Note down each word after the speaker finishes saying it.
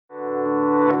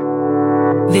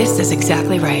This is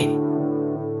exactly right.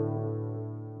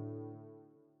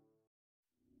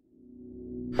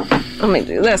 Let me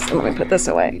do this, and let me put this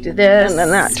away. Do this. And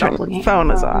then that phone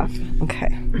is off. Okay.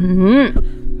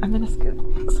 Mm-hmm. I'm gonna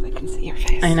scoot so I can see your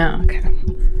face. I know. Okay.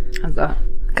 How's that?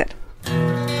 Good.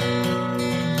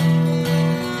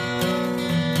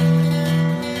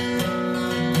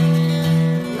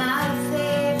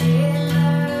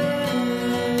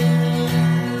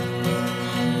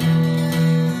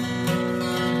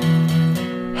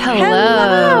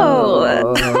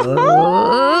 Hello.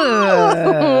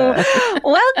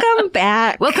 Welcome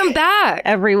back. Welcome back,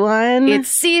 everyone. It's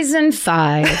season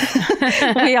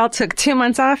 5. We all took 2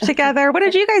 months off together. What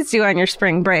did you guys do on your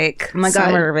spring break? My God.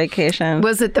 Summer vacation.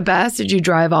 Was it the best? Did you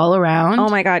drive all around? Oh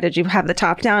my God. Did you have the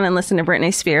top down and listen to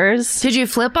Britney Spears? Did you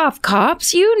flip off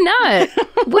cops? You nut.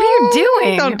 What are you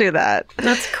doing? Don't do that.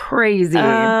 That's crazy.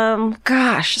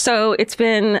 Gosh. So it's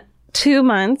been 2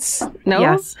 months. No?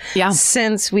 Yes. Yeah.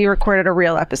 Since we recorded a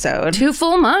real episode. 2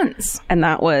 full months. And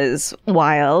that was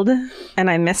wild. And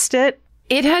I missed it.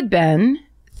 It had been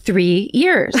 3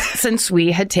 years since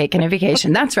we had taken a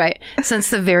vacation. That's right.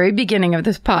 Since the very beginning of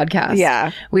this podcast.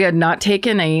 Yeah. We had not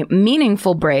taken a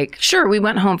meaningful break. Sure, I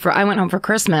went home for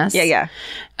Christmas. Yeah.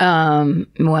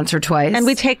 Once or twice. And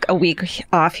we take a week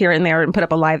off here and there and put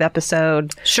up a live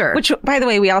episode. Sure. Which, by the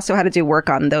way, we also had to do work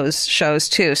on those shows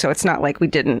too. So it's not like we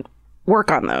didn't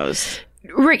work on those.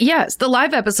 Yes, the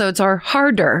live episodes are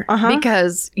harder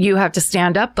because you have to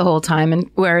stand up the whole time and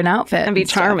wear an outfit. And be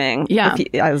charming. Yeah.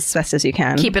 As best as you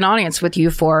can. Keep an audience with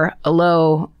you for a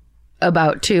low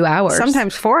about 2 hours.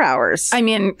 Sometimes 4 hours. I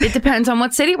mean, it depends on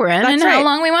what city we're in and how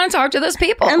long we want to talk to those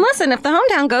people. And listen, if the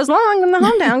hometown goes long, then the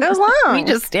hometown goes long. We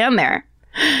just stand there.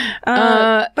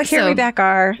 But here we back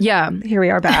are. Yeah. Here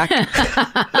we are back.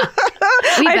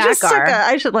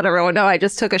 I should let everyone know I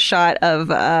just took a shot of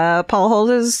Paul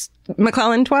Holz's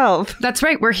McClellan 12. That's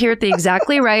right. We're here at the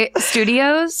Exactly Right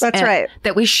Studios. That's right.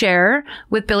 That we share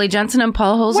with Billy Jensen and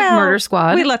Paul Holz of Murder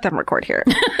Squad. We let them record here.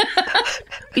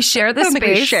 We share the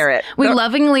space. We share it. We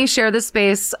lovingly share the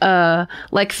space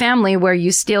like family where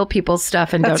you steal people's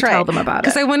stuff and don't tell them about it.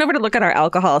 Because I went over to look at our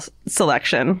alcohol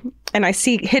selection and I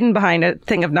see hidden behind a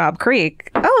thing of Knob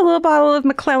Creek. Oh, a little bottle of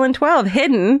McClellan 12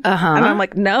 hidden. And I'm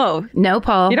like, no. No,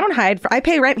 Paul. You don't hide. I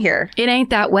pay rent here. It ain't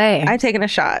that way. I'm taking a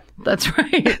shot. That's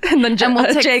right. And then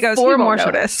we'll take Jay goes, 4 more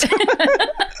shots.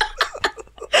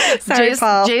 Sorry,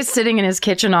 Paul. Jay's sitting in his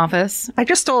kitchen office. I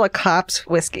just stole a cop's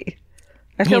whiskey.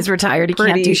 He's retired. He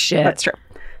can't do shit. That's true.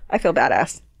 I feel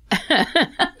badass.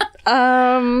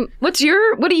 What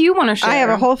do you want to share? I have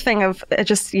a whole thing of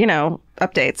just,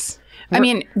 updates. I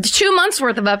mean, 2 months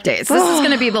worth of updates. This is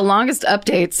going to be the longest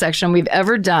update section we've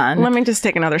ever done. Let me just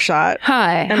take another shot.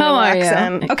 Hi, how are you?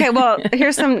 Okay, well,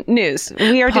 here's some news.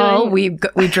 Paul, we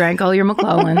drank all your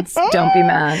McClellans. Don't be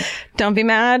mad. Don't be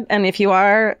mad. And if you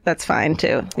are, that's fine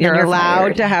too. You're allowed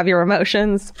fired. to have your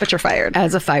emotions, but you're fired.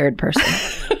 As a fired person.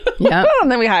 Yeah. And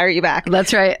then we hire you back.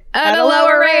 That's right. At a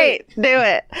lower rate. Do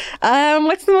it.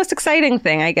 What's the most exciting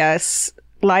thing, I guess?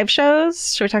 Live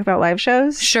shows? Should we talk about live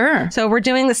shows? Sure. So we're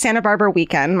doing the Santa Barbara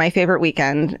weekend, my favorite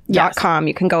weekend.com.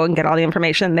 You can go and get all the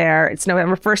information there. It's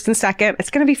November 1st and 2nd. It's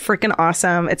going to be freaking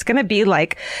awesome. It's going to be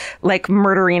like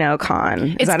Murderino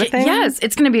Con. Is that a thing? Yes.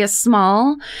 It's going to be a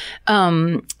small,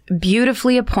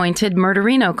 beautifully appointed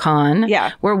Murderino Con.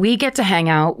 Yeah. Where we get to hang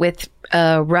out with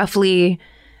roughly...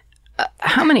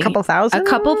 how many? A couple thousand? A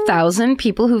couple thousand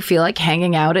people who feel like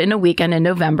hanging out in a weekend in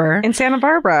November. In Santa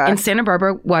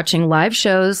Barbara. Watching live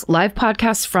shows, live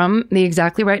podcasts from the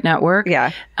Exactly Right Network.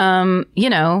 Yeah. Arts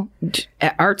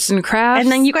and crafts.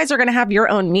 And then you guys are going to have your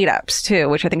own meetups too,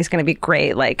 which I think is going to be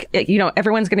great. Like,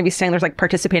 everyone's going to be staying. There's like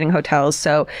participating hotels.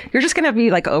 So you're just going to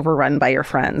be like overrun by your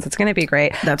friends. It's going to be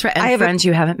great. That's right. And friends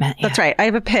you haven't met yet. That's right. I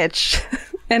have a pitch.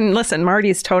 And listen,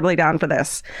 Marty's totally down for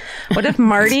this. What if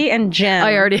Marty and Jim...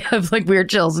 I already have like weird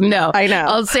chills. No. I know.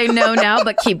 I'll say no now,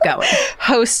 but keep going.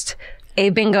 Host a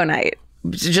bingo night.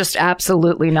 Just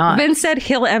absolutely not. Vince said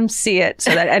he'll MC it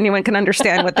so that anyone can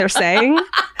understand what they're saying.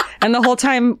 And the whole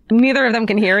time, neither of them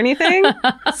can hear anything.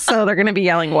 So they're going to be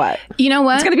yelling what? You know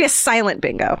what? It's going to be a silent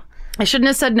bingo. I shouldn't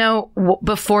have said no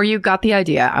before you got the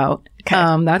idea out. Okay.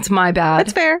 That's my bad.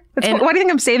 That's fair. Why do you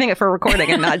think I'm saving it for recording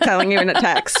and not telling you in a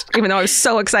text, even though I was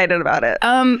so excited about it?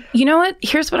 You know what?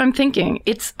 Here's what I'm thinking.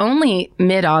 It's only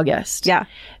mid-August. Yeah.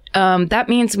 That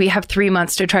means we have 3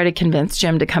 months to try to convince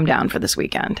Jim to come down for this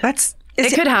weekend.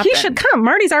 It could happen. He should come.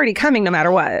 Marty's already coming no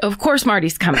matter what. Of course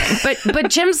Marty's coming. But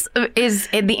Jim's is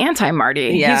the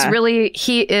anti-Marty. Yeah.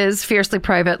 He is fiercely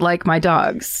private like my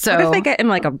dogs. So What if they get in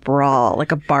like a brawl,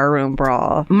 like a barroom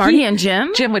brawl? Marty and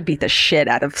Jim? Jim would beat the shit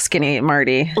out of skinny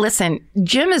Marty. Listen,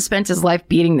 Jim has spent his life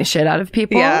beating the shit out of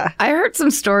people. Yeah. I heard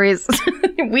some stories.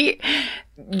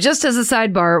 Just as a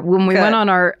sidebar, when we went on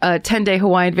our 10-day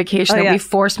Hawaiian vacation that we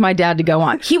forced my dad to go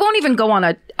on, he won't even go on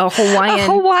a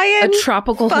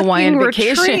tropical Hawaiian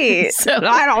vacation. So,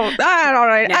 I don't need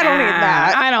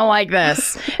that. I don't like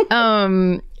this.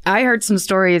 I heard some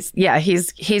stories. Yeah,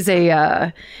 he's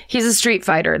a street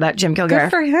fighter, that Jim Kilgore.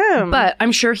 Good for him. But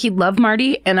I'm sure he loved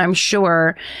Marty, and I'm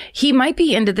sure he might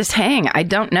be into this hang. I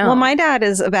don't know. Well, my dad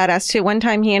is a badass too. One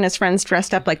time he and his friends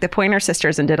dressed up like the Pointer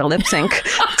Sisters and did a lip sync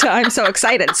to I'm So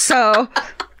Excited. So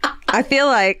I feel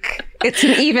like it's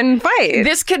an even fight.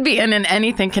 This could be an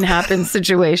anything can happen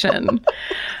situation.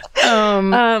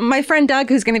 My friend Doug,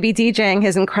 who's going to be DJing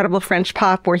his incredible French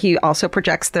pop, where he also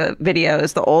projects the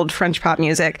videos, the old French pop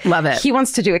music. Love it. He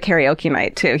wants to do a karaoke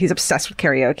night too. He's obsessed with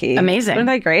karaoke. Amazing. Isn't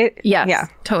that great? Yes, Yeah.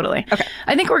 Totally. Okay.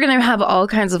 I think we're going to have all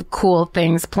kinds of cool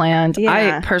things planned.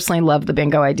 Yeah. I personally love the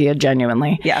bingo idea,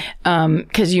 genuinely. Yeah.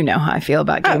 Because you know how I feel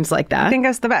about games like that. I think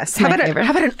that's the best. my How about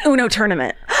favorite. an Uno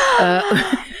tournament?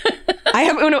 I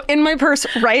have Uno in my purse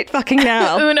right fucking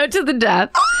now. Uno to the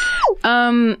death.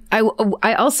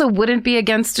 I also wouldn't be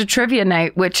against a trivia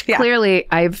night, which clearly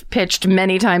I've pitched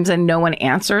many times and no one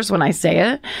answers when I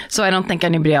say it. So I don't think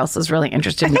anybody else is really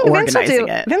interested in organizing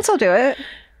it. Vince will do it.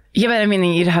 Yeah, but I mean,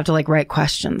 you'd have to like write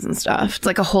questions and stuff. It's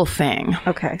like a whole thing.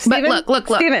 Okay. But look.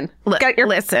 Steven, get your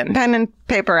pen and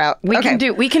paper out. We can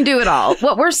do it all.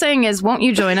 What we're saying is, won't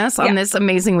you join us on this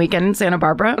amazing weekend in Santa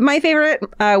Barbara? My favorite,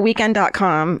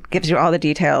 weekend.com gives you all the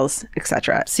details,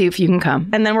 etc. See if you can come.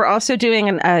 And then we're also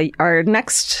doing our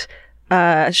next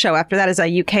show after that is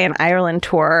a UK and Ireland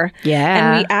tour. Yeah.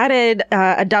 And we added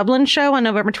a Dublin show on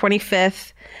November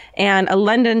 25th and a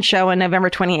London show on November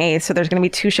 28th. So there's going to be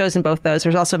 2 shows in both those.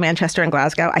 There's also Manchester and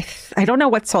Glasgow. I don't know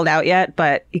what's sold out yet,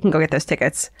 but you can go get those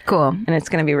tickets. Cool. And it's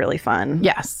going to be really fun.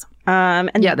 Yes. And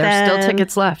there's still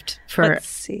tickets left for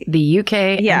the UK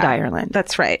and Ireland.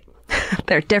 That's right.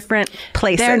 They're different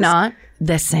places. They're not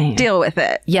the same. Deal with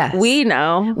it. Yes. We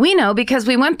know. We know because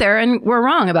we went there and we're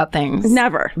wrong about things.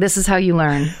 Never. This is how you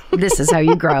learn. This is how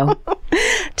you grow.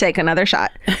 Take another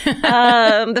shot.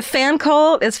 The fan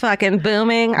cult is fucking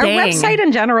booming. Our website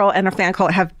in general and our fan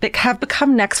cult have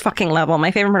become next fucking level.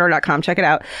 MyFavoriteMurder.com. Check it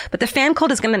out. But the fan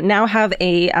cult is going to now have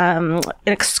an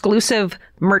exclusive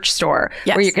merch store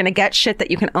where you're going to get shit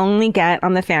that you can only get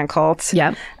on the fan cult.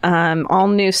 Yep. All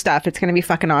new stuff. It's going to be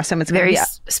fucking awesome. It's very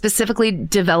specifically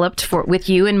developed with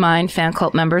you in mind, fan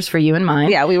cult members for you in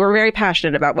mind. Yeah, we were very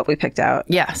passionate about what we picked out.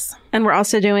 Yes. And we're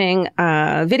also doing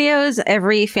videos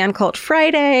every Fan Cult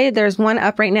Friday. There's one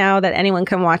up right now that anyone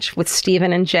can watch with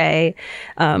Steven and Jay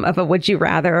of a Would You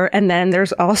Rather. And then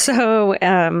there's also,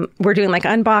 we're doing like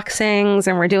unboxings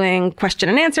and we're doing question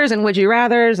and answers and Would You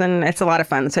Rathers. And it's a lot of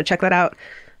fun. So check that out.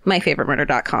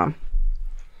 MyFavoriteMurder.com.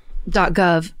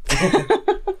 .gov.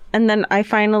 And then I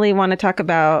finally want to talk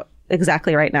about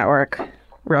Exactly Right Network.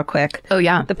 Real quick. Oh,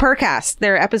 yeah. The Purrcast,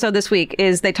 their episode this week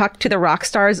is they talk to the rock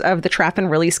stars of the trap and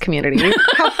release community.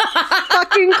 How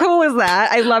fucking cool is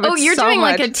that? I love it so much. Oh, you're doing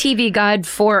like a TV guide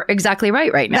for Exactly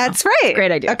Right now. That's right.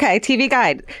 Great idea. Okay, TV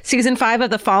guide. Season 5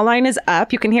 of The Fall Line is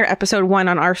up. You can hear episode 1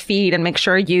 on our feed and make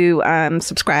sure you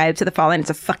subscribe to The Fall Line. It's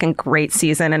a fucking great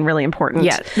season and really important.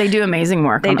 Yeah, they do amazing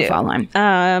work on The Fall Line.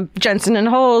 Jensen and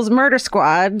Holes, Murder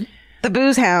Squad. The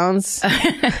Booze Hounds.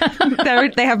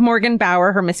 They have Morgan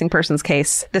Bauer, her missing persons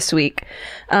case this week.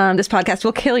 This podcast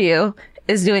will kill you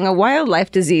is doing a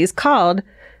wildlife disease called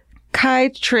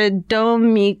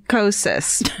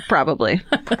chytridomycosis, probably.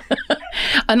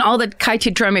 And all the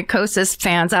chytridomycosis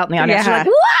fans out in the audience are like,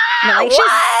 wow, she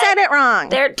said it wrong.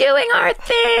 They're doing our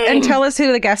thing. And tell us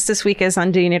who the guest this week is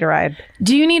on Do You Need a Ride?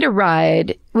 Do You Need a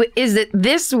Ride? Is it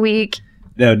this week?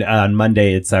 No, on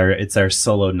Monday it's our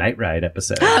solo night ride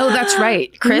episode. Oh, that's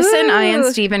right. Chris and I and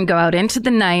Steven go out into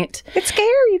the night. It's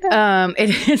scary though. It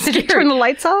is scary. Did you turn the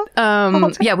lights off?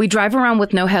 Yeah, we drive around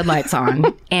with no headlights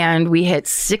on and we hit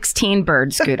 16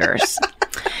 bird scooters.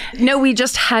 No, we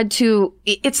just had to.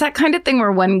 It's that kind of thing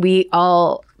where when we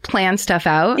all plan stuff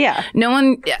out. Yeah. No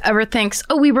one ever thinks,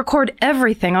 oh, we record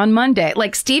everything on Monday.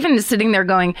 Like Steven is sitting there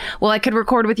going, well, I could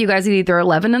record with you guys at either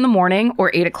 11 in the morning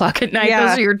or 8 o'clock at night. Yeah.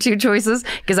 Those are your 2 choices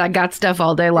because I got stuff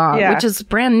all day long, which is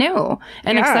brand new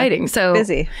and exciting. So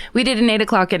busy. We did an 8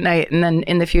 o'clock at night and then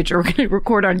in the future we're going to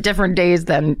record on different days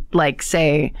than like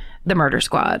say the Murder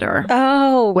Squad or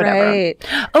whatever. Right.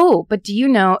 Oh, but do you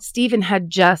know, Stephen had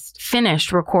just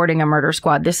finished recording a Murder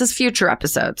Squad. This is future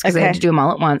episodes because they had to do them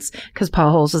all at once because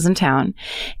Paul Holes was in town.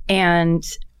 And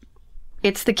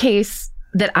it's the case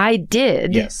that I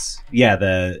did. Yes. Yeah,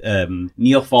 the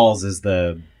Neil Falls is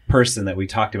the person that we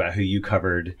talked about who you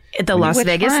covered at the Las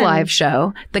Vegas live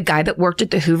show, the guy that worked at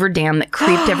the Hoover Dam that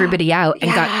creeped everybody out and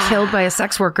got killed by a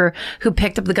sex worker who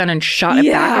picked up the gun and shot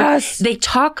it backwards. They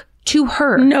talk to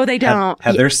her. No, they don't.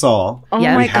 Heather Saul. Oh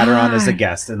we had her on as a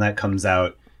guest, and that comes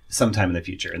out sometime in the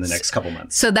future, in the next couple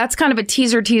months. So that's kind of a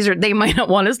teaser. They might not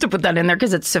want us to put that in there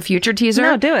because it's a future teaser.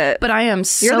 No, do it. But I am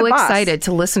so excited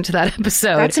to listen to that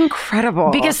episode. That's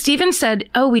incredible. Because Stephen said,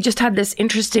 we just had this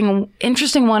interesting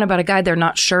one about a guy. They're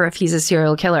not sure if he's a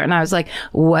serial killer. And I was like,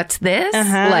 what's this?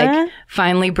 Like,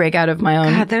 finally break out of my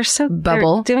own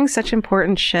bubble. They're doing such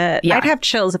important shit. Yeah. I'd have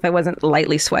chills if I wasn't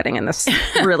lightly sweating in this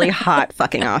really hot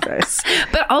fucking office.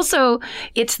 But also,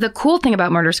 it's the cool thing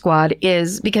about Murder Squad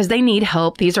is because they need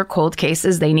help. These are cold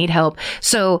cases. They need help.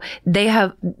 So they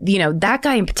have, that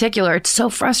guy in particular, it's so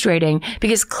frustrating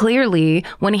because clearly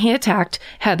when he attacked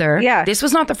Heather, this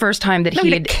was not the first time that he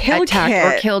had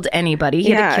attacked or killed anybody. He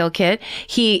had a kill kit.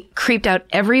 He creeped out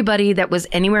everybody that was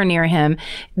anywhere near him.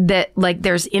 That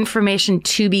there's information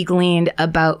to be gleaned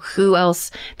about who else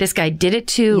this guy did it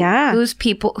to. Yeah. The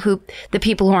people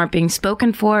who aren't being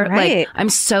spoken for. Right. I'm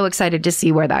so excited to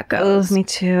see where that goes. Oh, me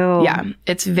too. Yeah.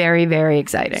 It's very, very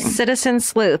exciting. Citizen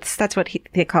sleuths. That's what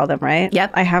they call them, right?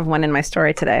 Yep. I have one in my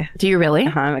story today. Do you really?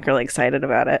 I'm really excited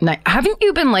about it. Haven't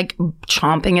you been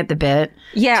chomping at the bit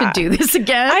to do this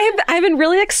again? I've been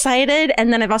really excited,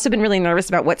 and then I've also been really nervous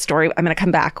about what story I'm going to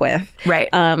come back with. Right.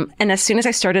 And as soon as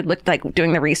I started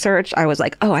doing the research, I was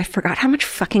like, oh, I forgot how much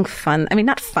fucking fun. I mean,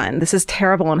 not fun. This is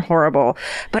terrible and horrible,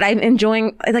 but I'm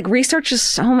enjoying, research is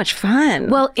so much fun.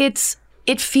 Well,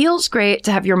 it feels great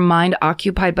to have your mind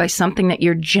occupied by something that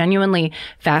you're genuinely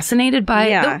fascinated by.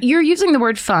 Yeah. You're using the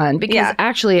word fun because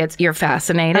actually you're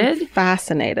fascinated. I'm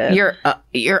fascinated.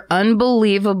 You're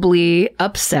unbelievably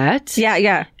upset.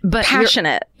 Yeah. But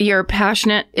passionate. You're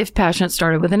passionate if passionate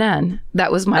started with an N.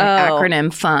 That was my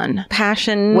acronym FUN.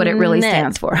 Passion. What it really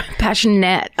stands for.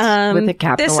 Passionate with a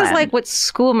capital This is N. what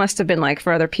school must have been like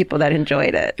for other people that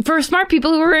enjoyed it. For smart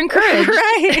people who were encouraged.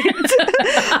 Right.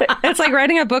 It's like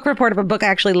writing a book report of a book I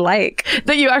actually like.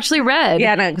 That you actually read.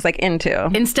 Yeah, no, it was into.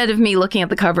 Instead of me looking at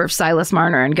the cover of Silas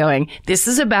Marner and going, this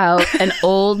is about an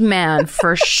old man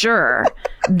for sure.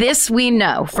 This we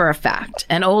know for a fact.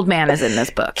 An old man is in this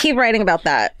book. Keep writing about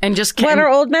that. And just what are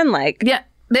old men like? Yeah.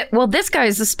 Well, this guy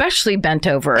is especially bent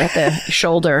over at the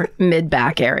shoulder,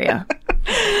 mid-back area.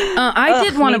 I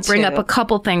did want to bring up a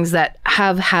couple things that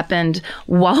have happened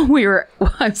while we were,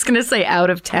 I was going to say out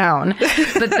of town,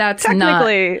 but that's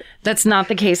not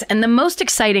the case. And the most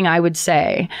exciting, I would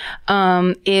say,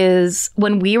 is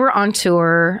when we were on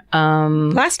tour.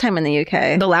 Last time in the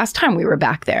UK. The last time we were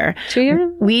back there. 2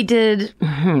 years? We did,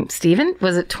 Stephen,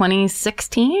 was it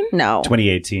 2016? No.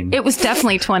 2018. It was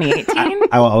definitely 2018.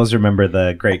 I will always remember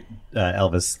the great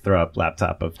Elvis throw-up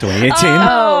laptop of 2018.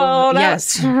 Oh,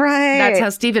 that's right. That's how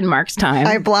Stephen marks time.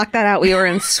 I blocked that out. We were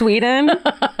in Sweden.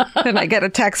 Then I get a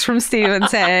text from Stephen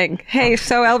saying, hey,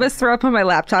 so Elvis threw up on my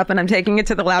laptop and I'm taking it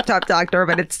to the laptop doctor,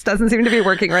 but it doesn't seem to be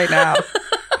working right now.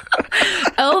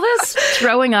 Elvis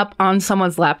throwing up on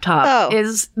someone's laptop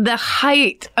is the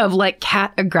height of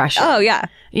cat aggression. Oh, yeah.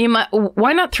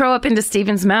 Why not throw up into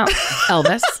Stephen's mouth,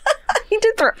 Elvis? He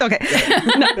did throw. Okay.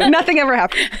 Nothing ever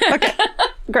happened. Okay.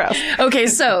 Gross. Okay,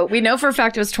 so we know for a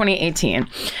fact it was 2018.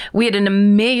 We had an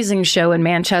amazing show in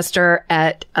Manchester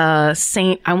at I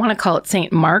want to call it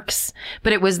St. Mark's,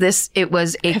 but it was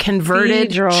a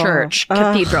converted church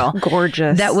cathedral.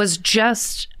 Gorgeous. That was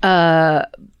just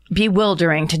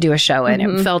bewildering to do a show in.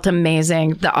 It felt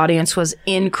amazing. The audience was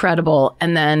incredible.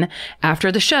 And then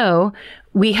after the show,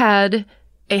 we had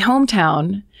a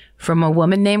hometown from a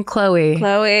woman named Chloe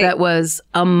that was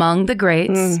among the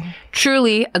greats.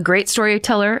 Truly a great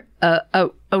storyteller, a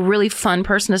really fun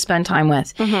person to spend time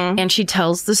with. And she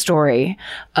tells the story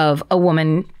of a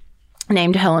woman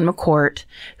named Helen McCourt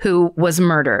who was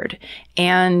murdered.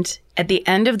 And at the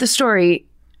end of the story,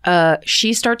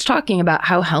 she starts talking about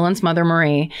how Helen's mother,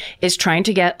 Marie, is trying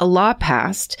to get a law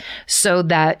passed so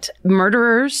that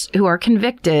murderers who are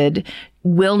convicted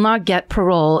will not get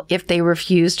parole if they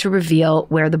refuse to reveal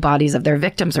where the bodies of their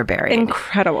victims are buried.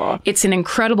 Incredible. It's an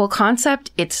incredible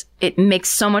concept. It makes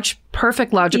so much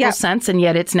perfect logical sense, and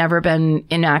yet it's never been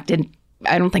enacted,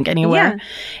 I don't think, anywhere.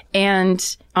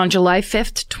 And on July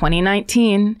 5th,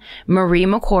 2019, Marie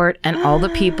McCourt and all the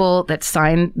people that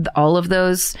signed all of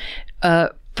those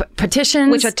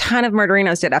petitions. Which a ton of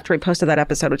murderinos did after we posted that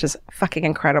episode, which is fucking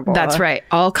incredible. That's right.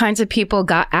 All kinds of people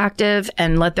got active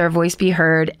and let their voice be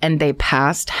heard, and they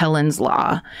passed Helen's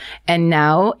Law. And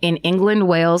now in England,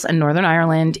 Wales, and Northern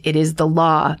Ireland, it is the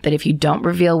law that if you don't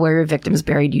reveal where your victim's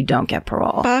buried, you don't get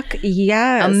parole. Fuck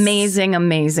yes. Amazing,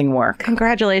 amazing work.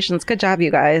 Congratulations. Good job,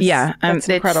 you guys. Yeah. That's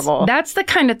incredible. That's the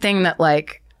kind of thing that,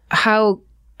 like, how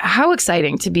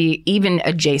exciting to be even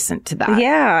adjacent to that.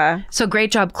 Yeah. So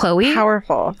great job, Chloe.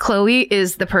 Powerful. Chloe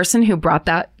is the person who brought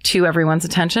that to everyone's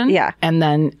attention. Yeah. And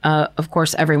then, of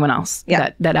course, everyone else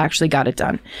that actually got it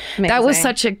done. Amazing. That was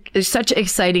such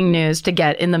exciting news to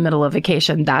get in the middle of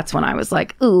vacation. That's when I was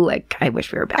like, ooh, I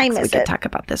wish we were back so we could talk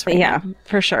about this right now. Yeah,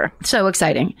 for sure. So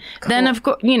exciting. Cool. Then, of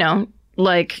course,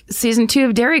 like season 2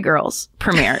 of Derry Girls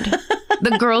premiered.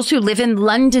 The girls who live in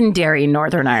Londonderry,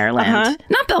 Northern Ireland.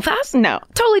 Not Belfast. No.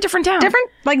 Totally different town. Different?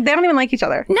 Like, they don't even like each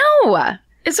other. No.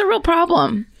 It's a real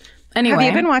problem. Anyway.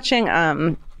 Have you been watching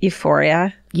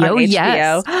Euphoria on HBO?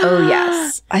 Yes. Oh,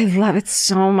 yes. I love it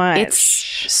so much. It's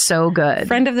so good.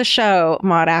 Friend of the show,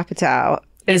 Maude Apatow,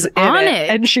 is on it.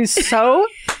 And she's so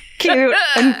cute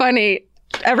and funny.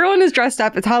 Everyone is dressed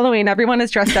up. It's Halloween. Everyone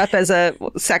is dressed up as a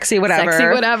sexy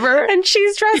whatever. And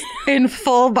she's dressed in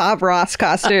full Bob Ross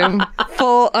costume.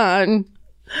 Full on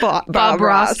Bob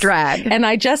Ross drag. And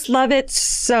I just love it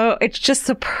so. It's just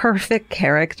the perfect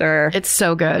character. It's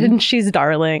so good. And she's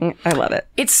darling. I love it.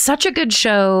 It's such a good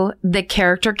show. The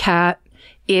character Kat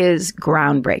is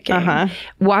groundbreaking.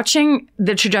 Watching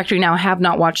the trajectory now, I have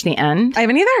not watched the end. I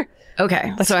haven't either.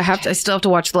 Okay, so I still have to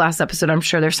watch the last episode. I'm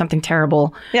sure there's something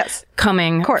terrible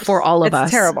coming for all of us.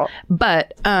 It's terrible.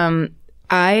 But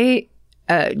I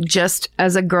just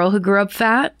as a girl who grew up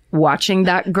fat, watching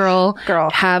that girl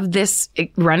have this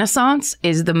renaissance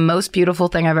is the most beautiful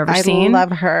thing I've ever seen. I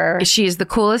love her. She is the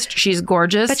coolest. She's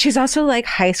gorgeous. But she's also like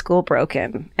high school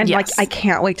broken. And like, I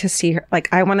can't wait to see her.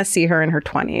 Like, I want to see her in her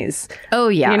 20s. Oh,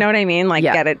 yeah. You know what I mean? Like,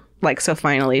 get it. Like, so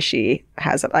finally she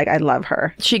has it. Like, I love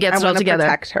her. She gets it all together. I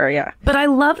want to protect her, yeah. But I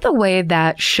love the way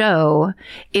that show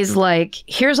is like,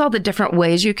 here's all the different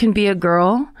ways you can be a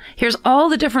girl. Here's all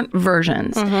the different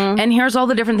versions. And here's all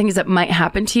the different things that might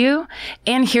happen to you.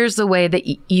 And here's the way that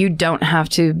you don't have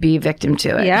to be victim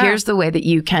to it. Yeah. Here's the way that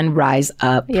you can rise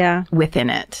up within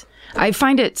it. I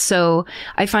find it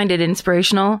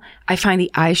inspirational. I find the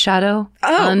eyeshadow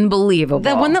unbelievable.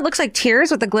 The one that looks like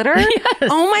tears with the glitter? Yes.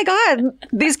 Oh my God.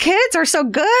 These kids are so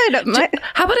good.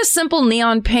 How about a simple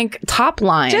neon pink top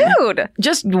line? Dude.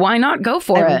 Just why not go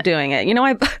for it? I'm doing it. You know,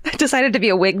 I decided to be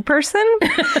a wig person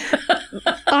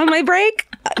on my break.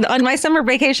 On my summer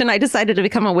vacation, I decided to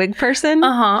become a wig person.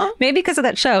 Maybe because of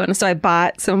that show. And so I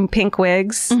bought some pink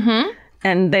wigs.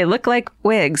 And they look like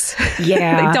wigs.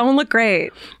 Yeah. They don't look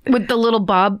great. With the little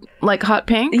bob, like hot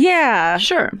pink? Yeah.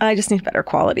 Sure. I just need better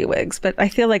quality wigs. But I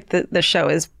feel like the show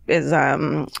is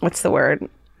what's the word?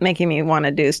 Making me want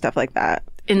to do stuff like that.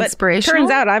 Inspirational? But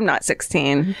turns out I'm not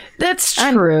 16. That's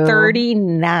true. I'm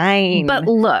 39. But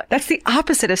look. That's the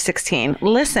opposite of 16.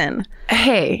 Listen.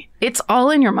 Hey, it's all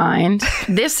in your mind.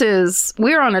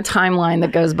 We're on a timeline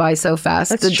that goes by so fast.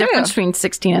 That's the true. difference between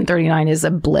 16 and 39 is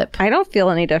a blip. I don't feel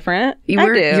any different. I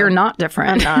do. You're not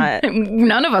different. I'm not.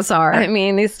 None of us are. I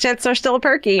mean, these chits are still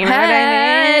perky. You know what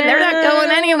I mean? They're not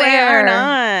going anywhere. They're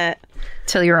not.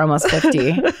 Till you're almost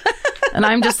 50. And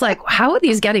I'm just like, how are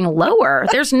these getting lower?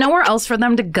 There's nowhere else for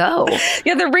them to go.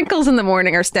 Yeah, the wrinkles in the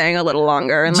morning are staying a little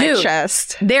longer in my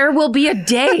chest. There will be a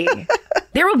day.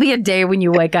 There will be a day when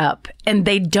you wake up and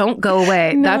they don't go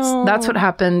away. No. That's what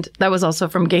happened. That was also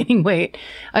from gaining weight.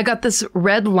 I got this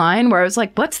red line where I was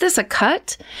like, what's this, a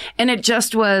cut? And it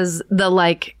just was the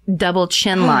like double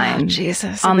chin line.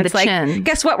 Jesus. On and the chin.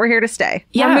 Guess what? We're here to stay.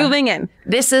 Yeah. We're moving in.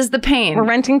 This is the pain. We're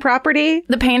renting property.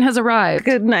 The pain has arrived.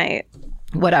 Good night.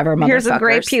 Whatever, motherfuckers. Here's a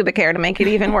gray pubic hair to make it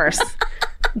even worse.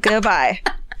 Goodbye.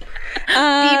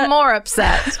 Be more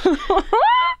upset. Is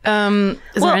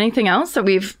there anything else that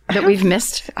we've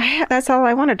missed? That's all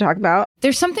I want to talk about.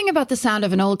 There's something about the sound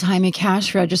of an old-timey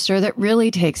cash register that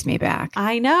really takes me back.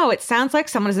 I know. It sounds like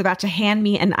someone is about to hand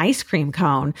me an ice cream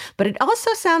cone, but it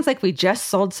also sounds like we just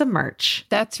sold some merch.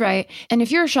 That's right. And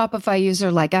if you're a Shopify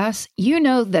user like us, you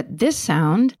know that this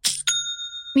sound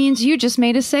means you just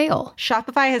made a sale.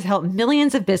 Shopify has helped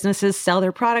millions of businesses sell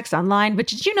their products online, but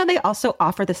did you know they also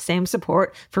offer the same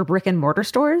support for brick and mortar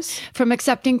stores? From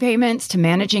accepting payments to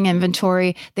managing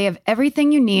inventory, they have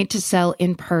everything you need to sell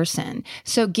in person.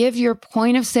 So give your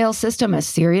point of sale system a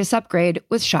serious upgrade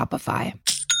with Shopify.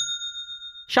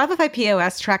 Shopify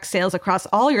POS tracks sales across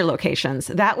all your locations.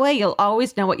 That way, you'll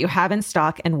always know what you have in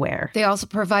stock and where. They also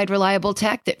provide reliable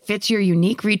tech that fits your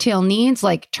unique retail needs,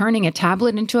 like turning a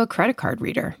tablet into a credit card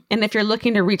reader. And if you're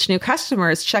looking to reach new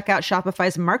customers, check out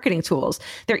Shopify's marketing tools.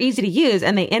 They're easy to use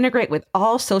and they integrate with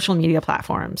all social media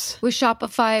platforms. With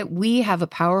Shopify, we have a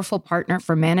powerful partner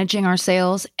for managing our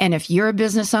sales. And if you're a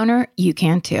business owner, you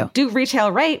can too. Do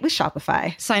retail right with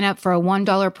Shopify. Sign up for a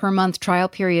 $1 per month trial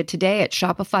period today at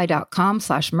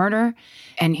shopify.com/murder.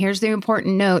 And here's the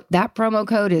important note, that promo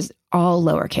code is all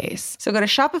lowercase. So go to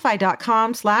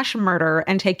shopify.com/murder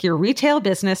and take your retail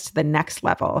business to the next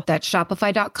level. That's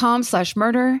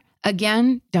shopify.com/murder.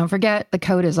 Again, don't forget, the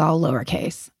code is all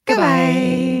lowercase.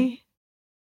 Goodbye.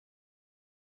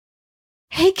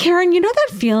 Hey, Karen, you know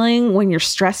that feeling when you're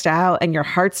stressed out and your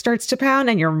heart starts to pound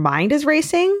and your mind is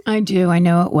racing? I do. I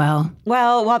know it well.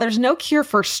 Well, while there's no cure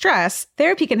for stress,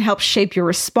 therapy can help shape your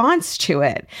response to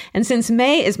it. And since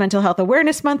May is Mental Health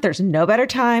Awareness Month, there's no better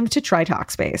time to try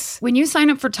Talkspace. When you sign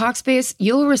up for Talkspace,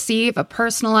 you'll receive a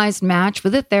personalized match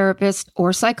with a therapist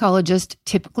or psychologist,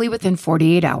 typically within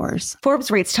 48 hours.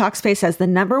 Forbes rates Talkspace as the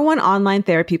 #1 online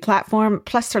therapy platform,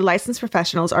 plus their licensed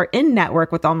professionals are in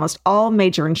network with almost all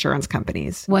major insurance companies.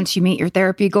 Once you meet your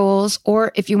therapy goals,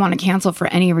 or if you want to cancel for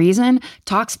any reason,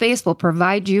 Talkspace will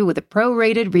provide you with a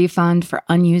prorated refund for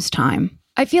unused time.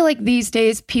 I feel like these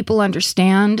days people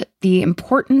understand the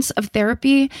importance of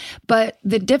therapy, but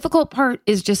the difficult part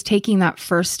is just taking that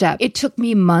first step. It took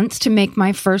me months to make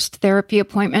my first therapy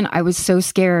appointment. I was so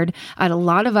scared. I had a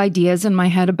lot of ideas in my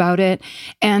head about it.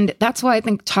 And that's why I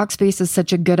think Talkspace is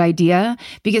such a good idea,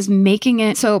 because making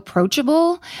it so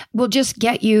approachable will just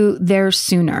get you there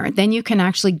sooner. Then you can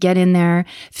actually get in there,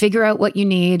 figure out what you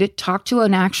need, talk to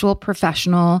an actual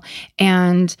professional,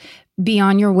 and be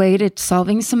on your way to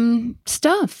solving some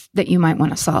stuff that you might want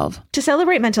to solve. To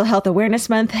celebrate Mental Health Awareness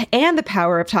Month and the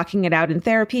power of talking it out in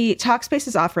therapy, Talkspace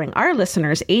is offering our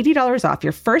listeners $80 off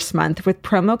your first month with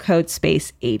promo code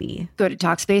SPACE80. Go to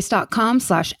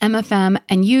Talkspace.com/MFM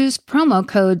and use promo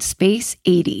code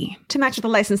SPACE80. To match with a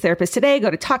licensed therapist today, go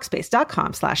to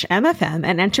Talkspace.com/MFM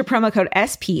and enter promo code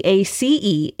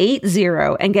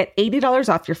SPACE80 and get $80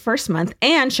 off your first month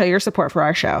and show your support for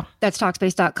our show. That's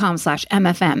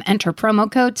Talkspace.com/MFM. Enter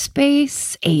promo code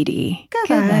SPACE80.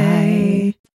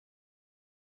 Goodbye.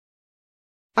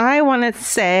 I want to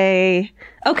say,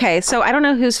 okay, so I don't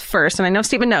know who's first, and I know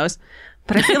Stephen knows,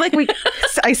 but I feel like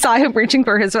I saw him reaching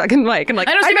for his fucking mic, and like,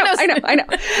 I know.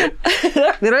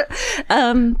 But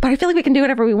I feel like we can do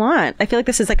whatever we want. I feel like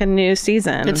this is like a new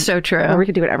season. It's so true. Where we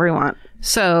can do whatever we want.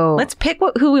 So let's pick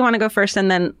who we want to go first, and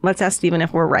then let's ask Stephen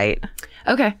if we're right.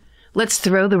 Okay. Let's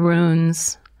throw the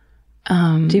runes.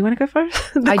 Do you want to go first?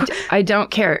 I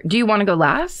don't care. Do you want to go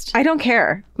last? I don't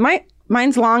care.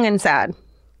 Mine's long and sad.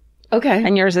 Okay.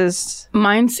 And yours is?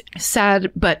 Mine's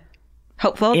sad, but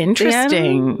hopeful.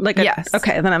 Interesting. Yes.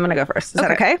 Okay, then I'm going to go first. Is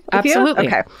that okay? Absolutely.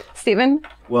 Okay. Stephen?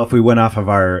 Well, if we went off of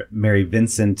our Mary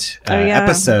Vincent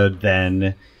episode,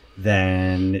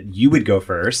 then you would go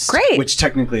first. Great. Which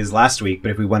technically is last week,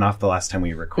 but if we went off the last time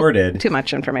we recorded. Too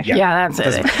much information. Yeah, that's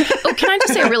it. Oh, can I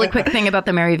just say a really quick thing about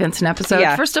the Mary Vincent episode?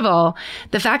 Yeah. First of all,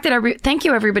 the fact that thank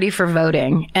you everybody for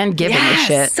voting and giving a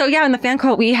shit. So yeah, in the fan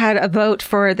cult, we had a vote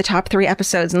for the top 3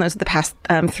 episodes, and those are the past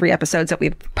 3 episodes that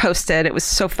we've posted. It was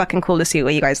so fucking cool to see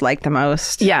what you guys liked the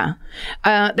most. Yeah.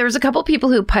 There was a couple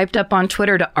people who piped up on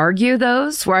Twitter to argue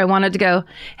those, where I wanted to go,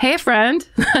 hey, friend,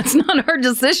 that's not our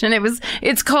decision.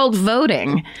 It's called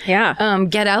voting. Yeah.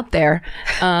 Get out there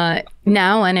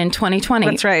now and in 2020.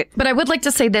 That's right. But I would like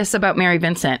to say this about Mary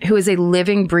Vincent, who is a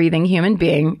living, breathing human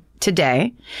being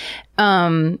today.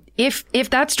 If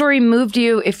that story moved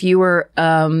you, if you were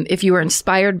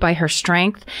inspired by her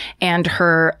strength and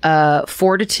her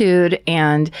fortitude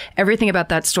and everything about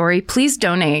that story, please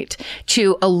donate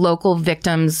to a local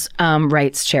victims'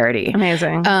 rights charity.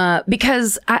 Amazing.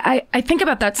 Because I think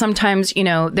about that sometimes. You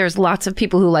know, there's lots of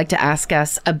people who like to ask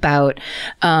us about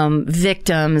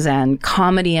victims and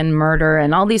comedy and murder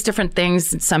and all these different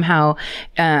things. And somehow,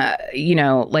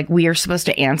 like we are supposed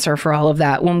to answer for all of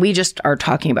that when we just are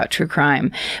talking about true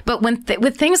crime. But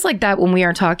with things like that, when we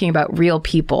are talking about real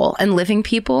people and living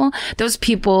people, those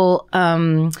people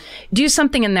do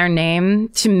something in their name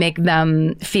to make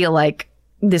them feel like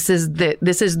this is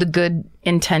the good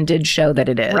intended show that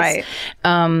it is. Right.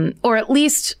 Or at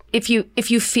least if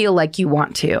you feel like you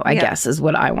want to, I guess is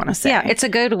what I want to say. Yeah, it's a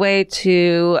good way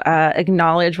to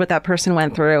acknowledge what that person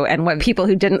went through and what people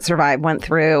who didn't survive went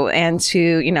through, and to,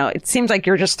 you know, it seems like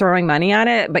you're just throwing money at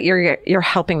it, but you're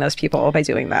helping those people by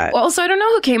doing that. Well, also, I don't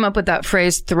know who came up with that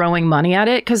phrase, throwing money at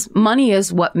it, because money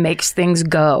is what makes things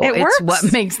go. It's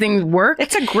what makes things work.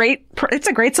 It's a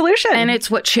great solution. And it's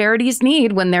what charities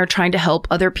need when they're trying to help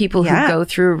other people who go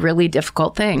through really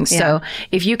difficult things. Yeah. So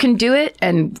if you can do it,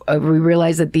 and we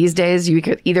realize that these days you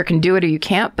either can do it or you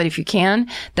can't, but if you can,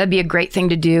 that'd be a great thing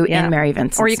to do in Mary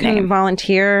Vincent's name. Or you can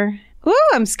volunteer. Ooh,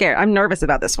 I'm scared. I'm nervous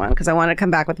about this one because I want to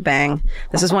come back with a bang.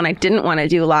 This is one I didn't want to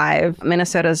do live.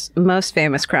 Minnesota's most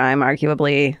famous crime,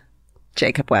 arguably,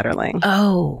 Jacob Wetterling.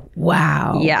 Oh,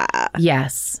 wow. Yeah.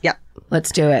 Yes. Yep.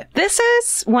 Let's do it. This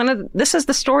is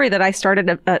the story that I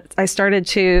started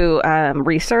to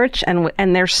research,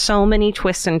 and there's so many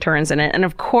twists and turns in it. And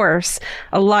of course,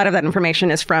 a lot of that information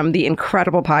is from the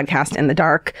incredible podcast In the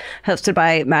Dark, hosted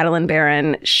by Madeline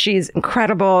Barron. She's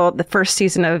incredible. The first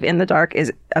season of In the Dark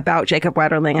is about Jacob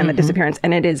Wetterling and the disappearance,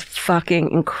 and it is fucking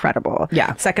incredible.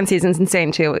 Yeah. Second season's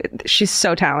insane too. She's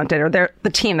so talented, or they're the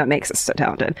team that makes us so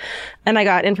talented. And I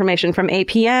got information from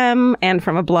APM and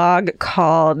from a blog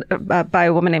called by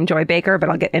a woman named Joy Baker, but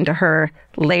I'll get into her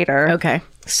later. Okay.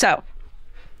 So,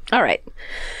 all right,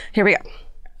 here we go.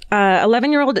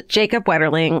 11-year-old Jacob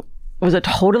Wetterling was a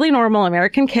totally normal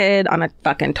American kid on a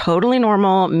fucking totally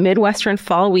normal Midwestern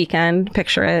fall weekend.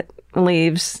 Picture it.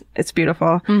 Leaves. It's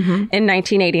beautiful. In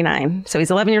 1989. So he's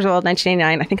 11 years old,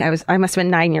 1989. I think I must have been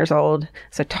 9 years old.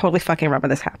 So I totally fucking remember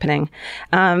this happening.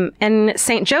 And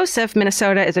St. Joseph,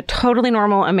 Minnesota is a totally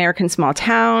normal American small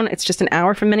town. It's just an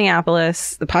hour from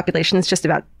Minneapolis. The population is just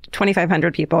about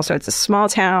 2,500 people. So it's a small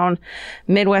town,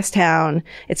 Midwest town.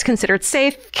 It's considered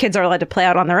safe. Kids are allowed to play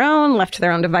out on their own, left to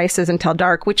their own devices until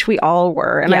dark, which we all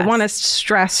were. And I want to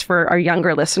stress for our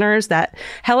younger listeners that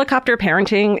helicopter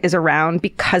parenting is around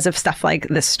because of stuff like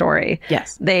this story.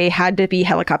 Yes. They had to be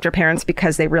helicopter parents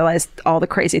because they realized all the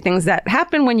crazy things that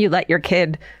happen when you let your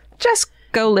kid just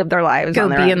go live their lives. Go on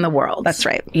their be own. in the world. That's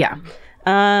right. Yeah.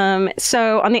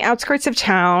 So on the outskirts of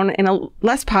town, in a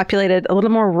less populated, a little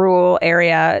more rural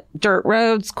area, dirt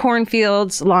roads,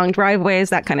 cornfields, long driveways,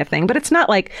 that kind of thing. But it's not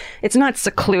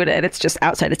secluded. It's just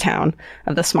outside of town,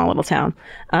 of the small little town.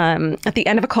 At the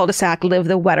end of a cul-de-sac lived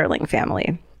the Wetterling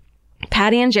family.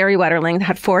 Patty and Jerry Wetterling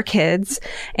had 4 kids,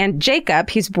 and Jacob,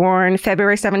 he's born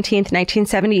February 17th,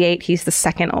 1978. He's the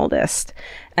second oldest.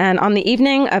 And on the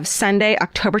evening of Sunday,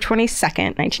 October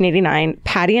 22nd, 1989,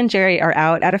 Patty and Jerry are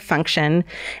out at a function,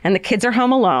 and the kids are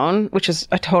home alone, which is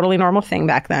a totally normal thing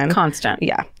back then. Constant.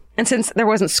 Yeah. And since there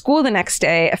wasn't school the next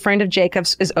day, a friend of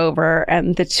Jacob's is over,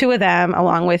 and the two of them,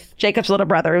 along with Jacob's little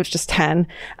brother, who's just 10,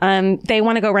 they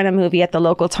want to go rent a movie at the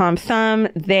local Tom Thumb.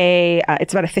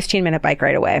 It's about a 15-minute bike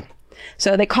ride away.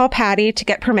 So they call Patty to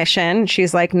get permission.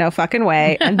 She's like, no fucking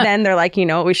way. And then they're like, you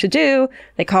know what we should do?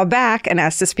 They call back and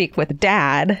ask to speak with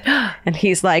Dad. And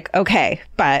he's like, okay.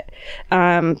 But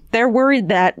they're worried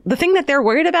that the thing that they're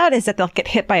worried about is that they'll get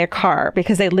hit by a car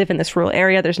because they live in this rural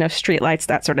area. There's no street lights,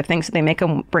 that sort of thing. So they make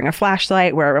them bring a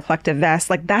flashlight, wear a reflective vest.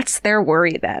 Like, that's their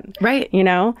worry then. Right. You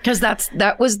know? Because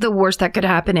that was the worst that could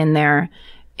happen in their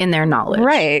knowledge.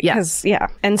 Right. Yes. Yeah.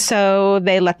 And so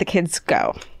they let the kids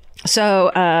go.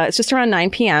 So it's just around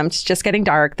 9 p.m. It's just getting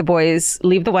dark. The boys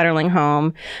leave the Wetterling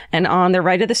home, and on their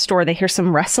way to the store, they hear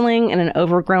some rustling in an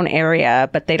overgrown area,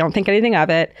 but they don't think anything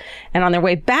of it. And on their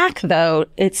way back, though,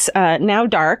 it's now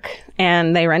dark,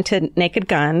 and they rented Naked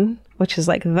Gun, which is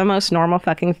like the most normal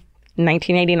fucking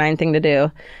 1989 thing to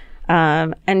do.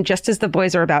 And just as the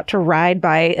boys are about to ride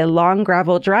by a long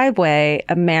gravel driveway,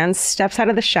 a man steps out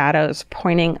of the shadows,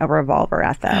 pointing a revolver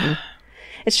at them.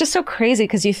 It's just so crazy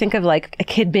because you think of like a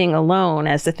kid being alone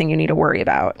as the thing you need to worry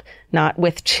about, not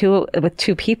with two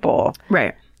people.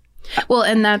 Right. Well,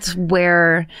 and that's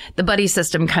where the buddy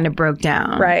system kind of broke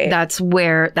down. Right. That's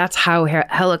how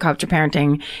helicopter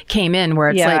parenting came in, where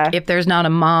it's like, if there's not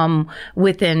a mom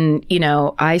within,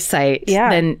 eyesight,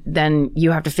 then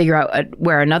you have to figure out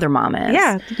where another mom is.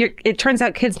 Yeah. It turns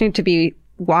out kids need to be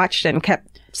watched and kept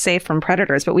safe from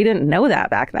predators, but we didn't know that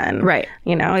back then. Right.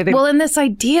 Well, and this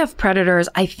idea of predators,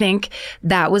 I think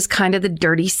that was kind of the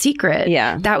dirty secret.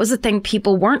 Yeah. That was the thing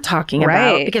people weren't talking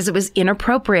about because it was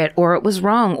inappropriate or it was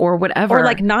wrong or whatever. Or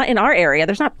like not in our area.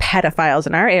 There's not pedophiles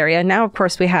in our area. Now, of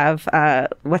course, we have,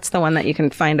 what's the one that you can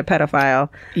find a pedophile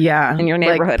in your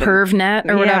neighborhood? Like PervNet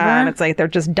or whatever. And it's like they're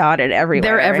just dotted everywhere.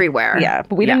 They're everywhere. Yeah.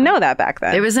 But we didn't know that back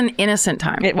then. It was an innocent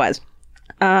time. It was.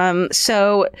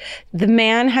 So the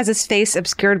man has his face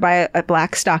obscured by a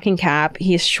black stocking cap.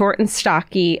 He's short and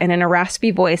stocky and in a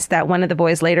raspy voice that one of the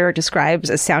boys later describes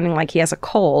as sounding like he has a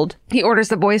cold. He orders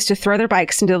the boys to throw their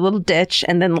bikes into a little ditch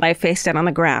and then lie face down on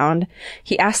the ground.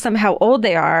 He asks them how old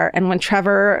they are. And when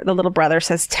Trevor, the little brother,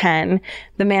 says 10,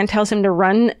 the man tells him to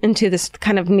run into this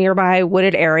kind of nearby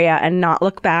wooded area and not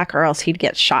look back or else he'd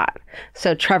get shot.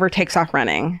 So Trevor takes off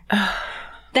running.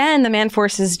 Then the man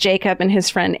forces Jacob and his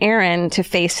friend Aaron to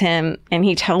face him, and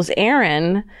he tells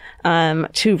Aaron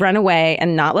to run away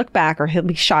and not look back or he'll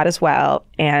be shot as well.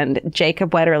 And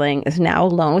Jacob Wetterling is now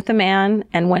alone with the man,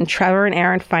 and when Trevor and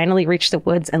Aaron finally reach the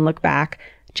woods and look back,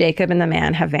 Jacob and the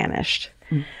man have vanished.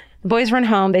 The boys run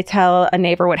home, they tell a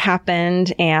neighbor what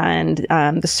happened, and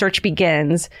the search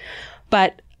begins.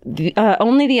 But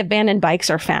only the abandoned bikes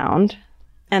are found,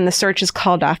 and the search is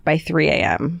called off by 3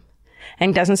 a.m.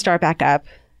 and doesn't start back up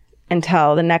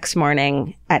until the next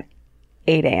morning at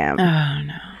 8 a.m. Oh,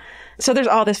 no. So there's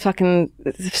all this fucking,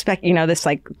 this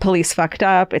like police fucked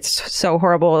up. It's so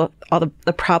horrible, all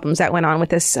the problems that went on with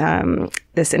this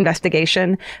this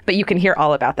investigation. But you can hear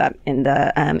all about that in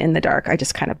the dark.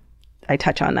 I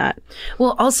touch on that.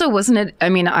 Well, also, wasn't it, I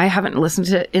mean, I haven't listened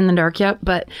to In the Dark yet,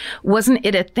 but wasn't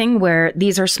it a thing where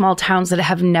these are small towns that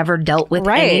have never dealt with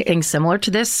anything similar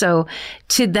to this? So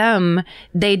to them,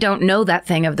 they don't know that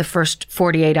thing of the first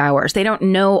 48 hours. They don't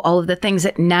know all of the things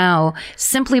that now,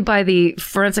 simply by the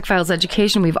forensic files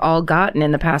education we've all gotten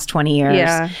in the past 20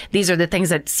 years, these are the things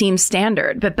that seem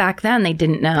standard. But back then, they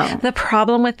didn't know. The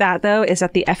problem with that, though, is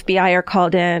that the FBI are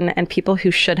called in and people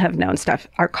who should have known stuff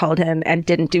are called in and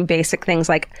didn't do basic things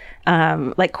like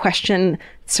question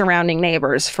surrounding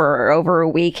neighbors for over a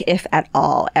week, if at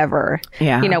all, ever.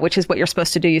 Yeah. Which is what you're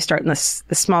supposed to do. You start in this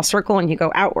small circle and you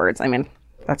go outwards. I mean,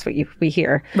 that's what we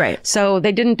hear. Right. So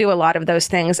they didn't do a lot of those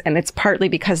things. And it's partly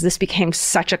because this became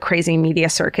such a crazy media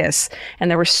circus. And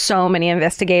there were so many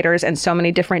investigators and so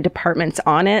many different departments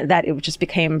on it that it just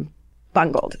became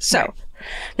bungled. So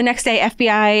the next day,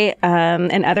 FBI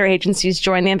and other agencies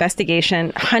join the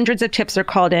investigation. Hundreds of tips are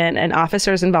called in, and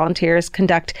officers and volunteers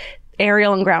conduct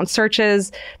aerial and ground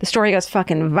searches. The story goes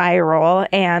fucking viral,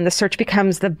 and the search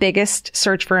becomes the biggest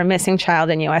search for a missing child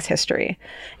in U.S. history.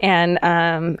 And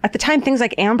at the time, things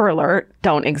like Amber Alert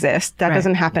don't exist. That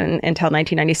doesn't happen until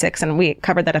 1996, and we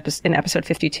covered that in episode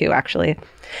 52, actually.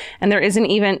 And there isn't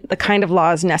even the kind of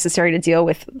laws necessary to deal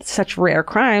with such rare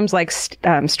crimes like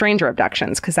stranger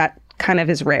abductions, because that kind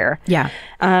of is rare. Yeah.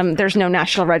 There's no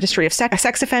national registry of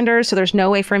sex offenders, so there's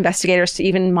no way for investigators to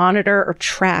even monitor or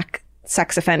track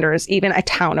sex offenders, even a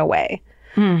town away.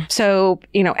 So,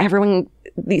 everyone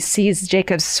sees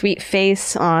Jacob's sweet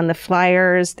face on the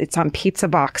flyers. It's on pizza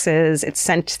boxes. It's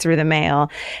sent through the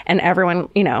mail. And everyone,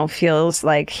 feels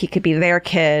like he could be their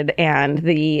kid. And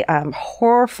the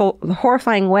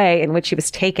horrifying way in which he was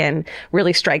taken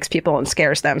really strikes people and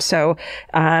scares them. So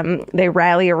they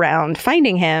rally around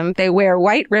finding him. They wear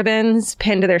white ribbons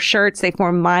pinned to their shirts. They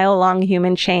form mile-long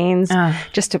human chains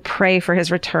just to pray for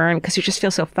his return, because you just feel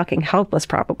so fucking helpless,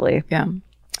 probably. Yeah.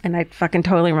 And I fucking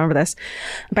totally remember this.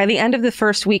 By the end of the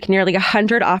first week, nearly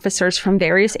 100 officers from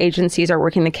various agencies are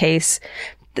working the case.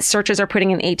 The searchers are putting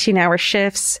in 18-hour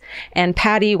shifts. And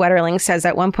Patty Wetterling says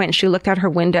at one point she looked out her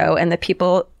window and the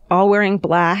people all wearing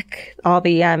black, all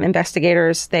the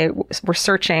investigators, they were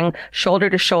searching shoulder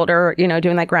to shoulder,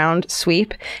 doing that ground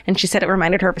sweep. And she said it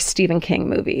reminded her of a Stephen King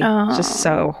movie. Oh. Just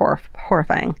so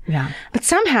horrifying. Yeah. But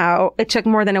somehow it took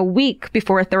more than a week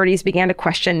before authorities began to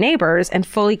question neighbors and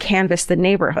fully canvass the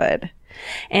neighborhood.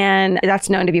 And that's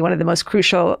known to be one of the most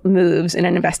crucial moves in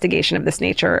an investigation of this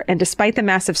nature. And despite the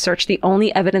massive search, the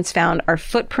only evidence found are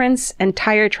footprints and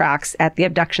tire tracks at the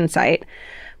abduction site,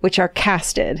 which are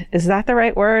casted. Is that the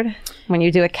right word? When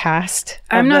you do a cast?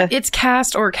 It's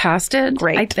cast or casted,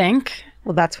 Great. I think.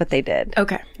 Well, that's what they did.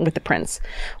 Okay. With the prints.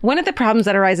 One of the problems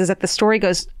that arises is that the story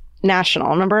goes national.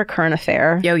 Remember A Current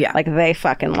Affair? Oh, yeah. Like, they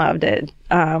fucking loved it.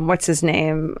 What's his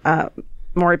name?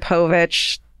 Maury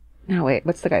Povich. No, wait.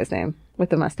 What's the guy's name? With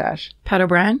the mustache. Pat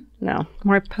O'Brien? No.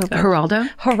 Maury Povich.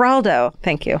 Geraldo?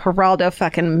 Thank you. Geraldo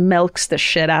fucking milks the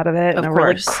shit out of it in a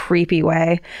really creepy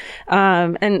way.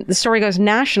 And the story goes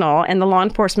national, and the law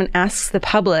enforcement asks the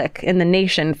public in the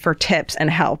nation for tips and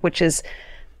help, which is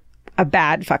a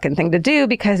bad fucking thing to do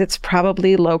because it's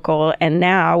probably local. And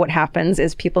now what happens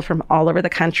is people from all over the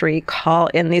country call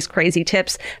in these crazy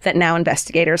tips that now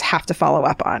investigators have to follow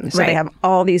up on. So they have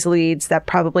all these leads that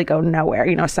probably go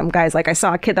nowhere. Some guys, like I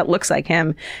saw a kid that looks like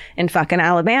him in fucking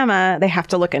Alabama. They have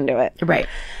to look into it. Right.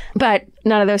 But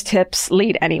none of those tips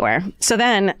lead anywhere. So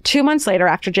then 2 months later,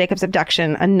 after Jacob's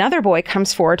abduction, another boy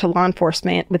comes forward to law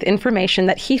enforcement with information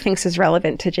that he thinks is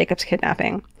relevant to Jacob's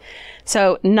kidnapping.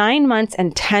 So 9 months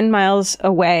and 10 miles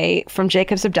away from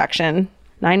Jacob's abduction,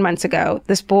 9 months ago,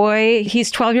 this boy,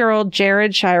 he's 12-year-old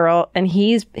Jared Shirel, and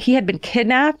he had been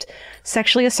kidnapped,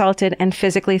 sexually assaulted, and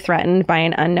physically threatened by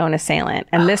an unknown assailant.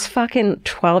 And this fucking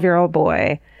 12-year-old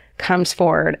boy comes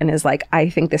forward and is like, I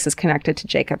think this is connected to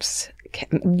Jacob's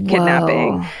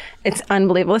kidnapping. Whoa. It's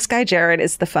unbelievable. This guy, Jared,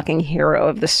 is the fucking hero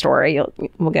of the story.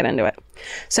 We'll get into it.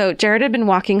 So Jared had been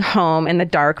walking home in the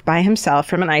dark by himself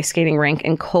from an ice skating rink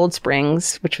in Cold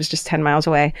Springs, which was just 10 miles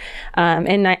away,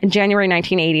 in January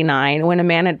 1989, when a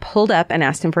man had pulled up and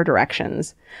asked him for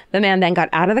directions. The man then got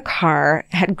out of the car,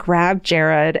 had grabbed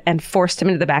Jared and forced him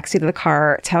into the backseat of the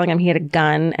car, telling him he had a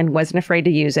gun and wasn't afraid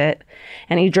to use it.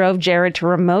 And he drove Jared to a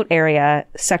remote area,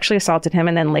 sexually assaulted him,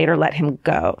 and then later let him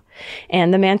go.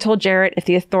 And the man told Jared if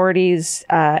the authorities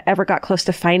ever got close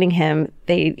to finding him,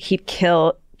 he'd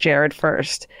kill Jared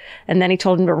first. And then he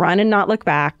told him to run and not look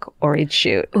back or he'd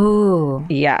shoot. Ooh.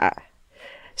 Yeah.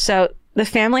 So the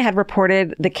family had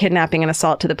reported the kidnapping and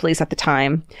assault to the police at the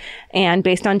time. And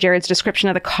based on Jared's description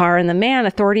of the car and the man,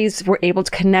 authorities were able to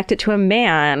connect it to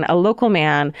a local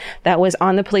man that was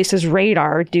on the police's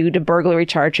radar due to burglary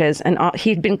charges. And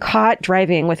he'd been caught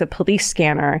driving with a police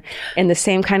scanner in the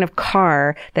same kind of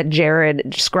car that Jared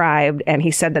described. And he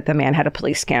said that the man had a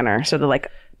police scanner. So they're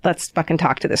like, let's fucking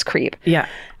talk to this creep. Yeah.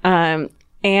 But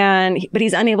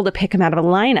he's unable to pick him out of a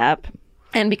lineup.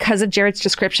 And because of Jared's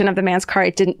description of the man's car,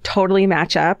 it didn't totally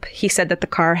match up. He said that the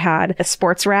car had a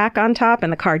sports rack on top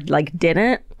and the car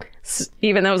didn't,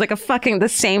 even though it was the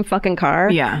same fucking car.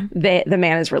 Yeah. The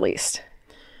man is released.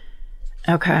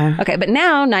 Okay. But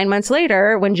now, 9 months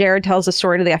later, when Jared tells the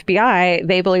story to the FBI,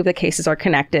 they believe the cases are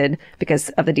connected because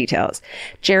of the details.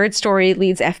 Jared's story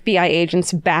leads FBI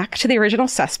agents back to the original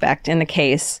suspect in the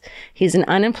case. He's an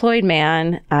unemployed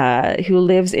man who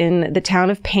lives in the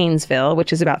town of Paynesville,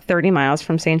 which is about 30 miles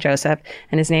from St. Joseph,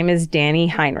 and his name is Danny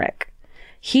Heinrich.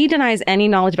 He denies any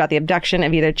knowledge about the abduction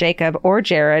of either Jacob or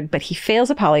Jared, but he fails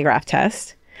a polygraph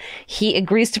test. He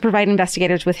agrees to provide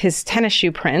investigators with his tennis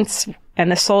shoe prints,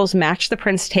 and the soles match the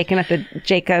prints taken at the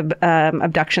Jacob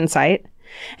abduction site.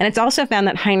 And it's also found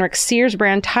that Heinrich's Sears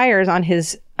brand tires on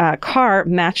his car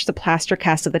match the plaster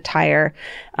cast of the tire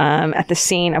at the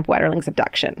scene of Wetterling's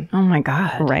abduction. Oh my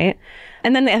God. Right?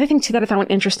 And then the other thing too that I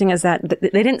found interesting is that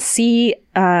they didn't see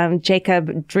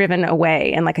Jacob driven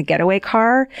away in a getaway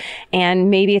car.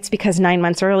 And maybe it's because 9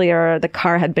 months earlier, the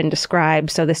car had been described.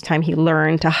 So this time he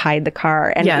learned to hide the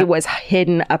car and it was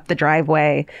hidden up the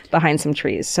driveway behind some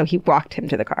trees. So he walked him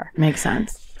to the car. Makes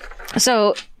sense.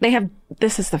 So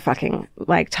this is the fucking,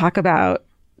 talk about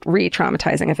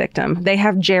re-traumatizing a victim. They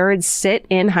have Jared sit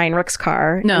in Heinrich's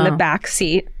car in the back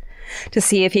seat to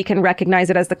see if he can recognize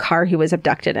it as the car he was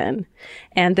abducted in.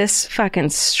 And this fucking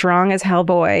strong as hell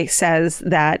boy says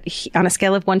that on a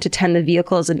scale of 1 to 10, the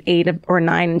vehicle is an 8 or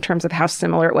 9 in terms of how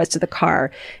similar it was to the car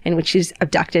in which he's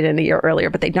abducted in a year earlier.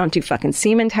 But they don't do fucking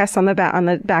semen tests on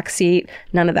the back seat.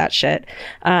 None of that shit.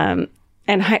 But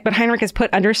Heinrich is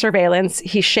put under surveillance.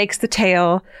 He shakes the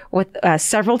tail with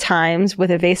several times with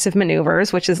evasive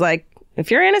maneuvers, which is if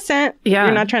you're innocent,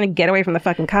 you're not trying to get away from the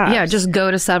fucking cops. Yeah, just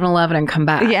go to 7-Eleven and come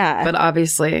back. Yeah. But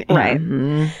obviously... Right.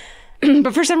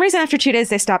 But for some reason, after 2 days,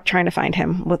 they stopped trying to find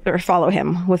him or follow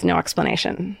him with no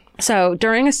explanation. So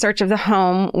during a search of the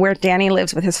home where Danny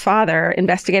lives with his father,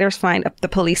 investigators find the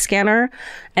police scanner,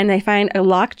 and they find a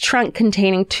locked trunk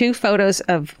containing 2 photos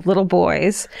of little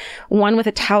boys, one with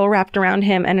a towel wrapped around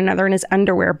him and another in his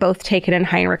underwear, both taken in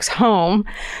Heinrich's home.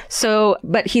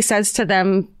 But he says to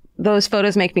them, those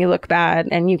photos make me look bad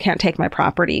and you can't take my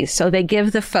property. So they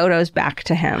give the photos back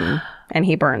to him and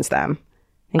he burns them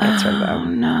and gets rid of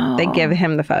them. No. They give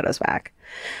him the photos back.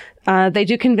 They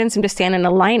do convince him to stand in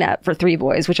a lineup for 3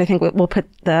 boys, which I think we'll put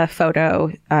the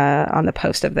photo on the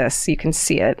post of this so you can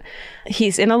see it.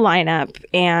 He's in a lineup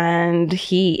and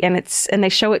they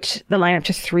show the lineup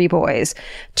to 3 boys,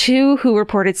 2 who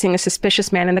reported seeing a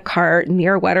suspicious man in the car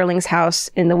near Wetterling's house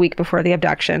in the week before the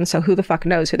abduction. So who the fuck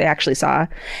knows who they actually saw?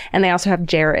 And they also have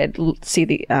Jared look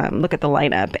at the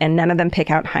lineup, and none of them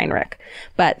pick out Heinrich.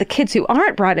 But the kids who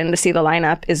aren't brought in to see the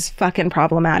lineup is fucking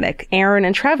problematic. Aaron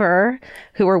and Trevor,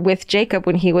 who were with Jacob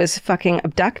when he was fucking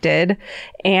abducted,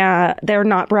 and they're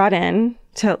not brought in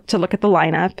to look at the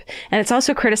lineup. And it's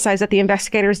also criticized that the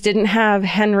investigators didn't have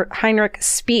Heinrich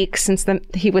speak, since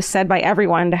he was said by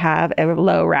everyone to have a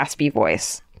low, raspy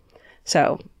voice.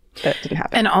 So that didn't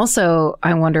happen. And also,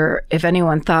 I wonder if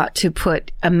anyone thought to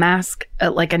put a mask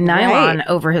like a nylon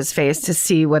over his face to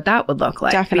see what that would look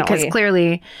like. Definitely. Because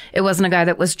clearly it wasn't a guy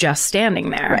that was just standing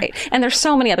there. Right. And there's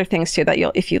so many other things too that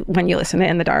when you listen to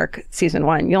In the Dark season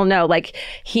 1, you'll know, like,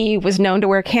 he was known to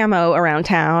wear camo around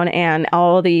town, and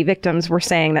all the victims were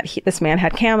saying that this man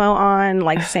had camo on,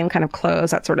 like same kind of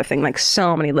clothes, that sort of thing. Like,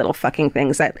 so many little fucking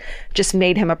things that just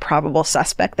made him a probable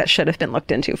suspect that should have been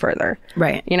looked into further.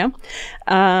 Right. You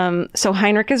know? So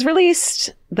Heinrich is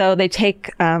released, though they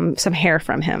take some hair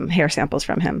samples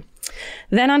from him.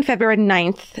 Then on February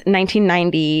 9th,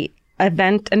 1990,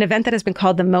 an event that has been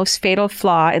called the most fatal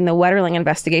flaw in the Wetterling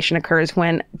investigation occurs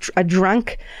when a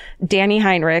drunk Danny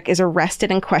Heinrich is arrested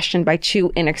and questioned by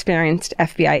 2 inexperienced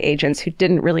FBI agents who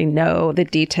didn't really know the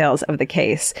details of the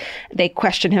case. They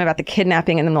questioned him about the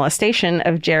kidnapping and the molestation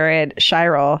of Jared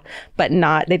Shirel, but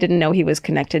they didn't know he was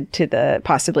connected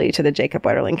possibly to the Jacob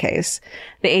Wetterling case.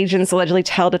 The agents allegedly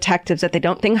tell detectives that they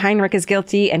don't think Heinrich is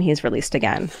guilty, and he's released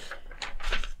again.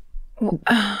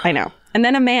 I know. And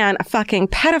then a fucking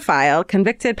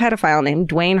convicted pedophile named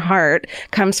Dwayne Hart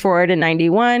comes forward in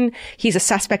 91. He's a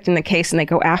suspect in the case, and they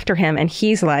go after him. And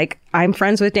he's like, I'm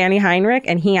friends with Danny Heinrich,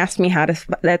 and he asked me how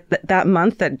to, that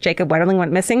month that Jacob Wetterling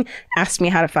went missing, asked me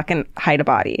how to fucking hide a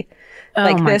body.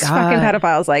 Like, this fucking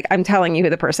pedophile's like, I'm telling you who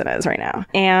the person is right now.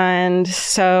 And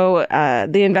so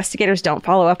the investigators don't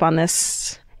follow up on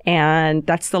this. And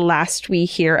that's the last we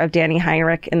hear of Danny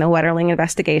Heinrich in the Wetterling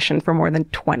investigation for more than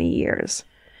 20 years.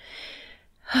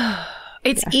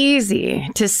 It's easy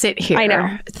to sit here. I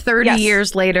know. 30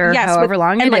 years later, however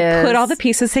long it is. Put all the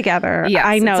pieces together. Yes,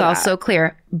 I know it's all so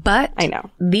clear. But I know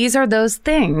these are those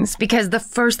things, because the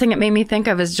first thing it made me think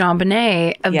of is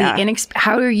JonBenet of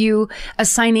how are you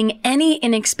assigning any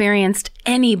inexperienced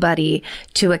anybody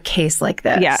to a case like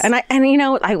this? Yeah, and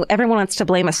everyone wants to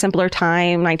blame a simpler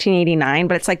time, 1989,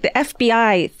 but it's like the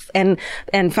FBI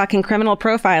and fucking criminal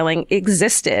profiling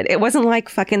existed. It wasn't like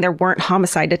fucking there weren't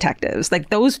homicide detectives. Like,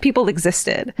 those people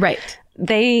existed. Right.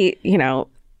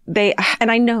 And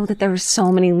I know that there were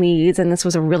so many leads, and this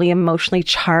was a really emotionally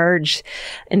charged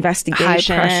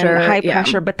investigation. High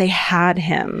pressure, but they had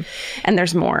him. And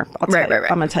there's more. Right.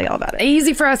 I'm going to tell you all about it.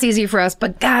 Easy for us,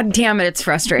 but god damn it, it's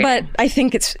frustrating. But I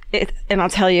think and I'll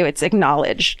tell you, it's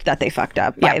acknowledged that they fucked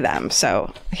up by them.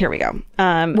 So here we go.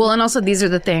 Well, and also these are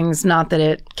the things, not that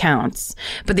it counts,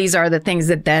 but these are the things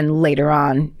that then later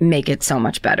on make it so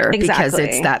much better. Exactly. Because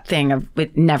it's that thing of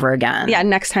never again. Yeah,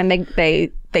 next time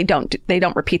they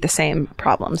don't repeat the same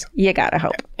problems. You gotta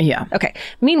hope. Yeah. Okay.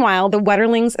 Meanwhile, the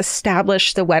Wetterlings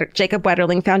established the Jacob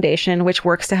Wetterling Foundation, which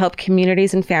works to help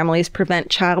communities and families prevent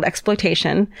child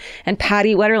exploitation. And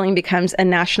Patty Wetterling becomes a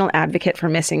national advocate for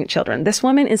missing children. This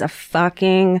woman is a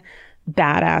fucking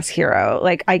badass hero.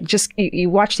 Like, you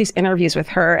watch these interviews with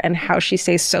her and how she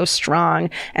stays so strong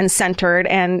and centered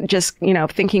and just,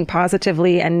 thinking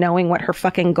positively and knowing what her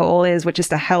fucking goal is, which is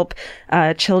to help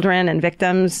children and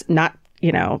victims not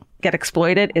get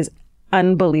exploited, is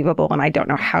unbelievable. And I don't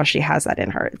know how she has that in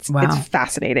her. It's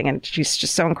fascinating. And she's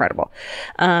just so incredible.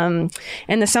 In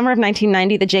the summer of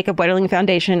 1990, the Jacob Wetterling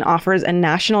Foundation offers a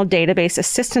national database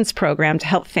assistance program to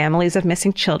help families of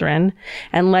missing children,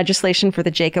 and legislation for the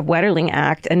Jacob Wetterling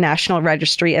Act, a national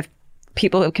registry of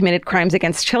people who committed crimes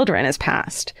against children, is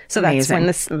passed. So that's when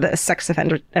the sex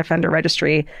offender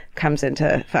registry comes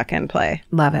into fucking play.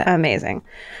 Love it. Amazing.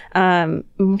 When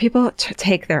people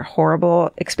take their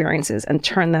horrible experiences and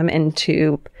turn them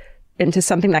into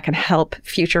something that can help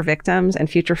future victims and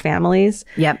future families.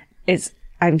 Yep.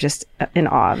 I'm just in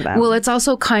awe of them. Well, it's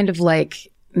also kind of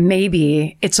like,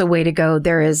 maybe it's a way to go.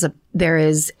 There is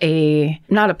a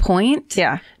not a point.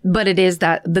 Yeah. But it is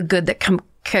that the good that come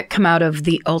out of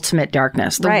the ultimate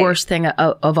darkness, the worst thing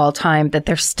of all time, that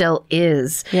there still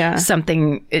is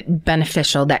something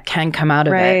beneficial that can come out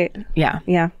of it. Yeah.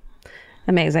 Yeah.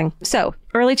 Amazing. So,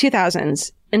 early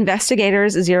 2000s,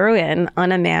 investigators zero in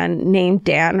on a man named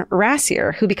Dan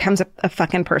Rassier, who becomes a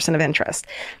fucking person of interest.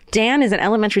 Dan is an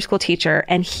elementary school teacher,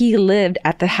 and he lived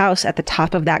at the house at the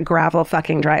top of that gravel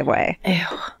fucking driveway. Ew.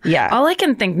 Yeah. All I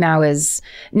can think now is,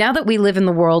 now that we live in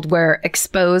the world where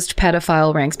exposed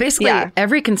pedophile rings, basically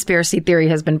every conspiracy theory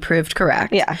has been proved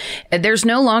correct. Yeah. There's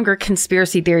no longer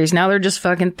conspiracy theories. Now they're just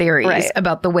fucking theories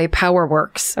about the way power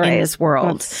works in this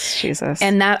world. Jesus.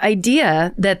 And that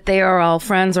idea that they are all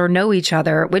friends or know each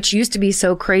other, which used to be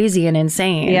so crazy and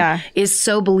insane, is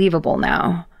so believable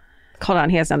now. Hold on.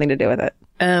 He has nothing to do with it.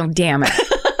 Oh, damn it.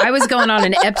 I was going on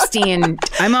an Epstein.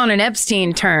 I'm on an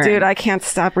Epstein turn. Dude, I can't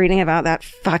stop reading about that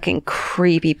fucking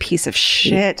creepy piece of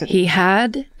shit. He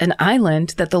had an island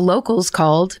that the locals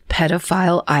called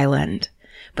Pedophile Island,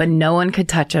 but no one could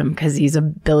touch him because he's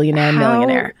a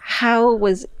millionaire. How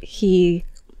was he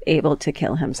able to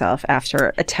kill himself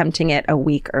after attempting it a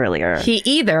week earlier. He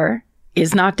either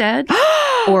is not dead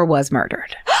or was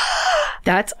murdered.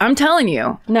 I'm telling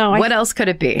you. No. What else could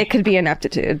it be? It could be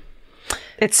ineptitude.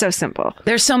 It's so simple.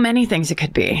 There's so many things it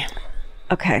could be.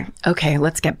 Okay,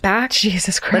 let's get back.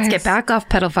 Jesus Christ. Let's get back off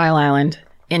Pedophile Island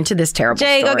into this terrible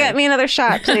Jay, story. go get me another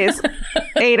shot, please.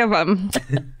 8 of them.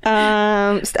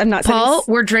 I'm not Paul,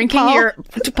 we're drinking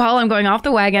Paul, I'm going off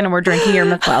the wagon and we're drinking your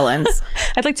McClellans.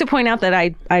 I'd like to point out that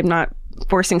I'm not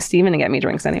forcing Steven to get me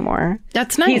drinks anymore.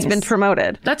 That's nice. He's been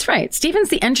promoted. That's right. Steven's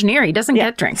the engineer. He doesn't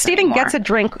get drinks Steven anymore. gets a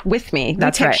drink with me.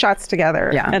 That's we take right. shots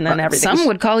together. Yeah. And then everything. Some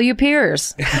would call you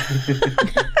peers.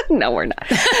 No, we're not.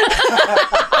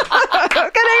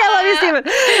 I love you, Steven.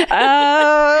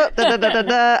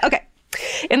 Okay.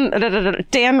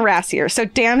 Dan Rassier. So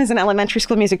Dan is an elementary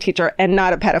school music teacher and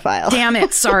not a pedophile. Damn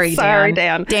it. Sorry, Sorry,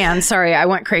 Dan. Dan. Dan, sorry. I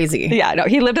went crazy. Yeah, no.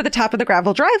 He lived at the top of the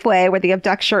gravel driveway where the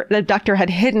abductor had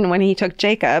hidden when he took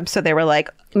Jacob. So they were like,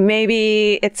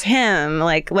 maybe it's him.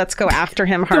 Like, let's go after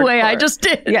him hardcore. The way I just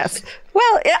did. Yes.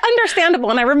 Well,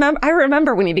 understandable. And I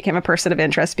remember when he became a person of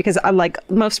interest because like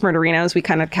most murderinos, we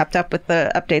kind of kept up with the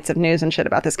updates of news and shit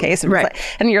about this case. And, right.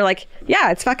 And you're like,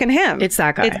 yeah, it's fucking him. It's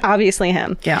that guy. It's obviously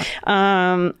him. Yeah.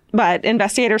 But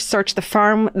investigators searched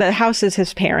the house is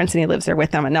his parents and he lives there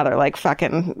with them. Another like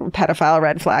fucking pedophile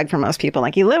red flag for most people.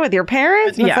 Like, you live with your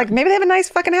parents? And It's like, maybe they have a nice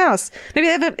fucking house. Maybe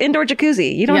they have an indoor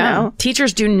jacuzzi. You don't know.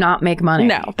 Teachers do not make money.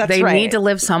 No, that's they right. They need to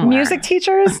live somewhere. Music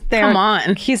teachers? Come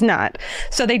on. He's not.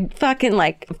 So they fucking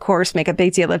like, of course, make a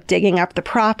big deal of digging up the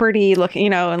property,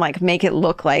 and like make it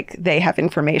look like they have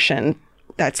information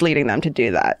that's leading them to do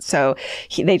that. So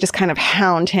they just kind of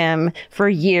hound him for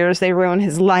years. They ruin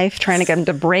his life trying to get him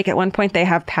to break. At one point, they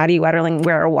have Patty Wetterling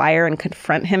wear a wire and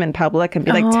confront him in public and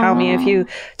be like, tell me if you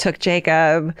took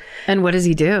Jacob. And what does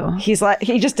he do? He's like,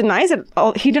 he just denies it.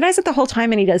 He denies it the whole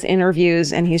time, and he does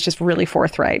interviews, and he's just really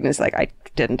forthright. And he's like, I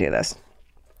didn't do this.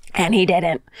 And he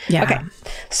didn't. Yeah. Okay.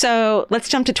 So let's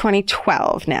jump to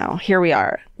 2012 now. Here we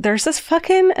are. There's this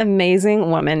fucking amazing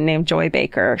woman named Joy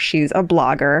Baker. She's a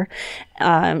blogger.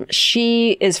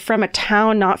 She is from a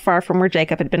town not far from where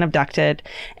Jacob had been abducted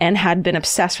and had been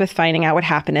obsessed with finding out what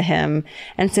happened to him.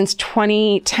 And since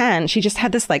 2010, she just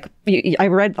had this like, I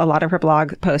read a lot of her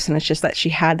blog posts, and it's just that she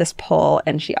had this pull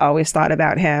and she always thought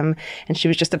about him and she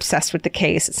was just obsessed with the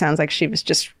case. It sounds like she was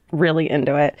just really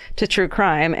into it, to true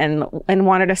crime, and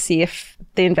wanted to see if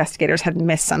the investigators had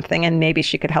missed something and maybe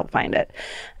she could help find it.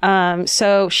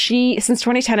 So she, since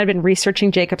 2010, had been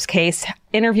researching Jacob's case,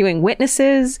 interviewing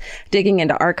witnesses, digging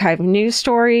into archived news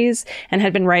stories, and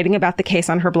had been writing about the case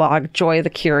on her blog, Joy the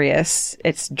Curious.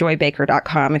 It's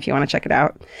joybaker.com if you want to check it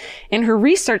out. In her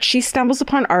research, she stumbles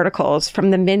upon articles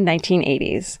from the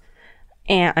mid-1980s.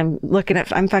 And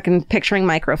I'm fucking picturing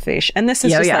microfiche. And this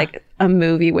is like a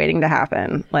movie waiting to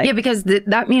happen. Like, yeah, because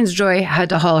that means Joy had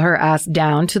to haul her ass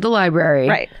down to the library,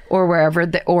 right, or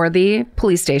wherever, or the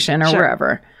police station, or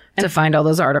wherever, to find all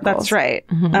those articles. That's right.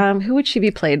 Mm-hmm. Who would she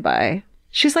be played by?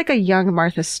 She's like a young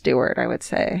Martha Stewart, I would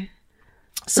say.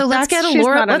 So let's get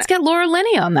Laura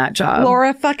Linney on that job.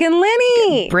 Laura fucking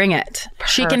Linney. Bring it. Perfect.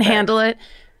 She can handle it.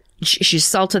 She's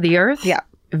salt of the earth. Yeah.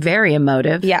 Very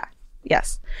emotive. Yeah.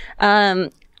 Yes.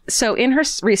 So in her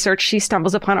research, she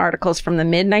stumbles upon articles from the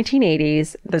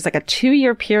mid-1980s. There's like a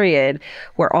 2-year period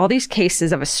where all these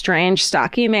cases of a strange,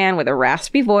 stocky man with a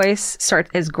raspy voice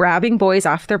is grabbing boys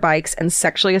off their bikes and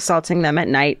sexually assaulting them at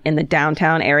night in the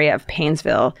downtown area of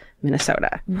Paynesville,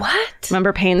 Minnesota. What?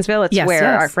 Remember Paynesville? It's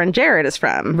where our friend Jared is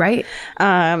from. Right.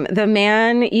 The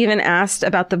man even asked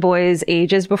about the boys'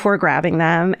 ages before grabbing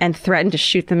them and threatened to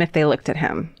shoot them if they looked at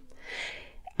him.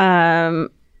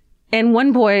 And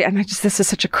one boy, and this is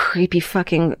such a creepy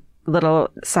fucking little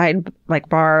side like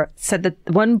bar, said that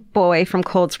one boy from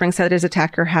Cold Spring said that his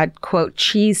attacker had, quote,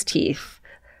 cheese teeth,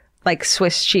 like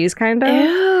Swiss cheese kind of.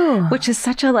 Ew. Which is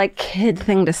such a like kid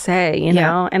thing to say, you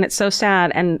know? And it's so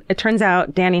sad. And it turns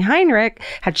out Danny Heinrich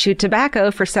had chewed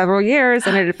tobacco for several years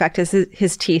and it affected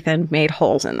his teeth and made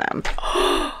holes in them.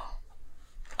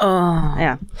 Oh.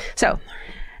 Yeah. So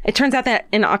it turns out that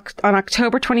on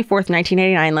October 24th,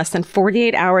 1989, less than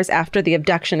 48 hours after the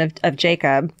abduction of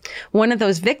Jacob, one of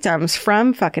those victims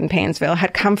from fucking Paynesville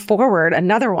had come forward,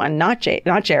 another one, not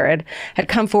Jared, had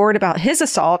come forward about his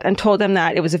assault and told him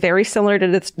that it was very similar to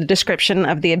the description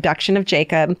of the abduction of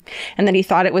Jacob, and that he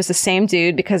thought it was the same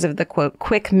dude because of the, quote,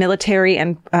 quick military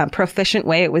and proficient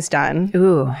way it was done.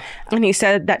 Ooh. And he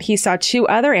said that he saw 2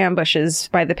 other ambushes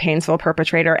by the Paynesville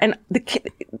perpetrator. And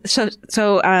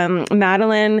so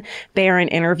Madeline Barron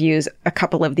interviews a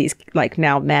couple of these, like,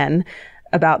 now men,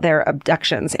 about their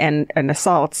abductions and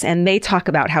assaults. And they talk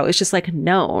about how it's just like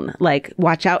known, like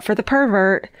watch out for the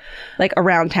pervert, like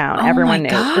around town. Everyone knew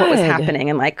what was happening.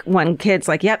 And like one kid's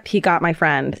like, yep, he got my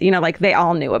friend, you know, like they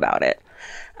all knew about it.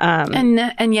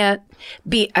 And yet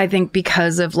I think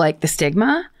because of like the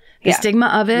stigma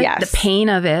of it, the pain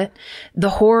of it, the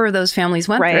horror those families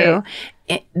went through,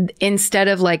 instead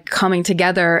of like coming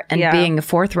together and being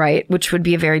forthright, which would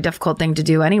be a very difficult thing to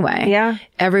do anyway. Yeah.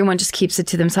 Everyone just keeps it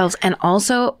to themselves. And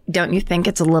also, don't you think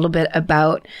it's a little bit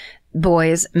about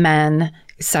boys, men,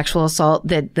 sexual assault,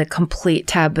 the complete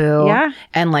taboo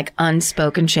and like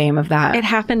unspoken shame of that? It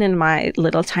happened in my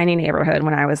little tiny neighborhood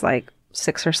when I was like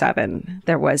 6 or 7.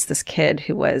 There was this kid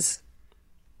who was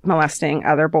molesting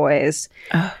other boys.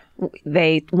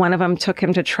 One of them took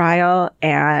him to trial,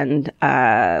 and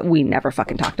we never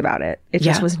fucking talked about it. It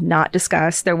just was not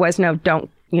discussed. There was no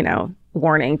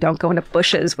warning, don't go into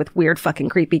bushes with weird fucking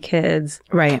creepy kids.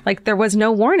 Right. Like there was no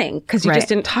warning because you just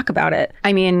didn't talk about it.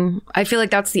 I mean, I feel like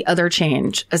that's the other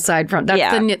change aside from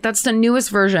that's the newest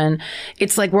version.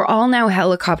 It's like we're all now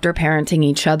helicopter parenting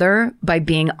each other by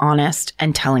being honest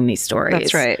and telling these stories.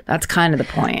 That's right. That's kind of the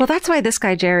point. Well, that's why this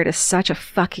guy Jared is such a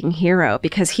fucking hero,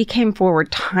 because he came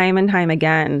forward time and time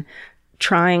again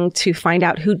trying to find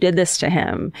out who did this to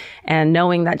him, and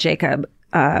knowing that Jacob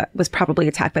was probably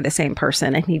attacked by the same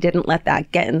person, and he didn't let that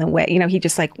get in the way. You know,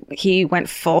 he went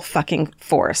full fucking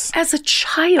force. As a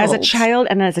child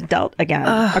and as adult again.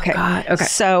 Oh, okay. God. Okay.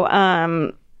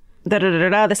 So,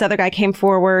 this other guy came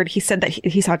forward. He said that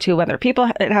he saw 2 other people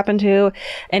it happened to,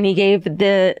 and he gave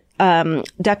the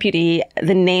deputy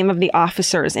the name of the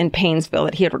officers in Painesville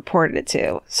that he had reported it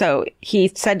to. So he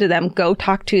said to them, go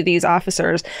talk to these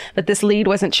officers. But this lead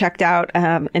wasn't checked out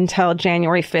until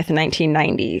January 5th,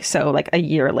 1990. So like a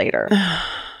year later.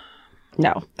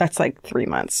 No, that's like 3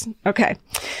 months. Okay.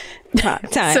 Time.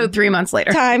 So 3 months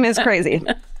later. Time is crazy.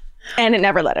 And it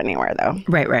never led anywhere, though.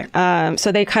 Right.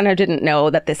 So they kind of didn't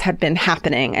know that this had been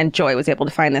happening, and Joy was able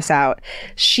to find this out.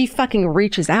 She fucking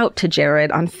reaches out to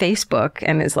Jared on Facebook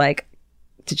and is like,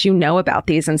 did you know about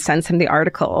these? And sends him the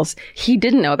articles. He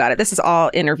didn't know about it. This is all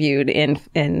interviewed in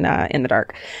the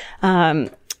dark.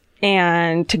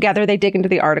 And together they dig into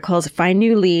the articles, find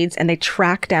new leads, and they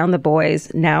track down the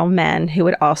boys, now men, who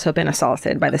had also been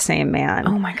assaulted by the same man.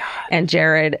 Oh my God. And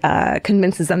Jared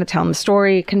convinces them to tell him the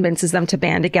story, convinces them to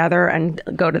band together and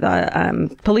go to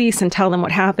the police and tell them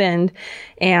what happened.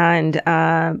 And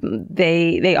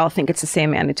they all think it's the same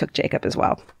man who took Jacob as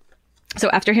well. So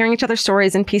after hearing each other's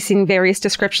stories and piecing various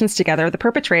descriptions together, the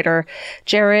perpetrator,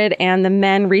 Jared, and the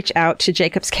men reach out to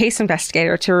Jacob's case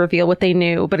investigator to reveal what they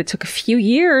knew, but it took a few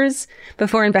years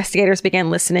before investigators began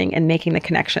listening and making the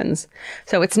connections.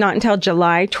 So it's not until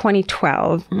July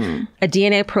 2012, a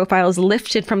DNA profile is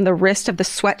lifted from the wrist of the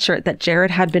sweatshirt that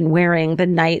Jared had been wearing the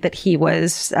night that he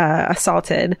was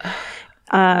assaulted.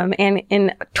 And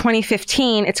in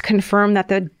 2015, it's confirmed that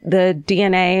the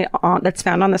DNA that's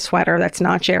found on the sweater, that's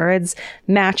not Jared's,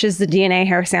 matches the DNA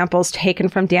hair samples taken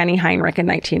from Danny Heinrich in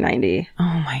 1990. Oh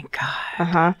my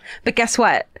God. But guess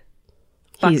what?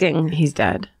 He's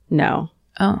dead. No.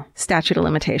 Oh. Statute of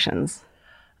limitations.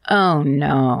 Oh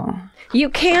no. You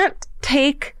can't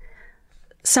take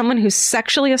someone who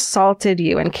sexually assaulted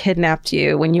you and kidnapped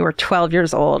you when you were 12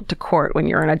 years old to court when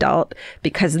you're an adult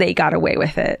because they got away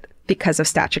with it. Because of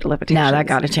statute of limitations. No, that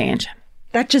got to change.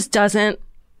 That just doesn't,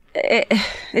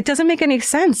 it doesn't make any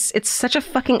sense. It's such a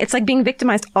fucking, it's like being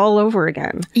victimized all over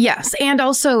again. Yes. And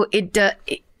also it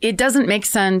doesn't make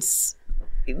sense.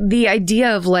 The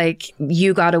idea of like,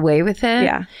 you got away with it.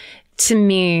 Yeah. To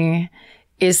me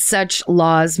is such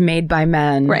laws made by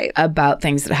men about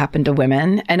things that happen to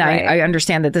women. And I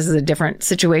understand that this is a different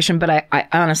situation, but I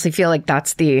honestly feel like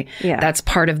that's that's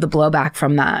part of the blowback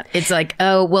from that. It's like,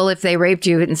 oh, well, if they raped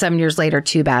you and 7 years later,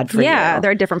 too bad for you. Yeah,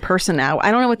 they're a different person now. I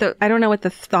don't know what the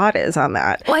thought is on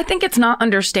that. Well, I think it's not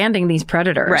understanding these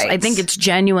predators. Right. I think it's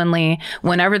genuinely,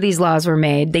 whenever these laws were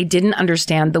made, they didn't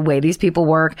understand the way these people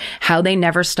work, how they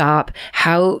never stop,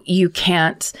 how you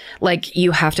can't, like,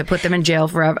 you have to put them in jail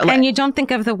forever. And you don't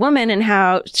think of the woman and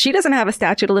how she doesn't have a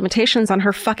statute of limitations on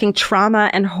her fucking trauma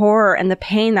and horror and the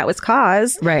pain that was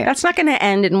caused. Right. That's not going to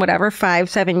end in whatever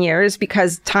 5-7 years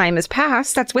because time has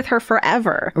passed. That's with her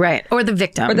forever. Right. Or the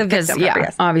victim.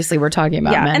 Yes. Obviously we're talking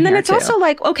about men and then here it's too. also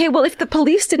like, okay, well, if the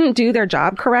police didn't do their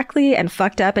job correctly and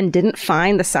fucked up and didn't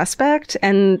find the suspect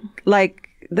and like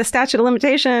the statute of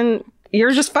limitation,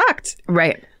 you're just fucked.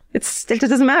 Right. It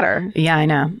doesn't matter. Yeah, I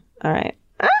know. All right.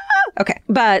 Okay.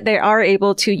 But they are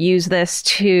able to use this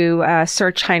to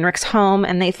search Heinrich's home,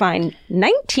 and they find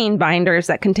 19 binders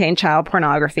that contain child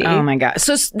pornography. Oh my God.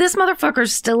 So this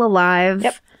motherfucker's still alive.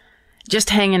 Yep. Just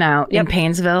hanging out in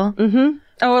Paynesville. Mm-hmm.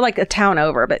 Oh, like a town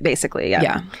over, but basically,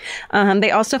 yeah. They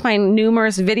also find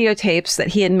numerous videotapes that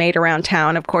he had made around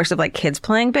town, of course, of like kids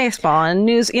playing baseball and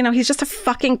news. You know, he's just a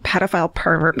fucking pedophile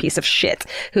pervert piece of shit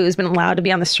who's been allowed to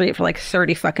be on the street for like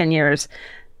 30 fucking years.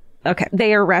 Okay.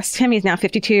 They arrest him. He's now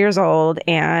 52 years old,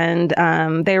 and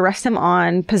they arrest him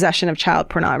on possession of child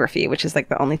pornography, which is like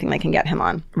the only thing they can get him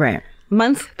on. Right.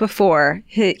 Month before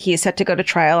he is set to go to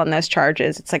trial on those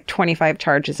charges, it's like 25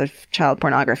 charges of child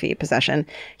pornography possession,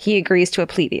 he agrees to a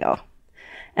plea deal.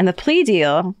 And the plea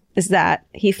deal is that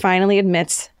he finally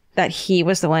admits that he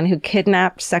was the one who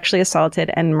kidnapped, sexually assaulted,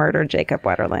 and murdered Jacob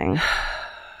Wetterling.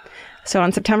 So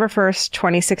on September 1st,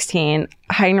 2016,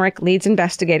 Heinrich leads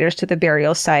investigators to the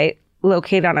burial site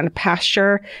located on a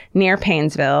pasture near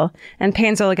Paynesville. And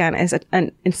Paynesville, again, is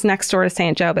it's next door to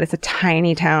St. Joe, but it's a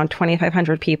tiny town,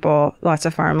 2,500 people, lots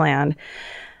of farmland,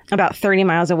 about 30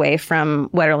 miles away from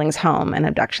Wetterling's home and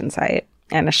abduction site,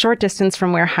 and a short distance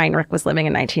from where Heinrich was living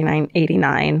in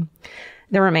 1989.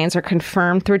 The remains are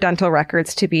confirmed through dental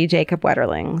records to be Jacob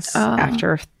Wetterling's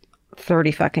after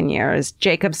 30 fucking years.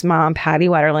 Jacob's mom, Patty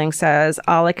Wetterling, says,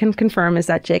 "All I can confirm is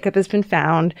that Jacob has been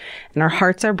found and our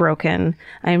hearts are broken.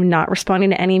 I am not responding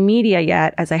to any media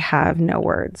yet as I have no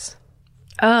words."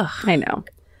 Ugh. I know.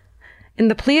 In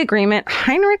the plea agreement,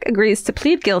 Heinrich agrees to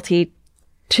plead guilty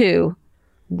to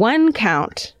one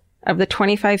count of the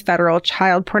 25 federal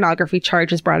child pornography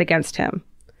charges brought against him.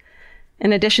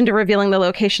 In addition to revealing the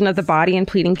location of the body and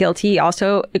pleading guilty, he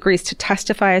also agrees to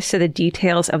testify as to the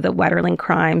details of the Wetterling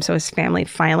crime, so his family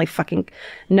finally fucking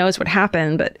knows what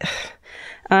happened, but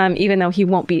even though he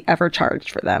won't be ever charged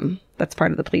for them. That's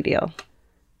part of the plea deal.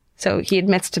 So he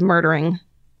admits to murdering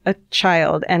a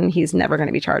child, and he's never going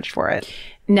to be charged for it.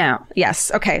 Now.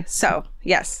 Yes. Okay. So,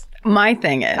 yes. My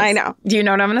thing is. I know. Do you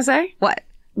know what I'm going to say? What?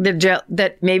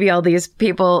 That maybe all these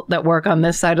people that work on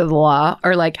this side of the law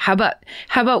are like, how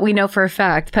about we know for a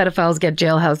fact pedophiles get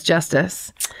jailhouse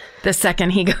justice the second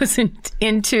he goes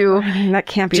into I mean, that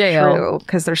can't be jail. True,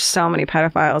 because there's so many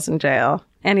pedophiles in jail.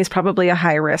 And he's probably a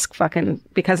high risk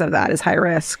because of that, is high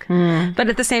risk. But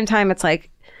at the same time, it's like,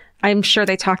 I'm sure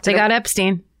they talked to They got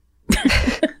Epstein.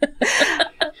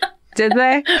 Did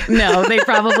they? No, they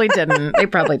probably didn't.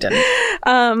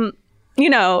 You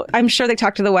know, I'm sure they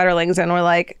talked to the Wetterlings and were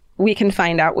like, we can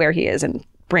find out where he is and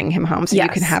bring him home so you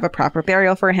can have a proper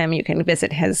burial for him. You can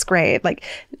visit his grave, like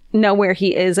know where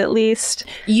he is at least.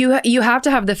 You have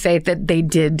to have the faith that they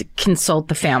did consult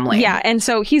the family. Yeah. And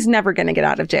so he's never going to get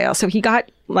out of jail. So he got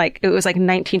it was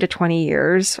 19 to 20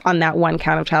 years on that one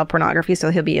count of child pornography. So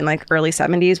he'll be in early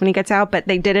 70s when he gets out. But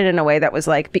they did it in a way that was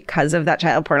because of that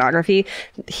child pornography,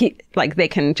 they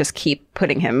can just keep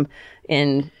putting him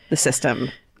in the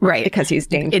system. Right. Because he's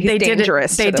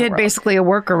dangerous. They did basically a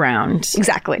workaround.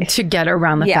 Exactly. To get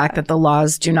around the fact that the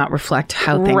laws do not reflect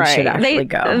how things should actually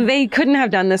go. They couldn't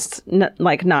have done this,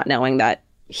 not knowing that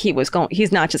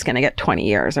he's not just going to get 20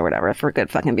 years or whatever for good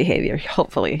fucking behavior,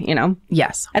 hopefully, you know?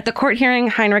 Yes. At the court hearing,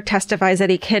 Heinrich testifies that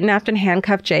he kidnapped and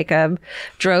handcuffed Jacob,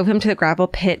 drove him to the gravel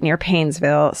pit near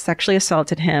Paynesville, sexually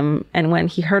assaulted him, and when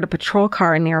he heard a patrol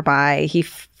car nearby, he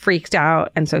freaked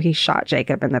out, and so he shot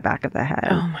Jacob in the back of the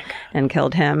head and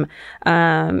killed him.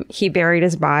 He buried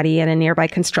his body in a nearby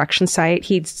construction site.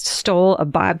 He stole a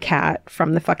bobcat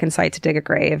from the fucking site to dig a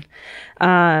grave.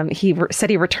 He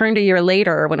said he returned a year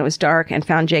later when it was dark and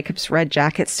found Jacob's red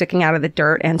jacket sticking out of the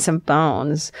dirt and some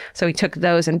bones. So he took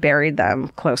those and buried them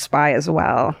close by as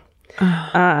well.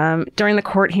 During the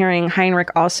court hearing, Heinrich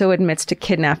also admits to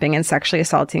kidnapping and sexually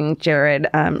assaulting Jared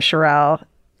Sherrill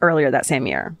earlier that same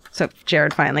year. So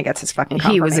Jared finally gets his fucking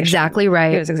confirmation. He was exactly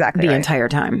right. He was exactly the right. entire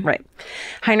time. Right.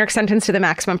 Heinrich sentenced to the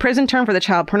maximum prison term for the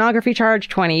child pornography charge,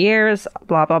 20 years,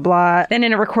 blah, blah, blah. Then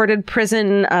in a recorded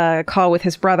prison call with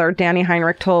his brother, Danny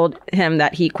Heinrich told him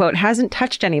that he, quote, hasn't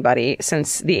touched anybody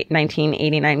since the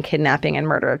 1989 kidnapping and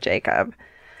murder of Jacob.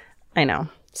 I know.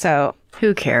 So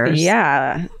who cares?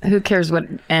 Yeah. Who cares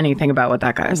anything about what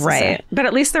that guy has to say? But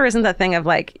at least there isn't that thing of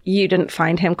you didn't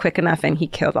find him quick enough and he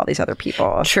killed all these other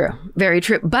people. True. Very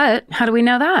true. But how do we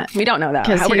know that? We don't know that.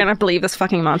 How are we going to believe this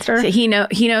fucking monster? So he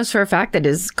knows for a fact that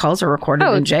his calls are recorded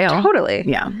in jail. Totally.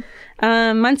 Yeah.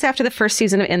 Months after the first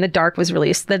season of In the Dark was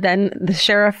released, the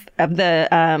sheriff of the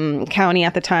county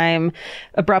at the time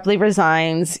abruptly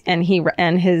resigns, and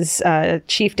his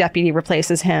chief deputy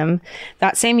replaces him.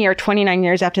 That same year, 29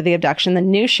 years after the abduction, the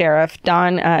new sheriff,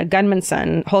 Don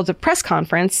Gunmanson, holds a press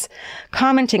conference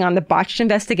commenting on the botched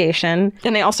investigation,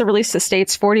 and they also released the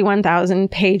state's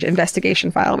 41,000-page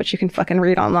investigation file, which you can fucking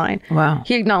read online. Wow.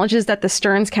 He acknowledges that the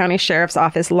Stearns County Sheriff's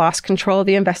Office lost control of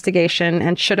the investigation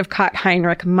and should have caught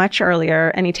Heinrich much earlier earlier,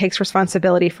 and he takes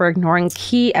responsibility for ignoring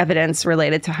key evidence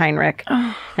related to Heinrich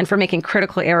and for making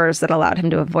critical errors that allowed him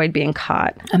to avoid being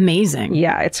caught. Amazing.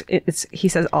 Yeah, it's he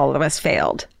says all of us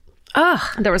failed. Ugh.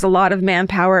 There was a lot of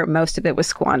manpower. Most of it was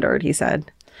squandered, he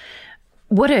said.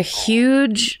 What a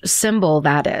huge symbol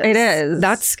that is. It is.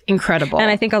 That's incredible. And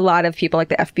I think a lot of people like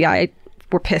the FBI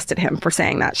were pissed at him for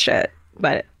saying that shit.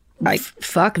 But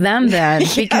fuck them then,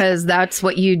 because that's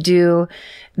what you do.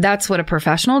 That's what a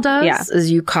professional does, is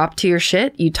you cop to your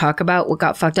shit. You talk about what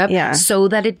got fucked up so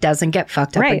that it doesn't get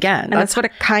fucked up again. And that's what a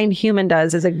kind human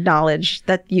does, is acknowledge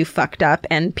that you fucked up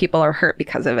and people are hurt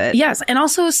because of it. Yes. And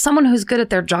also someone who's good at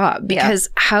their job, because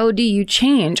how do you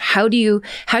change? How do you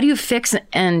fix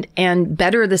and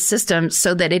better the system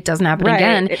so that it doesn't happen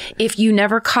again if you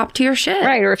never cop to your shit?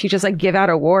 Right. Or if you just like give out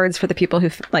awards for the people who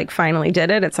like finally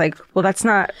did it, it's like, well, that's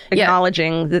not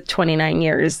acknowledging the 29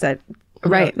 years that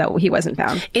that he wasn't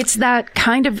found. It's that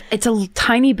kind of, it's a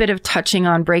tiny bit of touching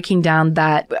on breaking down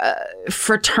that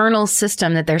fraternal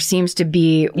system that there seems to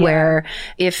be where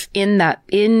if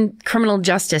in criminal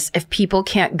justice, if people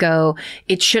can't go,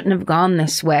 it shouldn't have gone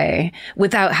this way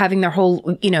without having their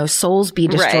whole, souls be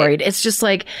destroyed. It's just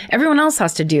like everyone else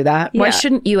has to do that. Why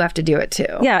shouldn't you have to do it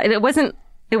too? Yeah. And it wasn't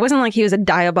like he was a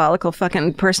diabolical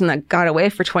fucking person that got away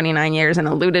for 29 years and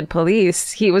eluded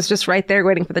police. He was just right there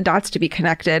waiting for the dots to be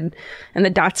connected and the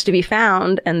dots to be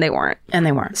found, and they weren't.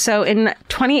 So in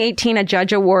 2018, a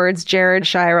judge awards Jared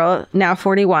Shirel, now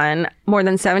 41, more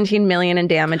than $17 million in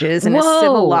damages in a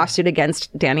civil lawsuit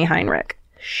against Danny Heinrich.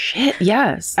 Shit,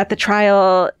 yes. At the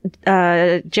trial,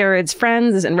 Jared's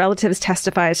friends and relatives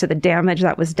testified to the damage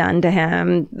that was done to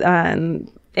him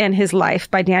and his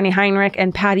life by Danny Heinrich,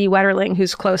 and Patty Wetterling,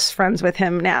 who's close friends with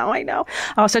him now, I know,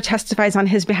 also testifies on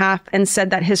his behalf and said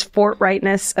that his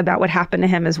forthrightness about what happened to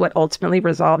him is what ultimately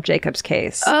resolved Jacob's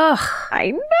case. Ugh.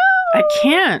 I know. I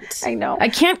can't. I know. I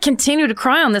can't continue to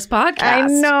cry on this podcast. I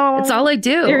know. It's all I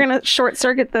do. You're going to short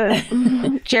circuit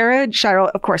the... Jared Shirel,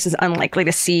 of course, is unlikely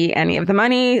to see any of the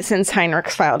money since Heinrich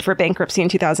filed for bankruptcy in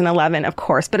 2011, of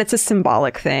course, but it's a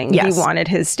symbolic thing. Yes. He wanted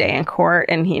his day in court,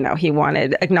 and he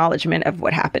wanted acknowledgement of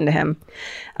what happened to him.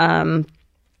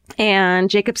 And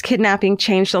Jacob's kidnapping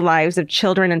changed the lives of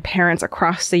children and parents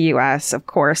across the U.S. Of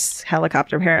course,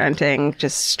 helicopter parenting,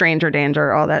 just stranger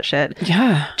danger, all that shit.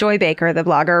 Yeah. Joy Baker, the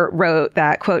blogger, wrote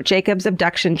that, quote, Jacob's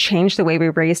abduction changed the way we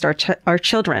raised our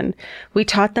children. We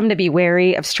taught them to be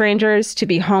wary of strangers, to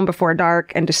be home before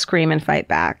dark, and to scream and fight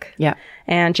back. Yeah.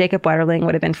 And Jacob Wetterling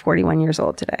would have been 41 years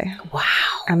old today. Wow.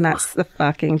 And that's the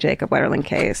fucking Jacob Wetterling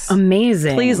case.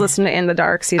 Amazing. Please listen to In the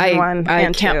Dark season 1 I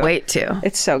and can't 2. wait to.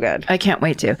 It's so good. I can't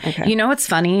wait to. Okay. You know what's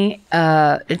funny?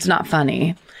 It's not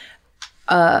funny.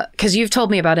 Because you've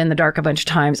told me about In the Dark a bunch of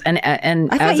times. And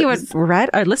I thought you had read.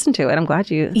 I'd listened to it. I'm glad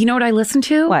you... You know what I listened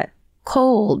to? What?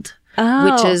 Cold.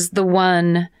 Oh. Which is the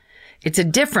one... It's a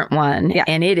different one,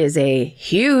 and it is a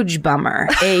huge bummer.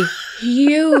 A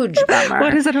huge bummer.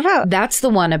 What is it about? That's the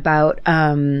one about,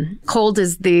 Cold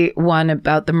is the one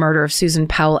about the murder of Susan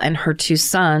Powell and her 2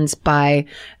 sons by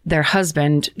their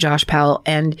husband, Josh Powell.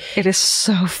 And it is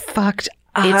so fucked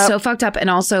up. It's so fucked up. And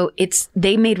also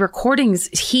they made recordings.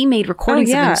 He made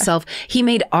recordings of himself. He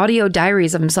made audio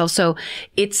diaries of himself. So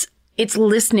it's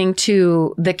listening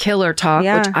to the killer talk,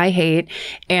 which I hate.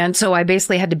 And so I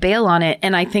basically had to bail on it.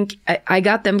 And I think I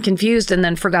got them confused and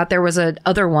then forgot there was a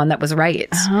other one that was right,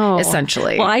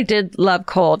 essentially. Well, I did love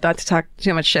Cold, not to talk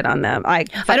too much shit on them. I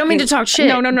don't mean to talk shit.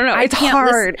 No. It's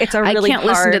hard. It's a really hard. I can't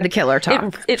listen to the killer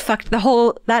talk. It fucked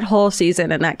that whole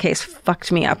season in that case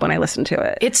fucked me up when I listened to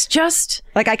it. It's just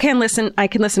like I can listen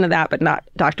to that, but not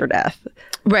Dr. Death.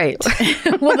 Right.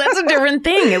 Well, that's a different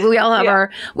thing. We all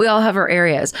have our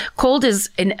areas. Cold is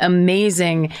an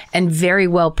amazing and very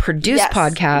well produced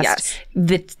podcast. Yes.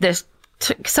 The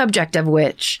subject of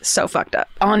which so fucked up.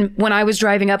 When I was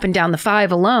driving up and down the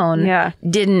 5 alone,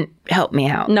 didn't help me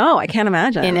out. No, I can't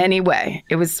imagine. In any way.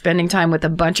 It was spending time with a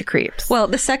bunch of creeps. Well,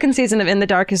 the second season of In the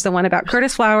Dark is the one about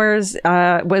Curtis Flowers,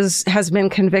 has been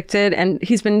convicted and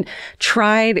he's been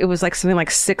tried. It was like something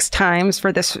like 6 times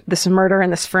for this murder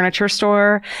in this furniture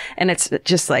store. And it's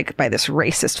just like by this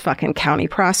racist fucking county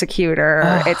prosecutor.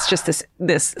 Ugh. It's just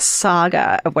this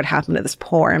saga of what happened to this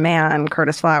poor man,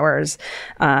 Curtis Flowers.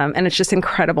 And it's just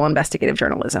incredible investigative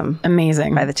journalism.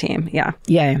 Amazing. By the team. Yeah.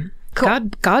 Yay. Cool.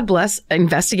 God bless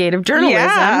investigative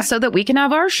journalism so that we can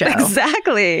have our show.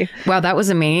 Exactly. Wow, that was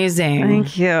amazing.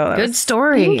 Thank you. Good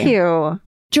story. Thank you.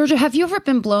 Georgia, have you ever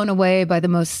been blown away by the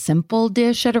most simple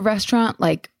dish at a restaurant,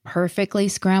 like perfectly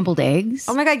scrambled eggs?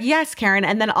 Oh my God, yes, Karen.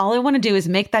 And then all I want to do is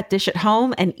make that dish at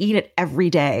home and eat it every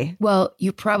day. Well,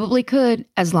 you probably could,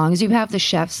 as long as you have the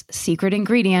chef's secret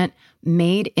ingredient,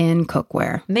 Made In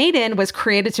Cookware. Made In was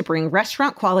created to bring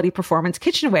restaurant quality performance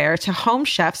kitchenware to home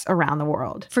chefs around the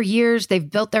world. For years, they've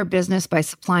built their business by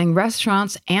supplying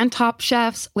restaurants and top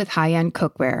chefs with high-end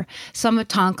cookware. Some of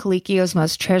Tom Colicchio's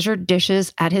most treasured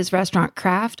dishes at his restaurant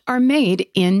Craft are made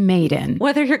in Made In.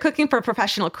 Whether you're cooking for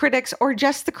professional critics or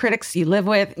just the critics you live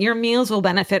with, your meals will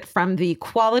benefit from the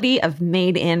quality of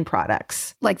Made In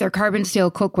products. Like their carbon steel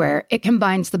cookware, it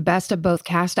combines the best of both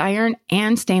cast iron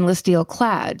and stainless steel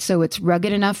clad, so it's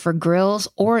rugged enough for grills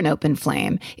or an open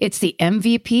flame. It's the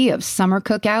MVP of summer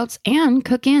cookouts and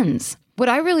cook-ins. What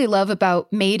I really love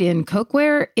about Made In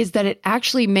Cookware is that it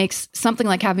actually makes something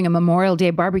like having a Memorial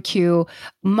Day barbecue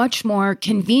much more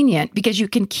convenient because you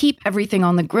can keep everything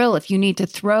on the grill. If you need to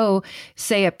throw,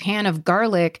 say, a pan of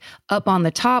garlic up on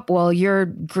the top while you're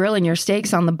grilling your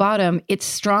steaks on the bottom, it's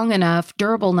strong enough,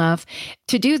 durable enough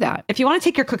to do that. If you want to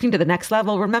take your cooking to the next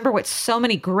level, remember what so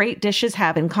many great dishes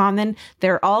have in common.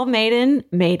 They're all made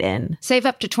in. Save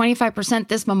up to 25%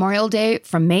 this Memorial Day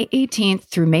from May 18th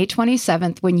through May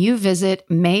 27th when you visit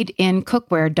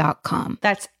madeincookware.com.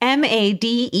 That's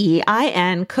MADEIN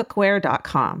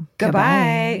cookware.com.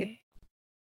 Goodbye.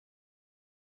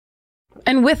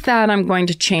 And with that, I'm going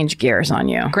to change gears on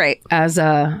you. Great. As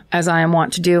I am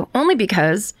wont to do, only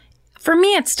because for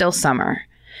me, it's still summer.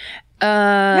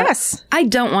 Yes. I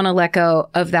don't want to let go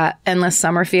of that endless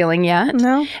summer feeling yet.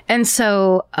 No. And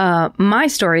so my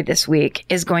story this week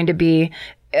is going to be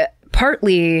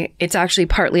it's actually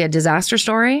partly a disaster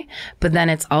story, but then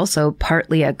it's also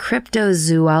partly a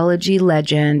cryptozoology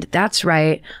legend. That's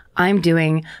right. I'm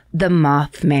doing the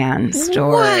Mothman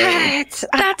story. What?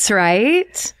 That's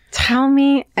right. Tell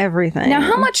me everything. Now,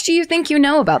 how much do you think you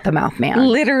know about the Mothman?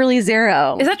 Literally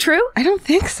zero. Is that true? I don't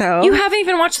think so. You haven't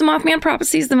even watched the Mothman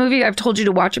Prophecies, the movie I've told you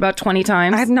to watch about 20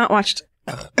 times? I've not watched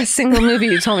a single movie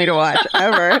you told me to watch,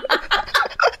 ever.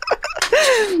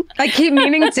 I keep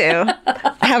meaning to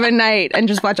have a night and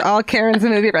just watch all Karen's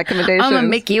movie recommendations. I'm going to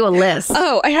make you a list.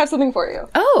 Oh, I have something for you.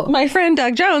 Oh. My friend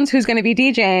Doug Jones, who's going to be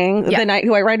DJing the night,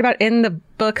 who I write about in the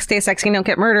book Stay Sexy, Don't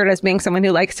Get Murdered, as being someone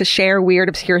who likes to share weird,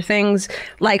 obscure things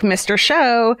like Mr.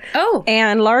 Show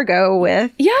and Largo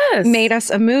with, made us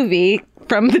a movie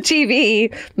from the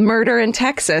TV, Murder in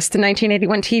Texas, the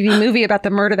 1981 TV movie about the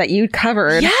murder that you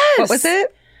covered. Yes. What was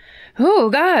it? Oh,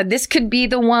 God. This could be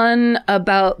the one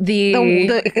about the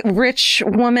rich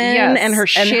woman and her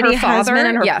shitty husband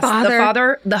and her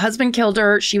father. The husband killed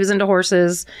her. She was into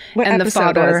horses. What and the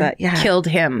father was that? killed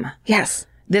him. Yes.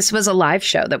 This was a live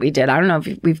show that we did. I don't know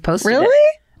if we've posted it.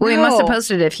 Really? Well, we must have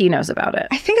posted it if he knows about it.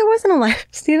 I think it wasn't a live,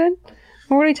 Stephen.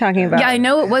 What are you talking about? Yeah, I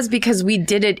know it was because we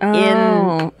did it in...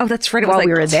 Oh, that's right. It was while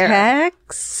we were there.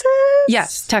 Texas?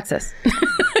 Yes, Texas.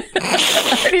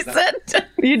 I already said.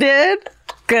 You did?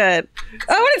 Good.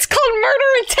 Oh, and it's called Murder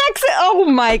in Texas. Oh,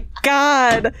 my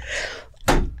God.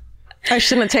 I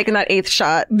shouldn't have taken that 8th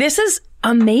shot. This is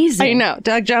amazing. I know.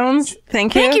 Doug Jones,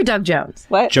 thank you. Thank you, Doug Jones.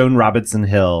 What? Joan Robinson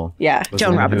Hill. Yeah.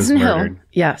 Joan Robinson Hill.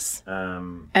 Yes.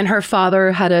 And her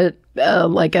father had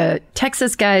a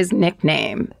Texas guy's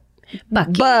nickname.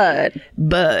 Bucky. Bud.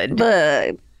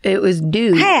 It was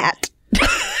Dude. Hat.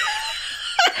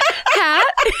 Hat?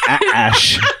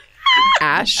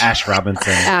 Ash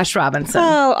Robinson. Ash Robinson.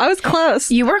 Oh, I was close.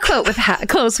 You were close with Hat.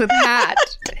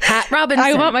 Hat Robinson.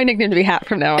 I want my nickname to be Hat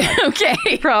from now on.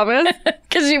 Okay. Promise.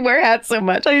 Because you wear hats so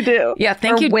much. I do. Yeah,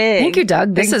 thank Or you. wig. Thank you,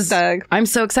 Doug. This Thanks, is Doug. I'm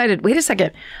so excited. Wait a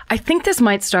second. I think this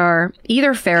might star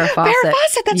either Farrah Fawcett. Farrah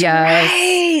Fawcett, that's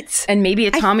right. And maybe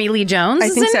a Tommy Lee Jones. I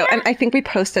think so. There? And I think we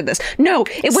posted this. No,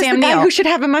 it was Sam the guy Neill. who should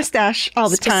have a mustache all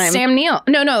the time. Sam Neill.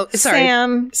 No,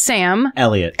 sorry. Sam.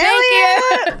 Elliot.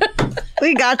 Elliot!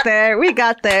 We got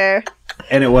there.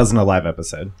 And it wasn't a live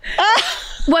episode.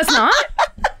 Was not?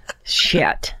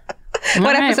 Shit.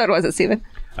 What episode was it, Stephen?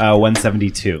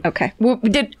 172. Okay.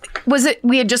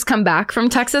 We had just come back from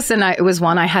Texas and it was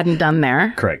one I hadn't done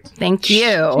there. Correct. Thank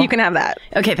you. You can have that.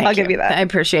 Okay, I'll give you that. I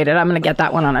appreciate it. I'm going to get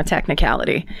that one on a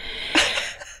technicality.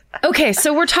 Okay,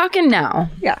 so we're talking now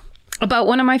about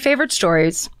one of my favorite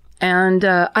stories. And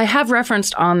I have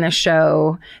referenced on this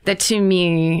show that to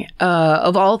me,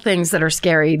 of all things that are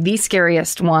scary, the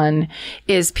scariest one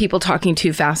is people talking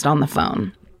too fast on the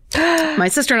phone. My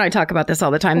sister and I talk about this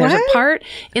all the time. There's a part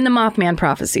in the Mothman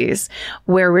Prophecies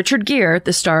where Richard Gere,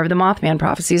 the star of the Mothman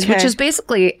Prophecies, which is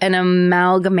basically an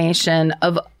amalgamation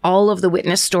of all of the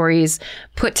witness stories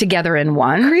put together in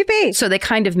one. Creepy. So they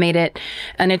kind of made it,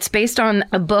 and it's based on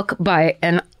a book by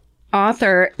an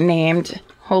author named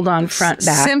Hold on, front,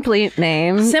 back. Simply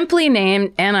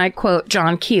named, and I quote,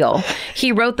 John Keel.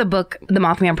 He wrote the book, The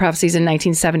Mothman Prophecies, in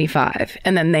 1975,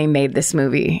 and then they made this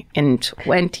movie in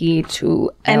 2012.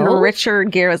 And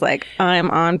Richard Gere was like,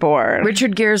 I'm on board.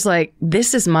 Richard Gere's like,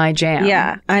 this is my jam.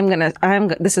 Yeah,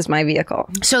 this is my vehicle.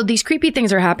 So these creepy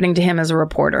things are happening to him as a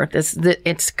reporter.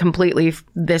 It's completely,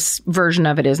 this version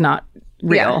of it is not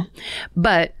real. Yeah.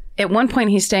 But at one point,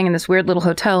 he's staying in this weird little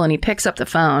hotel and he picks up the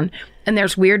phone and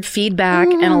there's weird feedback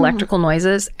and electrical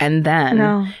noises. And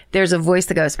then there's a voice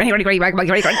that goes, like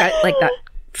that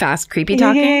fast, creepy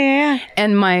talking. Yeah.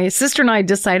 And my sister and I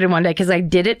decided one day, because I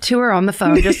did it to her on the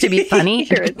phone just to be funny,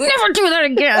 never do that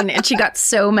again. And she got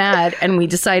so mad. And we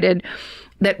decided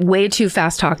that way too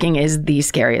fast talking is the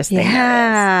scariest thing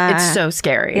there is. It's so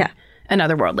scary. Yeah. And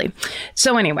otherworldly.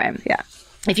 So anyway. Yeah.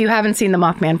 If you haven't seen The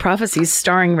Mothman Prophecies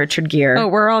starring Richard Gere...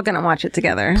 we're all going to watch it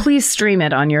together. Please stream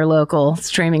it on your local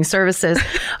streaming services.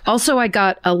 Also, I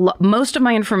got most of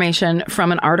my information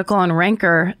from an article on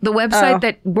Ranker, the website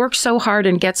that works so hard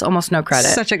and gets almost no credit.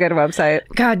 Such a good website.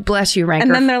 God bless you, Ranker.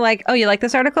 And then they're like, oh, you like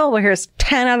this article? Well, here's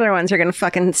 10 other ones you're going to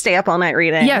fucking stay up all night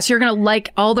reading. Yes, you're going to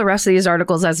like all the rest of these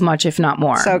articles as much, if not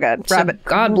more. So good.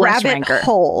 God bless Ranker. Rabbit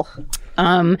hole.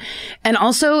 And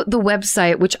also the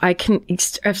website, which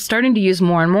I'm starting to use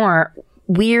more and more,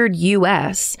 Weird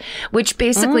US, which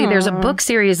basically there's a book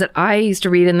series that I used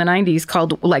to read in the 90s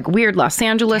called like Weird Los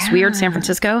Angeles, Weird San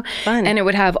Francisco. Fun. And it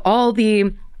would have all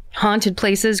the haunted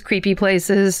places, creepy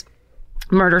places,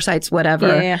 murder sites,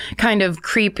 whatever, kind of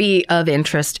creepy of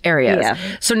interest areas. Yeah.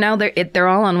 So now they're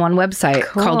all on one website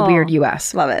called Weird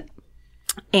US. Love it.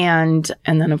 And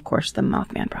then, of course, the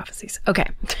Mothman Prophecies. Okay.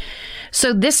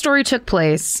 So this story took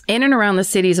place in and around the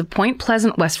cities of Point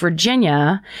Pleasant, West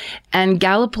Virginia, and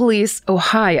Gallipolis,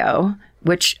 Ohio,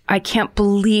 which I can't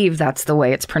believe that's the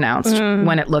way it's pronounced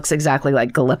when it looks exactly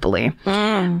like Gallipoli.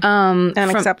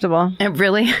 Unacceptable.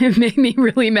 It made me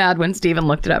really mad when Stephen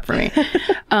looked it up for me.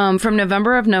 From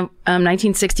November of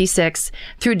 1966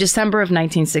 through December of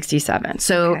 1967.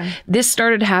 So this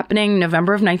started happening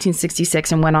November of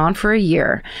 1966 and went on for a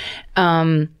year.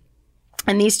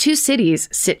 And these two cities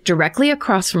sit directly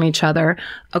across from each other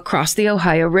across the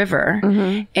Ohio River.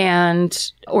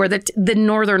 Or the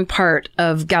northern part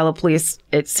of Gallipolis,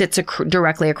 it sits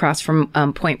directly across from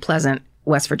Point Pleasant,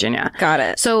 West Virginia. Got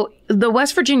it. So the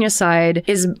West Virginia side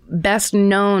is best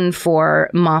known for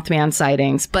Mothman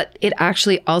sightings, but it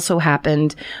actually also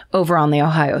happened over on the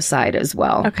Ohio side as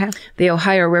well. Okay. The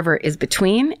Ohio River is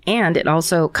between, and it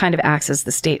also kind of acts as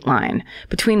the state line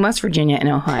between West Virginia and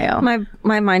Ohio.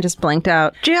 My mind just blanked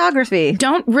out. Geography.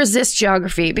 Don't resist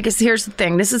geography, because here's the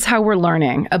thing. This is how we're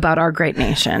learning about our great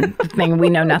nation, the thing we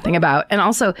know nothing about. And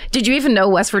also, did you even know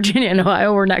West Virginia and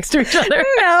Ohio were next to each other?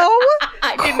 No.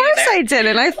 Of course I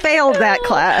didn't. I failed that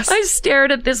class. I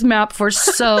stared at this map for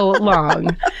so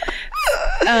long.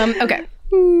 Okay.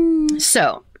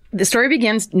 So the story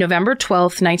begins November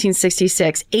 12th,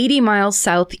 1966, 80 miles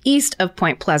southeast of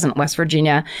Point Pleasant, West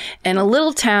Virginia, in a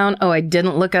little town. Oh, I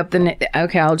didn't look up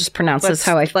okay, I'll just pronounce this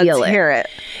how I feel it. Let's hear it.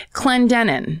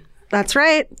 Clendenin. That's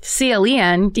right.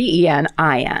 Clendenin.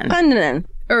 Clendenin.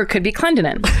 Or it could be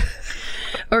Clendenin.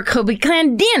 Or it could be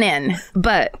Clendenin.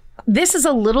 But this is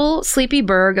a little sleepy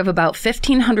burg of about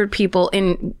 1,500 people.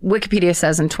 In Wikipedia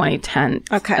says in 2010.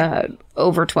 Okay.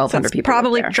 Over 1,200 people.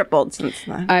 Probably tripled since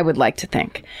then. I would like to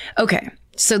think. Okay.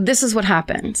 So this is what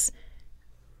happens.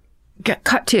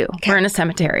 Cut to. We're in a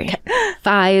cemetery.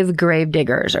 5 grave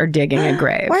diggers are digging a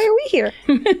grave. Why are we here?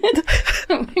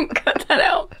 Cut that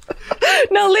out.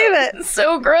 No, leave it. It's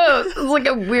so gross. It's like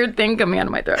a weird thing coming out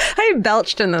of my throat. I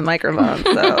belched in the microphone,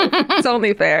 so it's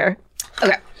only fair.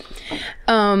 Okay.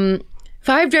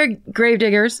 5 grave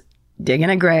diggers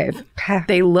digging a grave.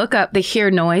 They look up, they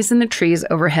hear noise in the trees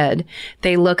overhead.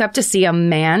 They look up to see a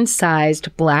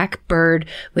man-sized black bird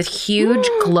with huge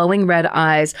glowing red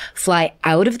eyes fly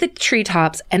out of the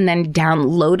treetops and then down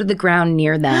low to the ground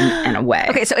near them and away.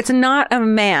 Okay, so it's not a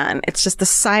man. It's just the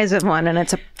size of one, and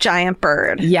it's a giant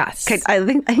bird. Yes. Okay, I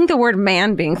think the word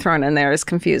man being thrown in there is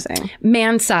confusing.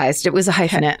 Man-sized. It was a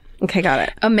hyphenate. Okay, got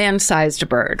it. A man-sized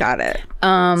bird. Got it.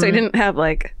 So he didn't have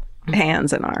like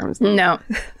hands and arms. No.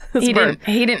 He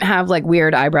didn't have like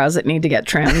weird eyebrows that need to get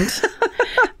trimmed.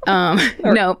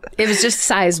 No, it was just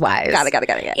size-wise. Got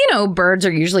it. You know, birds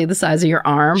are usually the size of your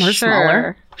arm or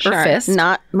smaller or fist.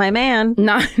 Not my man.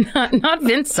 Not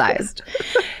Vince-sized.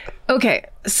 Okay,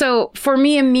 so for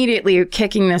me, immediately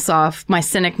kicking this off, my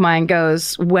cynic mind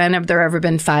goes, when have there ever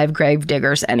been 5 grave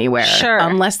diggers anywhere? Sure.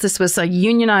 Unless this was a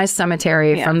unionized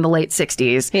cemetery from the late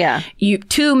 60s. Yeah.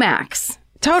 2 max.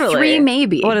 Totally. 3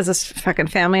 maybe. What is this, fucking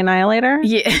Family Annihilator?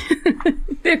 Yeah.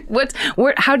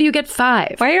 How do you get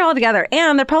 5? Why are you all together?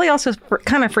 And they're probably also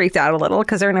kind of freaked out a little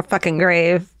because they're in a fucking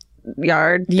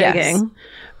graveyard digging.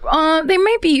 They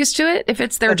might be used to it if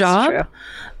it's their job. True.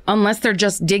 Unless they're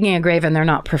just digging a grave and they're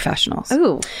not professionals.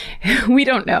 Ooh. We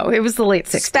don't know. It was the late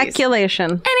 60s.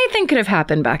 Speculation. Anything could have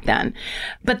happened back then.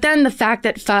 But then the fact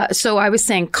that so I was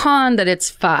saying con that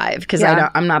it's 5 because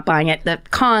I'm not buying it.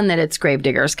 That con that it's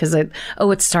gravediggers because it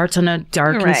starts on a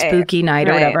dark and spooky night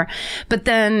or whatever. But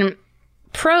then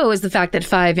pro is the fact that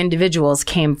 5 individuals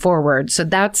came forward. So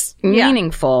that's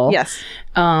meaningful. Yes.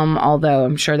 Although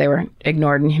I'm sure they were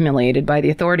ignored and humiliated by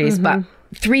the authorities. But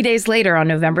 3 days later on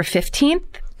November 15th,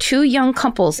 2 young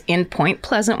couples in Point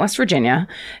Pleasant, West Virginia.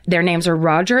 Their names are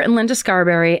Roger and Linda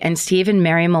Scarberry and Steve and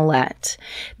Mary Millette.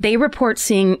 They report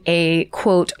seeing a,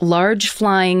 quote, large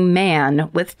flying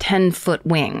man with 10-foot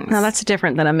wings. Now, that's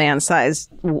different than a man-sized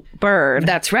bird.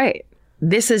 That's right.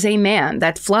 This is a man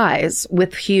that flies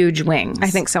with huge wings.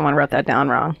 I think someone wrote that down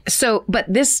wrong. So, but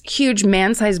this huge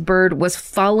man-sized bird was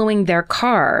following their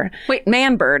car. Wait,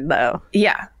 man bird, though.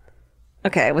 Yeah.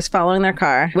 Okay, was following their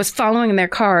car. Was following their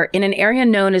car in an area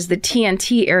known as the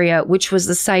TNT area, which was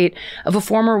the site of a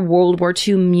former World War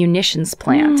II munitions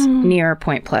plant near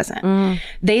Point Pleasant.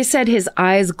 They said his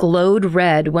eyes glowed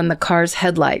red when the car's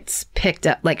headlights picked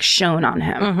up, like shone on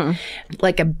him.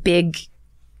 Like a big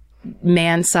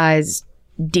man-sized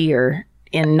deer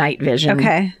in night vision.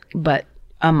 Okay. But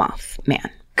a moth man.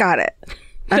 Got it.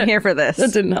 I'm here for this.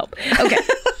 That didn't help. Okay.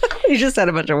 You just said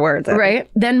a bunch of words. Right.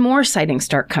 Then more sightings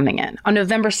start coming in. On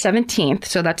November 17th,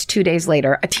 so that's 2 days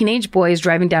later, a teenage boy is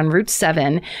driving down Route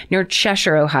 7 near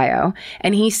Cheshire, Ohio,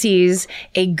 and he sees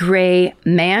a gray,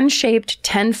 man-shaped,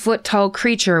 10-foot tall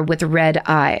creature with red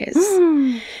eyes.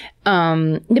 Based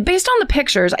on the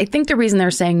pictures, I think the reason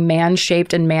they're saying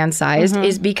man-shaped and man-sized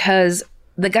is because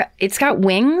it's got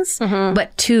wings,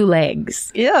 but 2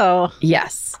 legs. Ew.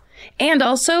 Yes. And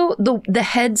also, the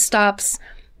head stops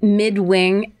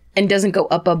mid-wing and doesn't go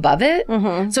up above it.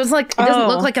 So it's like, it doesn't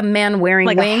look like a man wearing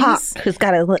like wings. A hawk who's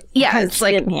got a it's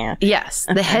like, here. Yes.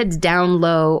 The head's down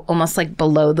low, almost like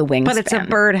below the wingspan. But it's a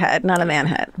bird head, not a man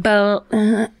head. But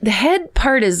the head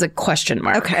part is a question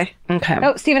mark. Okay.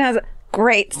 Oh, Stephen has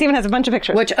a bunch of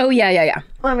pictures. Yeah.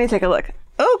 Let me take a look.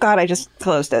 Oh God, I just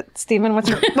closed it. Stephen, what's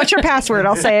your password?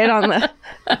 I'll say it on air.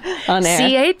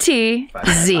 CATZ.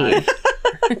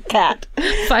 Cat.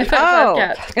 555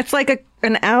 cat. It's like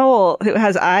an owl who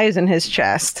has eyes in his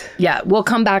chest. Yeah, we'll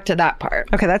come back to that part.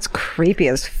 Okay, that's creepy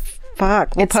as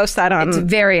fuck. We'll post that on. It's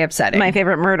very upsetting. My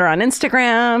favorite murder on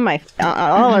Instagram.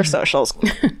 All our socials.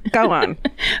 Go on.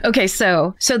 Okay,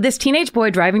 so this teenage boy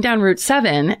driving down Route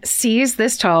 7 sees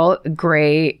this tall,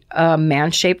 gray,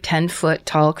 man-shaped, 10-foot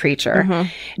tall creature.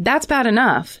 That's bad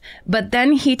enough. But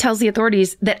then he tells the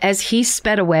authorities that as he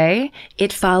sped away,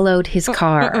 it followed his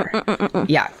car.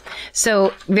 Yeah.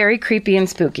 So very creepy and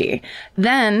spooky.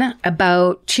 Then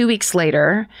about 2 weeks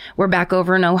later, we're back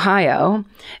over in Ohio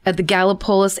at the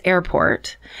Gallipolis Airport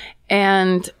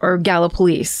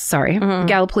Gallipolis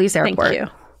Airport. Thank you.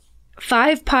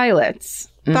 5 pilots.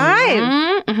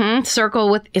 5?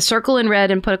 Circle in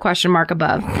red and put a question mark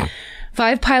above.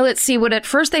 5 pilots see what at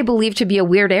first they believe to be a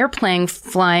weird airplane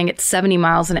flying at 70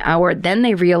 miles an hour. Then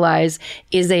they realize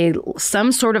is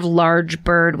some sort of large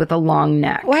bird with a long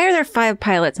neck. Why are there 5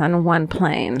 pilots on one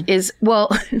plane?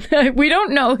 We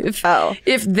don't know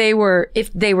if they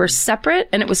were separate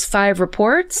and it was 5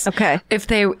 reports. Okay. If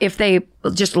they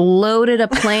just loaded a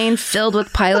plane filled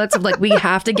with pilots of like, we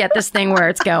have to get this thing where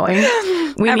it's going.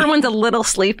 Everyone's a little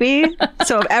sleepy.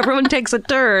 So if everyone takes a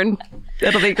turn,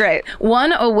 it'll be great.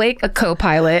 1 awake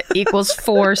co-pilot equals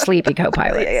 4 sleepy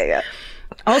co-pilots. Yeah.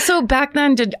 Also, back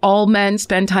then, did all men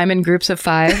spend time in groups of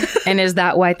 5? And is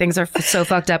that why things are so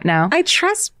fucked up now? I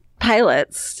trust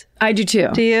pilots. I do too.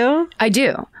 Do you? I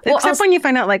do. Except when you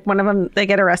find out like one of them, they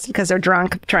get arrested because they're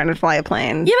drunk trying to fly a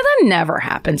plane. Yeah, but that never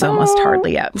happens almost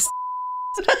hardly ever.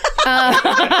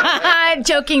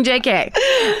 Joking, JK.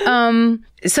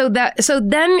 So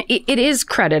then it is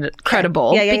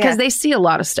credible because they see a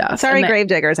lot of stuff. Sorry,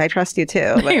 gravediggers. I trust you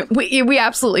too. But... we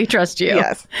absolutely trust you.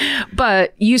 Yes.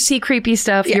 But you see creepy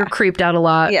stuff. Yeah. You're creeped out a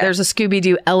lot. Yeah. There's a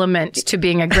Scooby-Doo element to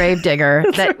being a gravedigger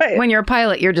that when you're a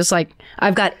pilot, you're just like,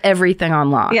 I've got everything on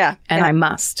lock. Yeah. And I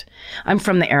must. I'm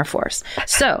from the Air Force.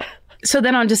 So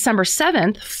then on December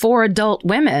 7th, 4 adult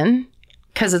women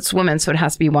because it's women, so it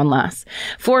has to be one less.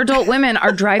 4 adult women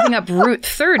are driving up Route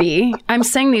 30. I'm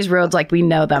saying these roads like we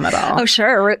know them at all. Oh,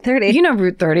 sure. Route 30. You know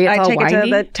Route 30. It's I all take windy. it to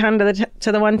the 10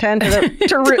 to the 110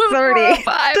 to Route 30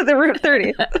 to the Route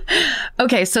 30.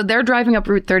 Okay, so they're driving up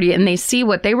Route 30 and they see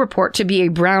what they report to be a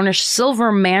brownish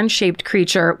silver man-shaped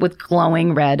creature with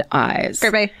glowing red eyes.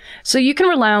 Great. So you can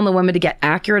rely on the women to get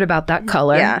accurate about that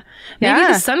color. Yeah. Maybe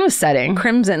Yeah. the sun was setting.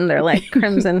 Crimson. They're like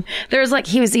crimson. There's like,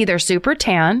 he was either super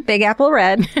tan. Big apple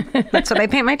red. That's what I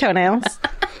paint my toenails.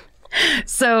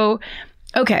 So,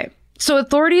 okay. So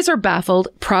authorities are baffled,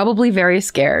 probably very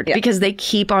scared, because they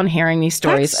keep on hearing these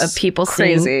stories That's of people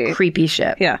crazy. seeing creepy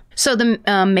shit. Yeah. So the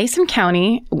Mason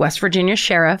County, West Virginia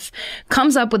sheriff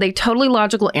comes up with a totally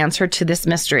logical answer to this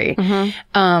mystery.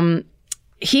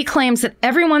 He claims that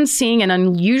everyone's seeing an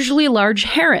unusually large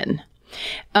heron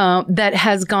that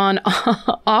has gone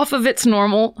off of its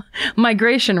normal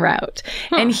migration route.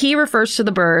 And he refers to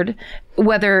the bird,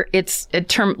 whether it's a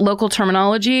local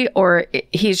terminology or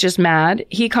he's just mad,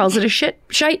 he calls it a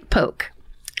shite poke.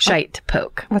 Shite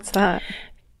poke. What's that?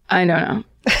 I don't know.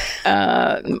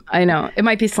 I know. It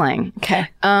might be slang. Okay.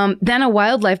 Then a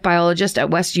wildlife biologist at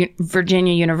West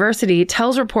Virginia University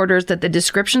tells reporters that the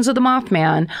descriptions of the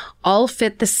Mothman all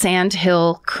fit the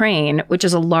sandhill crane, which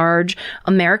is a large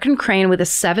American crane with a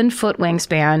 7-foot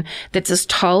wingspan that's as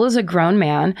tall as a grown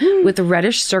man with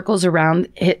reddish circles around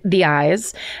the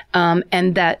eyes,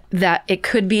 and that it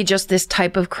could be just this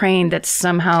type of crane that's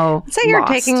somehow Say you're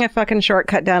lost. taking a fucking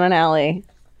shortcut down an alley.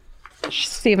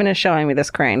 Stephen is showing me this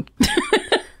crane.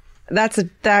 That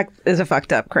is a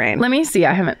fucked up crane. Let me see.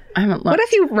 I haven't looked. What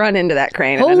if you run into that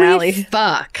crane in an Holy alley?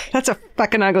 fuck. That's a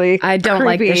fucking ugly. I don't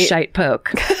like creepy- this shite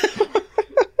poke.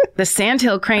 The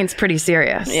sandhill crane's pretty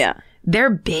serious. Yeah. They're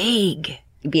big.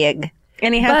 Big.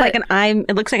 And he has But- like an eye.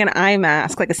 It looks like an eye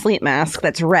mask, like a sleep mask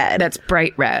that's red. That's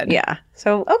bright red. yeah.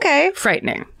 So okay,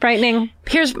 Frightening. frightening.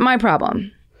 Here's my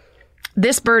problem.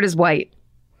 This bird is white,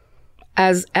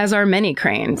 as are many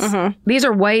cranes. These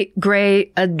are white,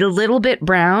 gray, a little bit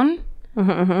brown.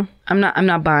 I'm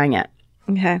not buying it.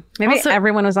 Okay, maybe Also-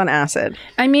 everyone was on acid.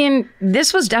 I mean,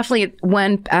 this was definitely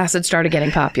when acid started getting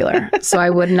popular, so I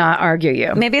would not argue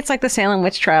you. Maybe it's like the Salem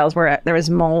witch trials where there was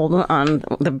mold on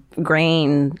the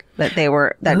grain that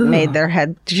made their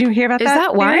head. Did you hear about that? Is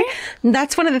that why? theory?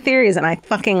 That's one of the theories, and I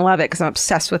fucking love it because I'm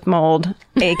obsessed with mold.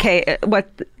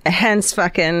 Hence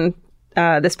fucking.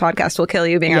 This podcast will kill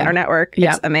you being on our network.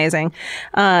 Yeah. It's amazing.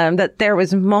 That there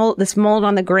was this mold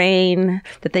on the grain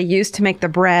that they used to make the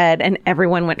bread, and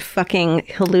everyone went fucking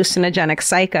hallucinogenic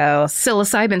psycho.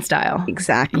 Psilocybin style.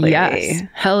 Exactly. Yes.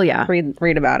 Hell yeah.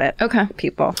 Read about it. Okay.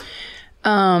 People.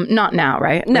 Not now,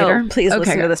 right? No, Later? please Okay,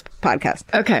 listen to good. this podcast.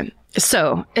 Okay.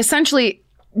 So essentially,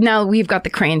 now we've got the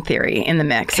crane theory in the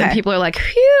mix. And Okay. people are like,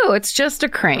 phew, it's just a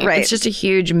crane. Right. It's just a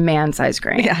huge man-sized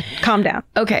crane. Yeah, calm down.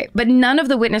 Okay. But none of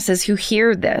the witnesses who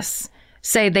hear this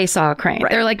say they saw a crane.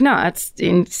 Right. They're like, no,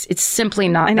 it's simply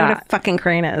not I know that. what a fucking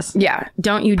crane is. Yeah.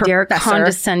 Don't you dare Professor.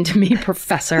 condescend to me,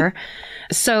 professor.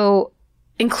 So,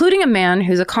 including a man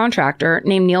who's a contractor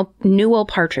named Newell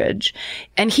Partridge.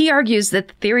 And he argues that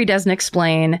the theory doesn't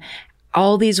explain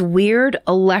all these weird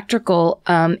electrical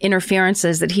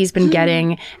interferences that he's been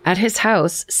getting at his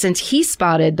house since he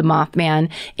spotted the Mothman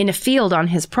in a field on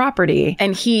his property.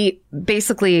 And he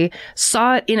basically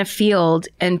saw it in a field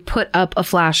and put up a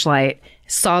flashlight,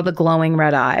 saw the glowing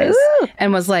red eyes,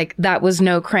 and was like, that was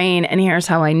no crane. And here's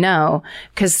how I know.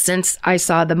 Because since I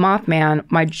saw the Mothman,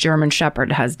 my German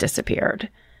Shepherd has disappeared.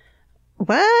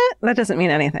 What? That doesn't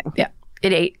mean anything. Yeah.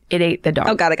 It ate the dog.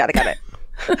 Oh, got it.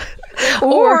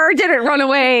 Or did it run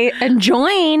away and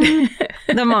join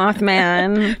the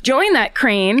Mothman? Join that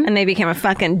crane. And they became a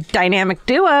fucking dynamic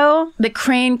duo. The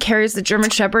crane carries the German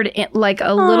Shepherd like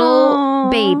a little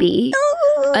baby,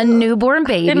 a newborn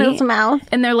baby. In his mouth.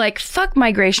 And they're like, fuck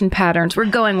migration patterns. We're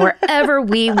going wherever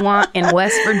we want in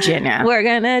West Virginia. We're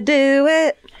gonna do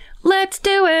it. Let's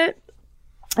do it.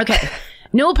 Okay.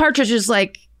 Newell Partridge is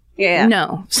like, Yeah.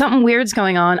 no, something weird's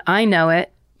going on. I know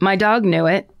it. My dog knew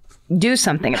it. Do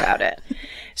something about it.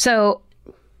 So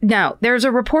now there's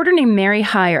a reporter named Mary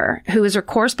Heyer, who is a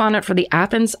correspondent for the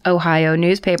Athens, Ohio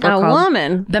newspaper A called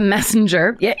woman. The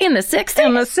Messenger. Yeah, in the 60s.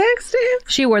 In the 60s.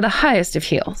 She wore the highest of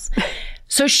heels.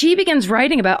 So she begins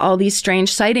writing about all these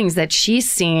strange sightings that she's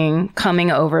seeing coming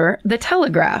over the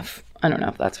telegraph. I don't know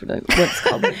if that's what it's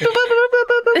called.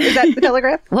 Is that the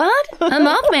telegraph? What? A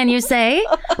Mothman, you say?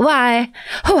 Why?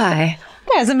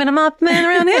 There hasn't been a Mothman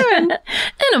around here.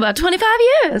 In about 25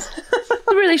 years.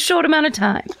 A really short amount of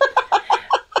time.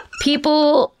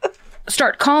 People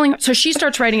start calling. So she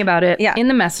starts writing about it in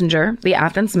the Messenger, the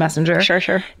Athens Messenger.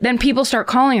 Sure. Then people start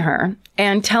calling her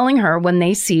and telling her when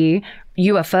they see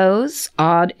UFOs,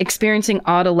 experiencing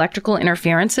odd electrical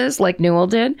interferences like Newell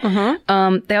did.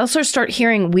 They also start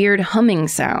hearing weird humming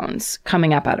sounds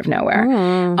coming up out of nowhere.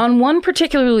 On one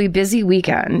particularly busy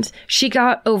weekend, she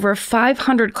got over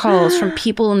 500 calls from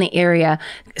people in the area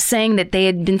saying that they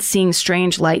had been seeing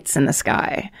strange lights in the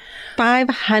sky.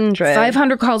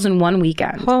 500 calls in one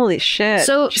weekend. Holy shit.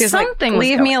 So she's something like,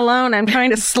 leave me alone. I'm trying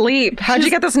to sleep. How'd you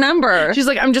get this number? She's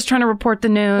like, I'm just trying to report the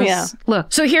news. Yeah.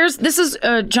 Look, so this is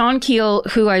John Keel,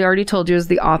 who I already told you is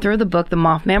the author of the book, The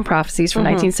Mothman Prophecies from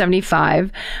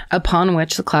 1975, upon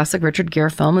which the classic Richard Gere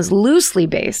film is loosely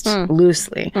based.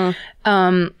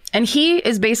 And he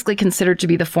is basically considered to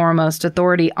be the foremost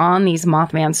authority on these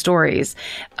Mothman stories.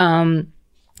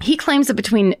 He claims that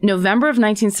between November of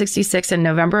 1966 and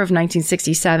November of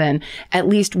 1967, at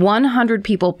least 100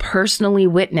 people personally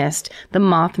witnessed the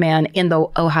Mothman in the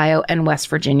Ohio and West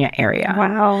Virginia area.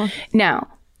 Wow. Now,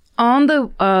 on the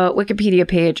Wikipedia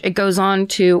page, it goes on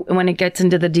to, when it gets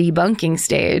into the debunking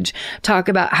stage, talk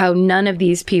about how none of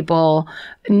these people,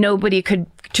 nobody could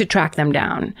to track them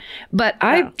down. But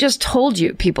I just told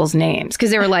you people's names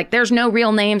because they were like, there's no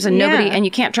real names and nobody, and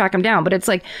you can't track them down. But it's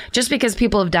like, just because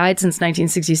people have died since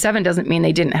 1967 doesn't mean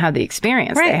they didn't have the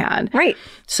experience they had. Right.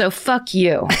 So fuck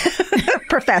you.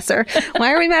 Professor.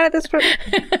 Why are we mad at this?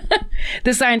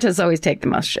 The scientists always take the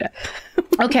most shit.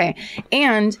 Okay.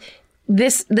 And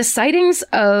the sightings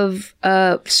of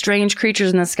strange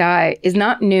creatures in the sky is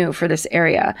not new for this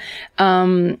area.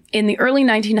 In the early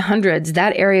 1900s,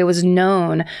 that area was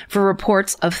known for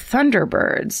reports of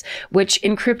thunderbirds, which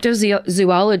in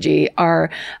cryptozoology are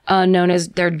known as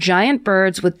they're giant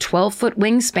birds with 12-foot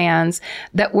wingspans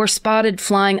that were spotted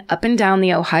flying up and down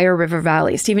the Ohio River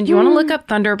Valley. Stephen, do you want to look up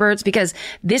thunderbirds? Because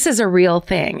this is a real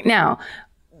thing. Now,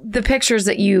 the pictures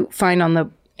that you find on the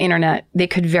internet, they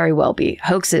could very well be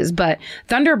hoaxes, but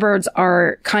thunderbirds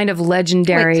are kind of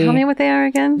legendary. Wait, tell me what they are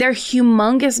again. They're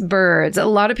humongous birds. A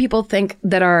lot of people think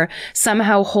that are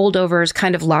somehow holdovers,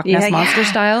 kind of Loch Ness Monster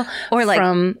style. Or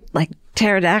like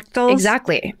pterodactyls.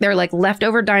 Exactly. They're like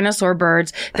leftover dinosaur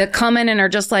birds that come in and are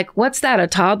just like, what's that, a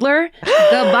toddler?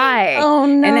 Goodbye. Oh,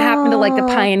 no. And it happened to like the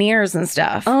pioneers and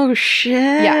stuff. Oh, shit.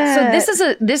 Yeah.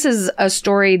 So this is a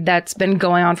story that's been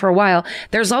going on for a while.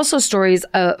 There's also stories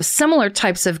of similar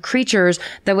types of creatures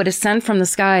that would ascend from the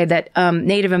sky that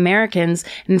Native Americans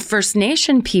and First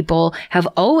Nation people have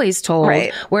always told,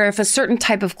 where if a certain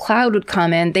type of cloud would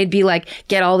come in, they'd be like,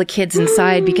 get all the kids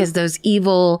inside because those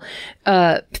evil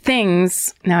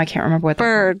things, now I can't remember what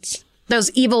birds.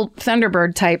 Those evil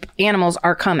thunderbird type animals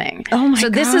are coming. Oh my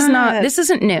God. This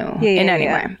isn't new in any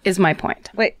way, is my point.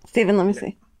 Wait, Stephen, let me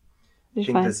see. I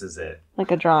think this is it.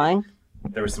 Like a drawing?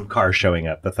 There were some cars showing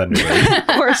up, the Thunderbird. Of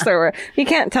course there were. You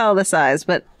can't tell the size,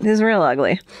 but he's real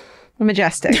ugly.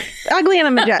 Majestic. Ugly in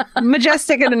a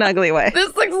majestic in an ugly way.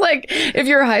 This looks like if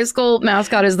your high school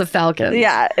mascot is the Falcons.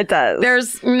 Yeah, it does.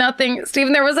 There's nothing.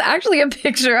 Stephen, there was actually a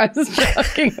picture I was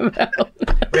talking about.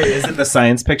 Wait, is it the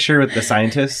science picture with the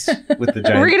scientist with the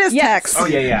giant? Read his text. Oh,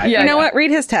 yeah. You know what?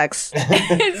 Read his text.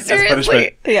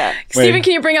 Seriously. Yeah. Stephen,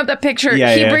 can you bring up that picture?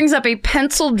 Yeah, he brings up a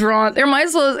pencil drawn. It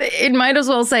might as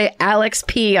well say Alex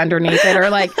P underneath it, or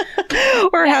like,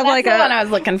 or have like the one I was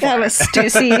looking for. Have a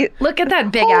Stussy. Look at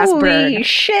that big ass bird. Holy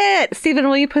shit. Stephen,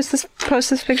 will you post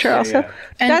this picture also? Yeah.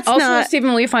 And that's also, not...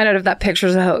 Stephen, will you find out if that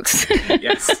picture's a hoax?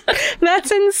 Yes. That's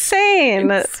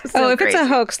insane. If crazy. It's a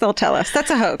hoax, they'll tell us. That's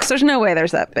a hoax. There's no way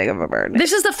there's that big of a bird.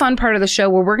 This is the fun part of the show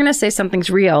where we're going to say something's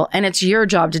real, and it's your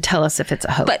job to tell us if it's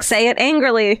a hoax. But say it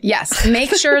angrily. Yes.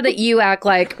 Make sure that you act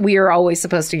like we are always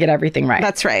supposed to get everything right.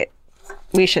 That's right.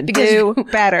 We should do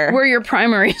better. We're your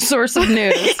primary source of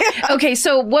news. Okay,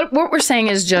 so what we're saying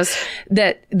is just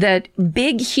that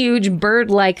big, huge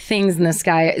bird-like things in the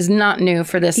sky is not new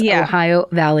for this Ohio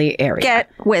Valley area.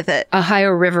 Get with it. Ohio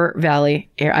River Valley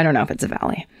area. I don't know if it's a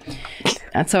valley.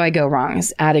 That's how I go wrong,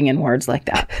 is adding in words like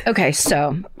that. Okay,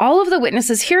 so all of the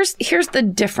witnesses, here's the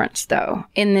difference, though.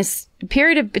 In this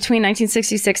period of between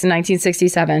 1966 and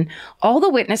 1967, all the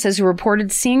witnesses who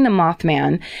reported seeing the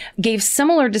Mothman gave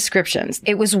similar descriptions.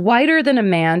 It was wider than a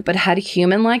man, but had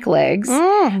human-like legs,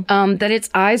 that its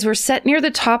eyes were set near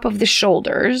the top of the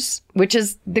shoulders, which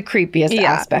is the creepiest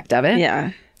aspect of it.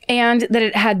 Yeah. And that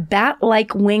it had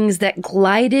bat-like wings that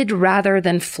glided rather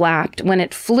than flapped when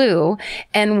it flew.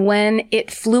 And when it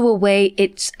flew away,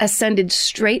 it ascended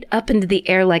straight up into the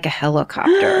air like a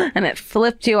helicopter. And it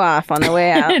flipped you off on the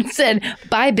way out. It said,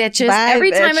 bye, bitches. Bye,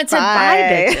 Every bitch, time it said,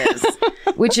 bye,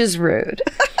 bitches, which is rude.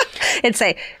 It'd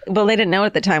say, well, they didn't know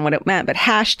at the time what it meant, but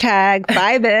hashtag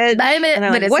Bybit. Bybit.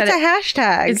 And like, what's a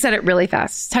hashtag? It said it really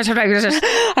fast.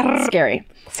 Scary.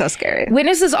 So scary.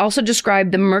 Witnesses also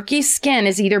described the murky skin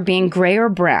as either being gray or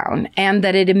brown, and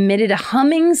that it emitted a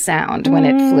humming sound when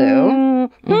it flew.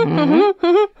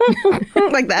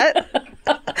 Like that?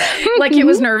 Like it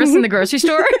was nervous in the grocery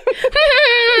store.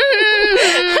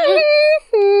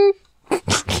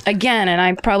 Again, and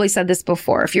I probably said this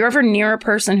before, if you're ever near a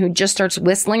person who just starts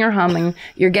whistling or humming,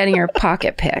 you're getting your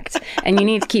pocket picked. And you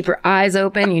need to keep your eyes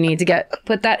open. You need to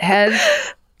put that head...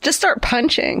 Just start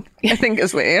punching, I think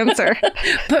is the answer.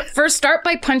 But first, start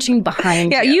by punching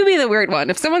behind you. Yeah, you be the weird one.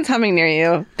 If someone's humming near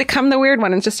you, become the weird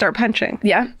one and just start punching.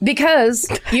 Yeah, because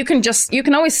you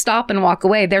can always stop and walk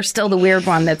away. They're still the weird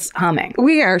one that's humming.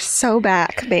 We are so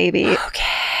back, baby.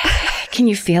 Okay. Can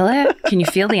you feel it? Can you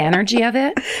feel the energy of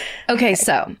it? Okay,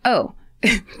 so,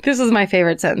 this is my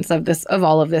favorite sentence of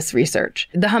all of this research.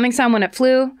 The humming sound when it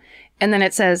flew, and then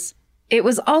it says, it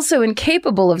was also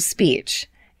incapable of speech.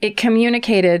 It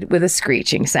communicated with a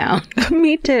screeching sound.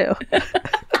 Me too.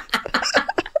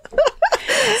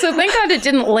 So thank God it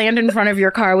didn't land in front of your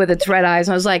car with its red eyes.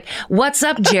 And I was like, what's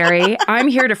up, Jerry? I'm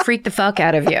here to freak the fuck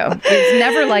out of you. It's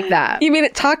never like that. You mean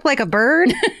it talked like a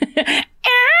bird?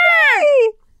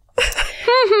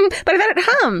 But I bet it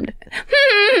hummed.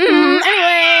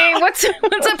 Anyway, what's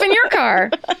up in your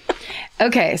car?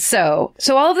 Okay, so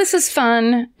all of this is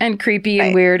fun and creepy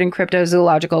and weird and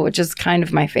cryptozoological, which is kind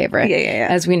of my favorite,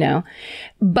 as we know.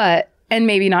 But, and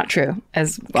maybe not true,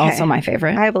 as also my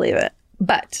favorite. I believe it.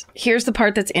 But here's the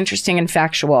part that's interesting and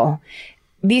factual.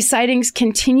 These sightings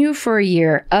continue for a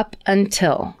year up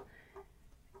until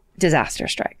disaster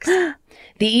strikes. The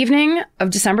evening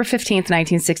of December 15th,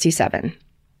 1967.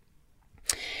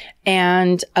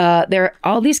 And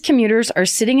all these commuters are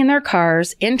sitting in their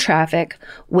cars in traffic,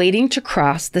 waiting to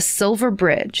cross the Silver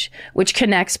Bridge, which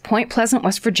connects Point Pleasant,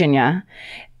 West Virginia,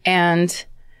 and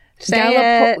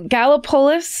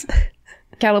Gallipolis.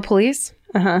 Gallipolis?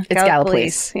 It's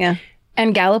Gallipolis. Yeah.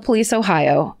 And Gallipolis,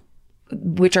 Ohio,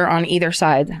 which are on either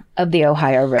side of the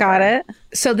Ohio River. Got it.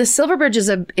 So the Silver Bridge is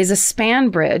a span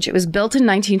bridge. It was built in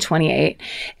 1928,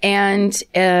 and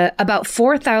about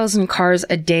 4,000 cars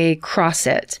a day cross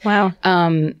it. Wow.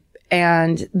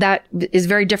 And that is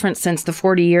very different since the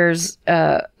 40 years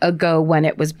ago when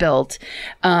it was built.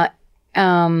 I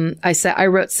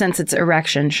wrote since its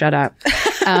erection. Shut up.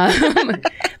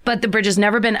 But the bridge has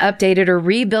never been updated or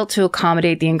rebuilt to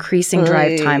accommodate the increasing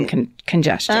drive time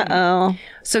congestion. Uh-oh.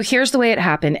 So here's the way it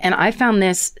happened. And I found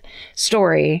these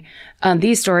stories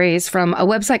from a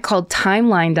website called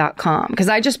timeline.com, because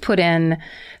I just put in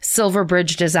Silver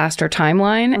Bridge disaster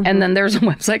timeline. And then there's a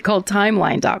website called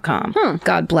timeline.com.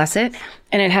 God bless it.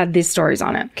 And it had these stories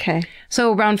on it. Okay.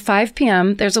 So around 5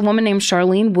 p.m., there's a woman named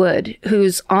Charlene Wood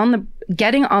who's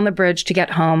getting on the bridge to get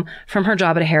home from her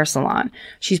job at a hair salon.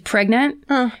 She's pregnant.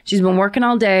 She's been working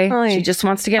all day. She just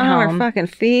wants to get home. Her fucking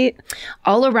feet.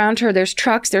 All around her, there's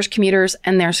trucks, there's commuters,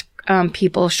 and there's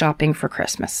people shopping for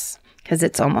Christmas, because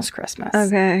it's almost Christmas.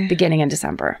 Okay. Beginning in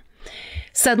December.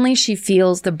 Suddenly, she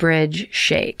feels the bridge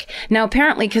shake. Now,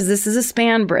 apparently, because this is a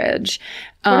span bridge.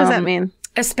 What does that mean?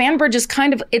 A span bridge is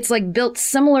it's like built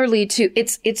similarly to,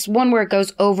 it's one where it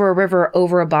goes over a river,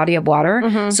 over a body of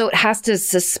water. So it has to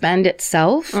suspend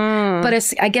itself.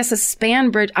 But I guess a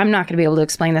span bridge, I'm not going to be able to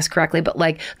explain this correctly, but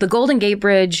like the Golden Gate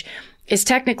Bridge is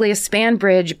technically a span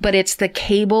bridge, but it's the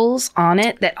cables on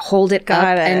it that hold it up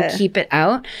and keep it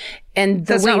out. And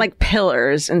so it's not like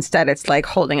pillars. Instead, it's like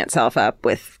holding itself up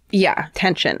with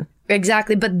tension.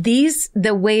 Exactly. But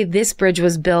the way this bridge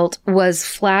was built was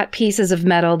flat pieces of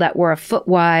metal that were a foot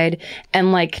wide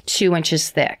and like 2 inches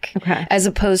thick. Okay. As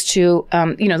opposed to,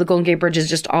 the Golden Gate Bridge is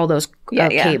just all those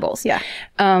cables. Yeah.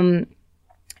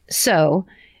 So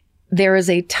there is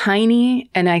a tiny,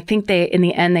 and I think in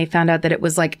the end, they found out that it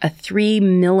was like a 3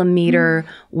 millimeter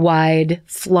wide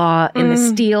flaw in the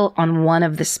steel on one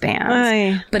of the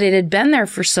spans. But it had been there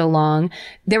for so long,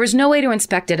 there was no way to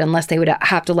inspect it unless they would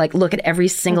have to like look at every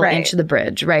single inch of the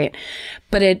bridge. Right.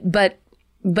 But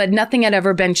nothing had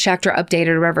ever been checked or updated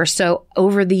or whatever. So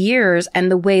over the years and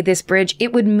the way this bridge,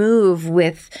 it would move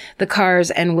with the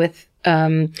cars and with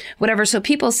whatever. So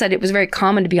people said it was very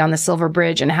common to be on the Silver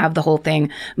Bridge and have the whole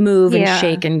thing move and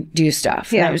shake and do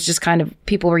stuff. Yeah. And it was just kind of,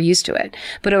 people were used to it.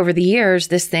 But over the years,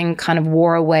 this thing kind of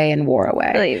wore away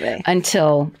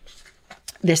until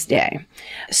this day.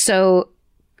 So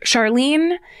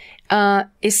Charlene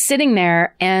is sitting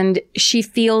there and she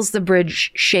feels the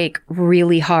bridge shake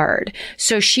really hard.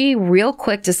 So she real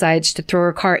quick decides to throw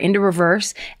her car into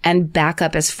reverse and back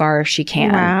up as far as she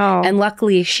can. Wow. And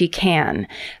luckily she can.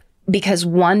 because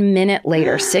 1 minute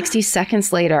later, 60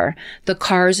 seconds later, the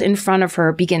cars in front of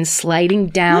her begin sliding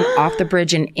down off the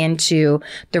bridge and into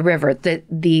the river.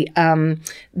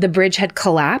 The bridge had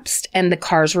collapsed and the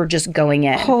cars were just going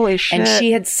in. Holy shit. And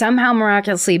she had somehow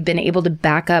miraculously been able to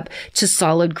back up to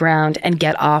solid ground and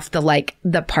get off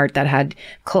the part that had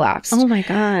collapsed. Oh my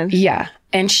God. Yeah.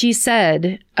 And she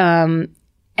said,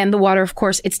 and the water, of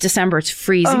course, it's December. It's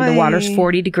freezing. The water's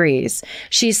 40 degrees.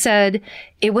 She said,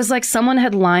 it was like someone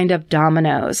had lined up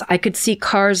dominoes. I could see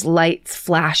cars' lights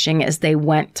flashing as they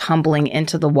went tumbling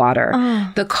into the water.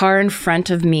 The car in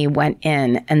front of me went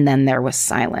in, and then there was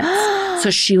silence. So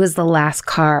she was the last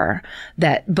car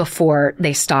before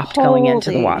they stopped going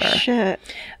into the water. Shit.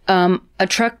 A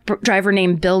truck driver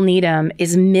named Bill Needham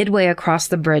is midway across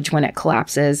the bridge when it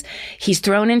collapses. He's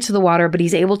thrown into the water, but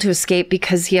he's able to escape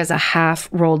because he has a half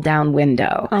rolled down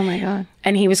window. Oh my God.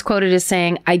 And he was quoted as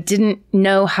saying, I didn't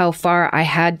know how far I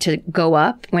had to go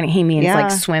up, when he means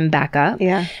like swim back up.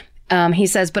 Yeah. He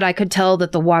says, but I could tell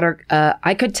that the water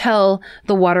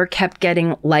kept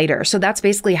getting lighter. So that's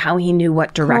basically how he knew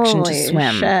what direction to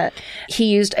swim. Shit. He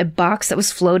used a box that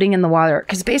was floating in the water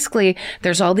because basically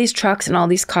there's all these trucks and all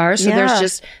these cars. So there's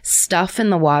just stuff in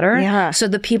the water. Yeah. So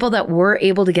the people that were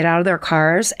able to get out of their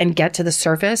cars and get to the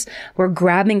surface were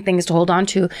grabbing things to hold on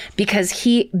to because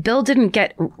Bill didn't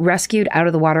get rescued out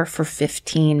of the water for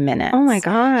 15 minutes. Oh my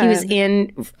God. He was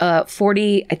in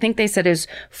 40, I think they said it was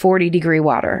 40 degree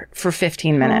water for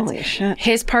 15 minutes. Holy shit.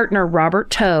 His partner, Robert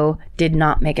Toe, did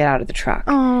not make it out of the truck.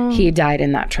 He died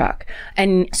in that truck.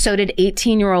 And so did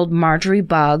 18-year-old Marjorie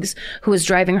Boggs, who was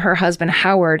driving her husband,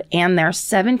 Howard, and their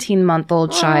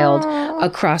 17-month-old child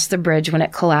across the bridge when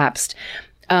it collapsed.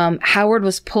 Howard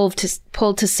was pulled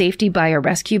to safety by a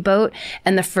rescue boat.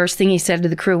 And the first thing he said to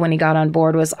the crew when he got on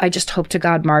board was, I just hope to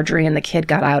God Marjorie and the kid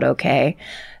got out okay.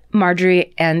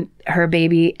 Marjorie and her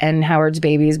baby and Howard's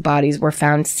baby's bodies were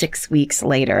found 6 weeks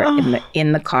later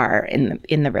in the car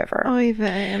in the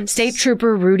river. State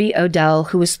Trooper Rudy Odell,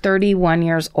 who was 31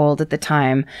 years old at the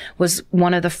time, was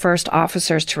one of the first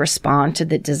officers to respond to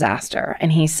the disaster.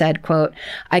 And he said, quote,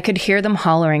 I could hear them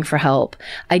hollering for help.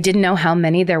 I didn't know how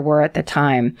many there were at the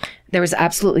time. There was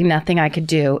absolutely nothing I could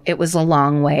do. It was a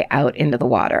long way out into the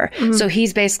water. So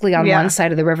he's basically on one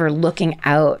side of the river looking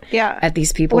out at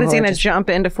these people. What is he going to jump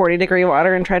into 40 degree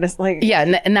water and try to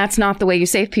and that's not the way you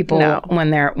save people when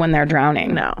they're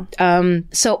drowning. No.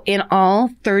 So in all,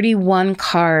 31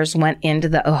 cars went into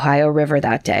the Ohio River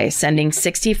that day, sending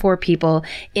 64 people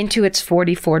into its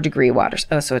 44 degree waters.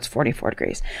 Oh, so it's 44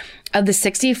 degrees. Of the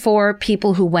 64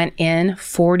 people who went in,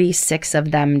 46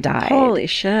 of them died. Holy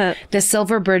shit. The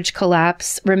Silver Bridge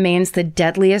collapse remains the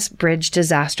deadliest bridge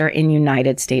disaster in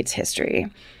United States history.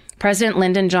 President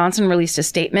Lyndon Johnson released a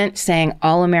statement saying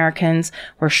all Americans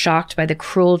were shocked by the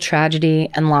cruel tragedy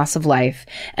and loss of life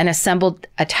and assembled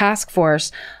the task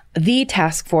force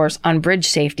on bridge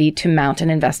safety to mount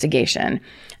an investigation.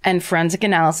 And forensic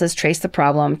analysis traced the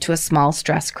problem to a small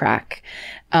stress crack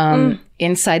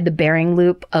inside the bearing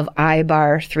loop of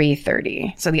I-bar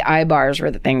 330. So the I-bars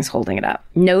were the things holding it up.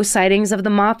 No sightings of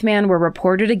the Mothman were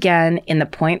reported again in the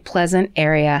Point Pleasant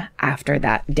area after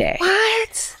that day.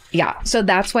 What? Yeah. So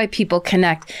that's why people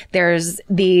connect. There's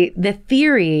the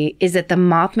theory is that the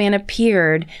Mothman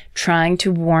appeared trying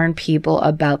to warn people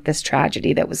about this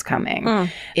tragedy that was coming.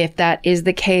 If that is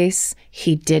the case,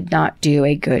 he did not do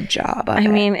a good job of it. I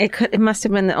mean, it must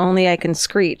have been the only I can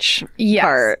screech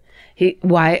part.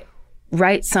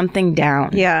 Write something down.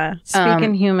 Yeah. Speak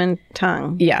in human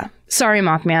tongue. Yeah. Sorry,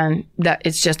 Mothman. That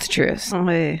it's just the truth.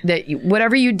 That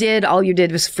whatever you did, all you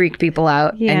did was freak people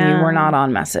out, and you were not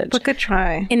on message. But good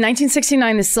try. In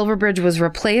 1969, the Silver Bridge was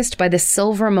replaced by the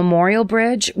Silver Memorial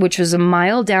Bridge, which was a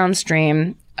mile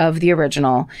downstream of the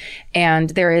original, and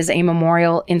there is a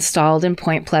memorial installed in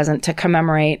Point Pleasant to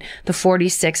commemorate the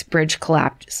 46 bridge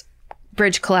collapse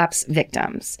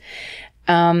victims.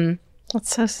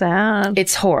 That's so sad.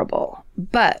 It's horrible.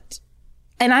 But,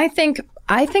 and I think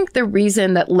the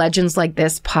reason that legends like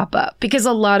this pop up, because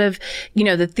a lot of,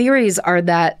 the theories are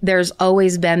that there's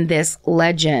always been this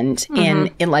legend in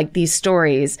like these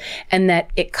stories, and that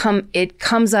it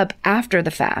comes up after the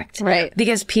fact. Right.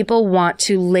 Because people want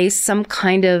to lace some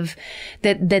kind of,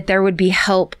 that there would be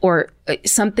help or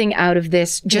something out of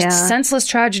this just senseless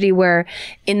tragedy where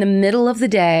in the middle of the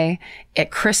day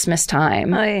at Christmas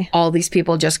time, all these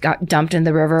people just got dumped in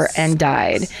the river and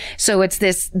died. So it's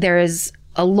this, there is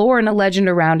a lore and a legend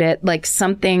around it, like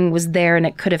something was there and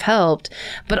it could have helped.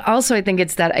 But also I think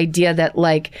it's that idea that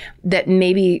that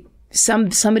maybe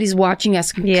somebody's watching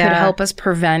us could help us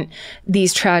prevent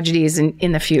these tragedies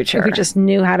in the future. If we just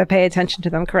knew how to pay attention to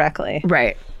them correctly.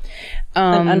 Right.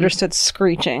 And understood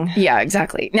screeching. Yeah,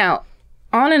 exactly. Now,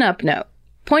 on an up note,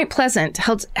 Point Pleasant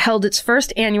held its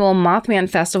first annual Mothman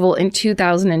Festival in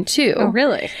 2002. Oh,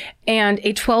 really? And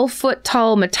a 12-foot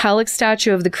tall metallic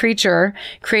statue of the creature,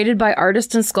 created by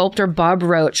artist and sculptor Bob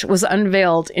Roach, was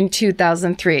unveiled in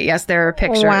 2003. Yes, there are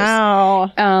pictures.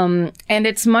 Wow. And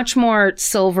it's much more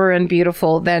silver and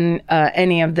beautiful than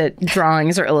any of the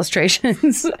drawings or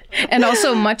illustrations. And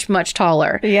also much, much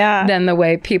taller than the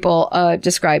way people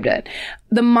described it.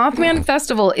 The Mothman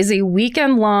Festival is a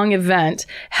weekend-long event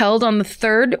held on the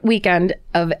third weekend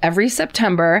of every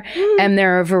September. And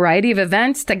there are a variety of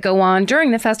events that go on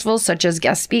during the festival, such as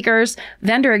guest speakers,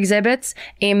 vendor exhibits,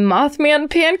 a Mothman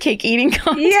pancake eating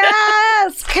contest.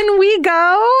 Yes! Can we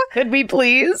go? Could we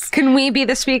please? Can we be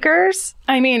the speakers?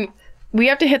 I mean, we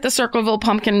have to hit the Circleville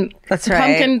Pumpkin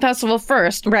Festival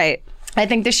first. Right. I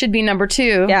think this should be number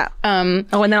 2. Yeah. And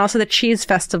then also the Cheese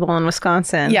Festival in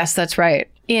Wisconsin. Yes, that's right.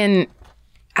 In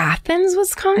Athens,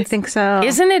 Wisconsin? I think so.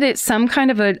 Isn't it some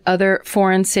kind of a other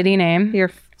foreign city name?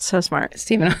 You're so smart.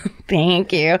 Stephen,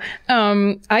 thank you.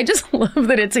 I just love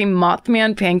that it's a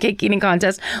Mothman pancake eating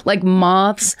contest. Like,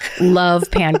 moths love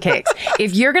pancakes.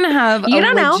 If you're going to have you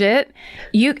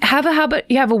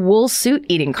have a wool suit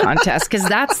eating contest, because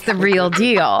that's the real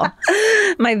deal.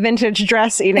 My vintage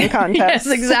dress eating contest. Yes,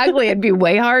 exactly. It'd be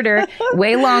way harder,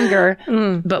 way longer,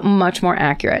 but much more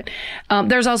accurate.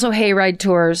 There's also hayride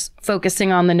tours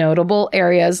focusing on the notable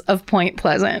areas of Point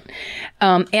Pleasant.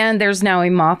 And there's now a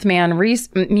Mothman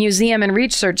Museum and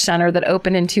Research Center that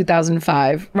opened in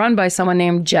 2005, run by someone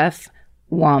named Jeff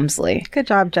Walmsley. Good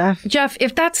job, Jeff. Jeff,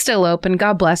 if that's still open,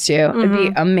 God bless you. It'd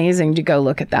be amazing to go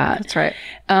look at that. That's right.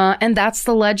 And that's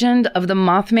the legend of the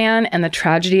Mothman and the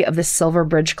tragedy of the Silver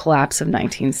Bridge collapse of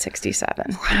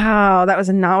 1967. Wow, that was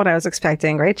not what I was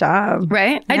expecting. Great job.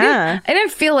 Right? Yeah. I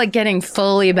didn't feel like getting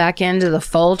fully back into the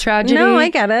full tragedy. No, I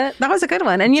get it. That was a good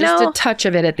one. And just a touch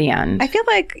of it at the end. I feel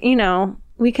like,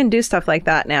 we can do stuff like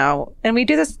that now. And we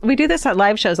do this at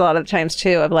live shows a lot of the times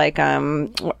too, of like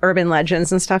urban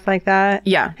legends and stuff like that.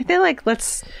 Yeah. I feel like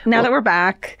now that we're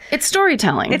back. It's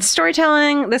storytelling.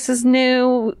 This is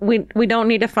new. We don't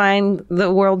need to find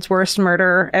the world's worst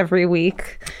murder every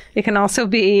week. It can also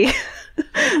be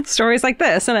stories like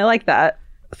this. And I like that.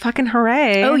 Fucking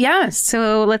hooray. Oh, yes.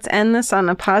 So let's end this on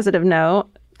a positive note.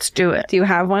 Let's do it. Do you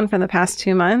have one from the past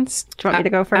 2 months? Do you want me to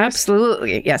go first?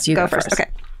 Absolutely. Yes, you go first. Okay.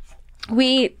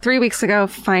 We, 3 weeks ago,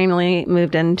 finally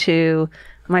moved into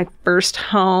my first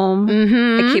home.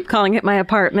 I keep calling it my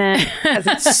apartment because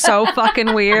it's so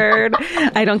fucking weird.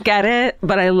 I don't get it,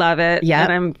 but I love it. Yeah.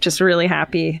 And I'm just really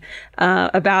happy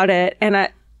about it. And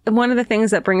one of the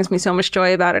things that brings me so much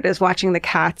joy about it is watching the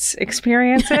cats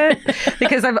experience it,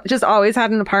 because I've just always had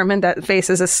an apartment that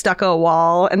faces a stucco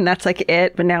wall and that's like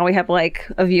it. But now we have like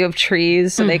a view of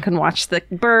trees so they can watch the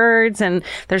birds. And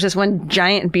there's this one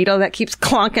giant beetle that keeps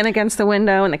clonking against the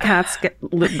window and the cats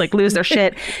lose their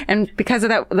shit. And because of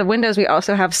that, the windows, we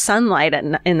also have sunlight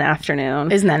in the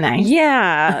afternoon. Isn't that nice?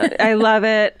 Yeah, I love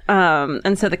it.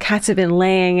 And so the cats have been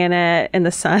laying in it in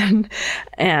the sun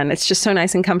and it's just so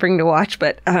nice and comforting to watch.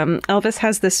 But Elvis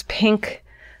has this pink,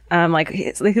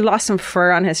 he lost some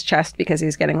fur on his chest because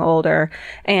he's getting older,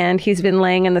 and he's been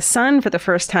laying in the sun for the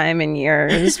first time in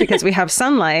years because we have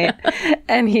sunlight,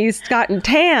 and he's gotten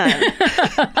tan.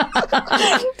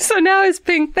 So now his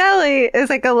pink belly is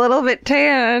like a little bit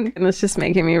tan, and it's just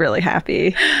making me really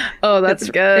happy. Oh, that's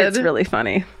good. It's really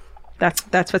funny.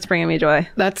 That's what's bringing me joy.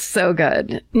 That's so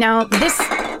good. Now this.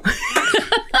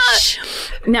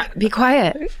 Now be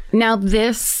quiet. Now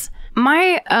this.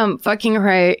 My fucking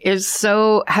hooray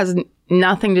has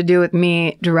nothing to do with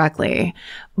me directly,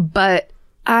 but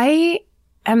I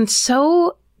am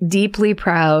so deeply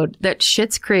proud that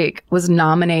Schitt's Creek was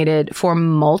nominated for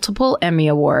multiple Emmy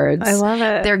Awards. I love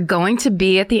it. They're going to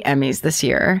be at the Emmys this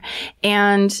year.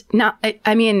 And now, it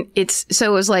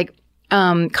was like,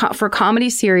 for comedy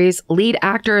series, lead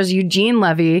actors Eugene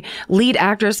Levy, lead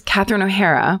actress Catherine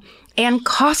O'Hara, and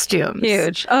costumes.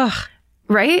 Huge. Ugh.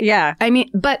 Right? Yeah. I mean,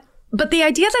 but the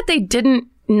idea that they didn't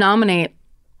nominate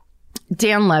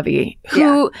Dan Levy,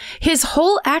 who his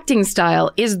whole acting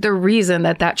style is the reason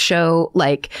that show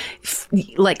like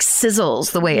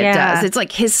sizzles the way it does. It's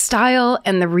like his style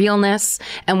and the realness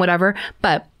and whatever.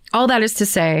 But all that is to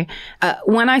say,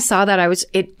 when I saw that,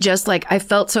 I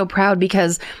felt so proud,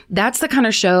 because that's the kind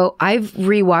of show I've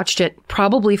rewatched it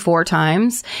probably 4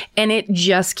 times and it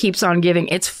just keeps on giving.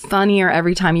 It's funnier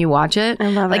every time you watch it. I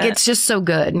love it. It's just so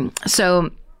good.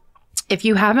 So if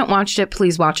you haven't watched it,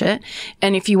 please watch it.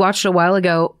 And if you watched it a while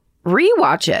ago,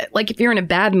 rewatch it. Like if you're in a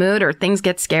bad mood or things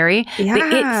get scary,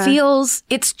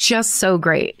 it's just so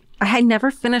great. I never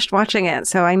finished watching it,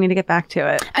 so I need to get back to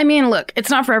it. I mean, look,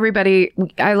 it's not for everybody.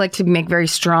 I like to make very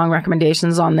strong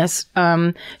recommendations on this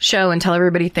show and tell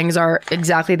everybody things are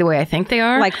exactly the way I think they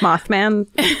are. Like Mothman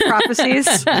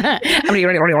prophecies.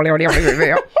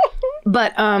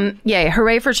 But yay,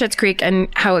 hooray for Schitt's Creek, and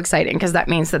how exciting, because that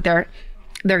means that they're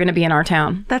going to be in our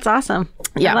town. That's awesome.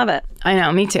 Yeah. I love it. I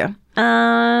know, me too.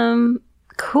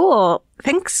 Cool.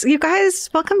 Thanks, you guys.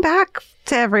 Welcome back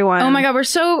to everyone. Oh my God, we're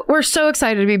so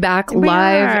excited to be back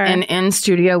live and in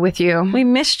studio with you. We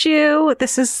missed you.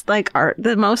 This is like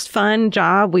the most fun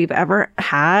job we've ever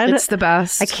had. It's the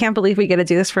best. I can't believe we get to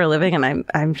do this for a living, and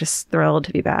I'm just thrilled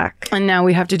to be back. And now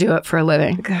we have to do it for a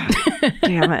living. God,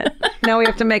 damn it. Now we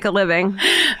have to make a living.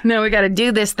 No, we got to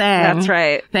do this thing. That's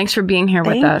right. Thanks for being here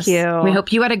with us. Thank you. We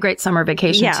hope you had a great summer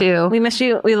vacation too. We miss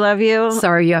you. We love you.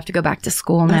 Sorry you have to go back to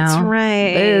school now. That's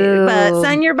right. Boo. But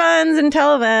send your buns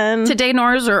until then. Today,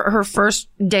 Nora's her first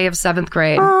day of 7th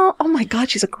grade. Oh my God,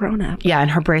 she's a grown-up. Yeah, and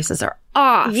her braces are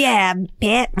off. Yeah,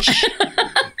 bitch.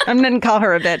 I didn't call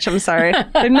her a bitch. I'm sorry.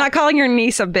 I'm not calling your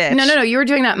niece a bitch. No. You were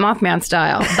doing that Mothman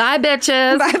style. Bye,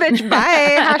 bitches. Bye, bitch.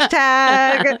 Bye.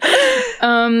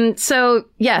 Hashtag. So,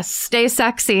 yes, stay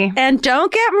sexy. And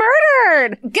don't get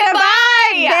murdered.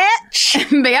 Goodbye, bitch.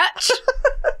 Bitch.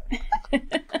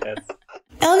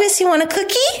 Elvis, you want a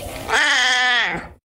cookie?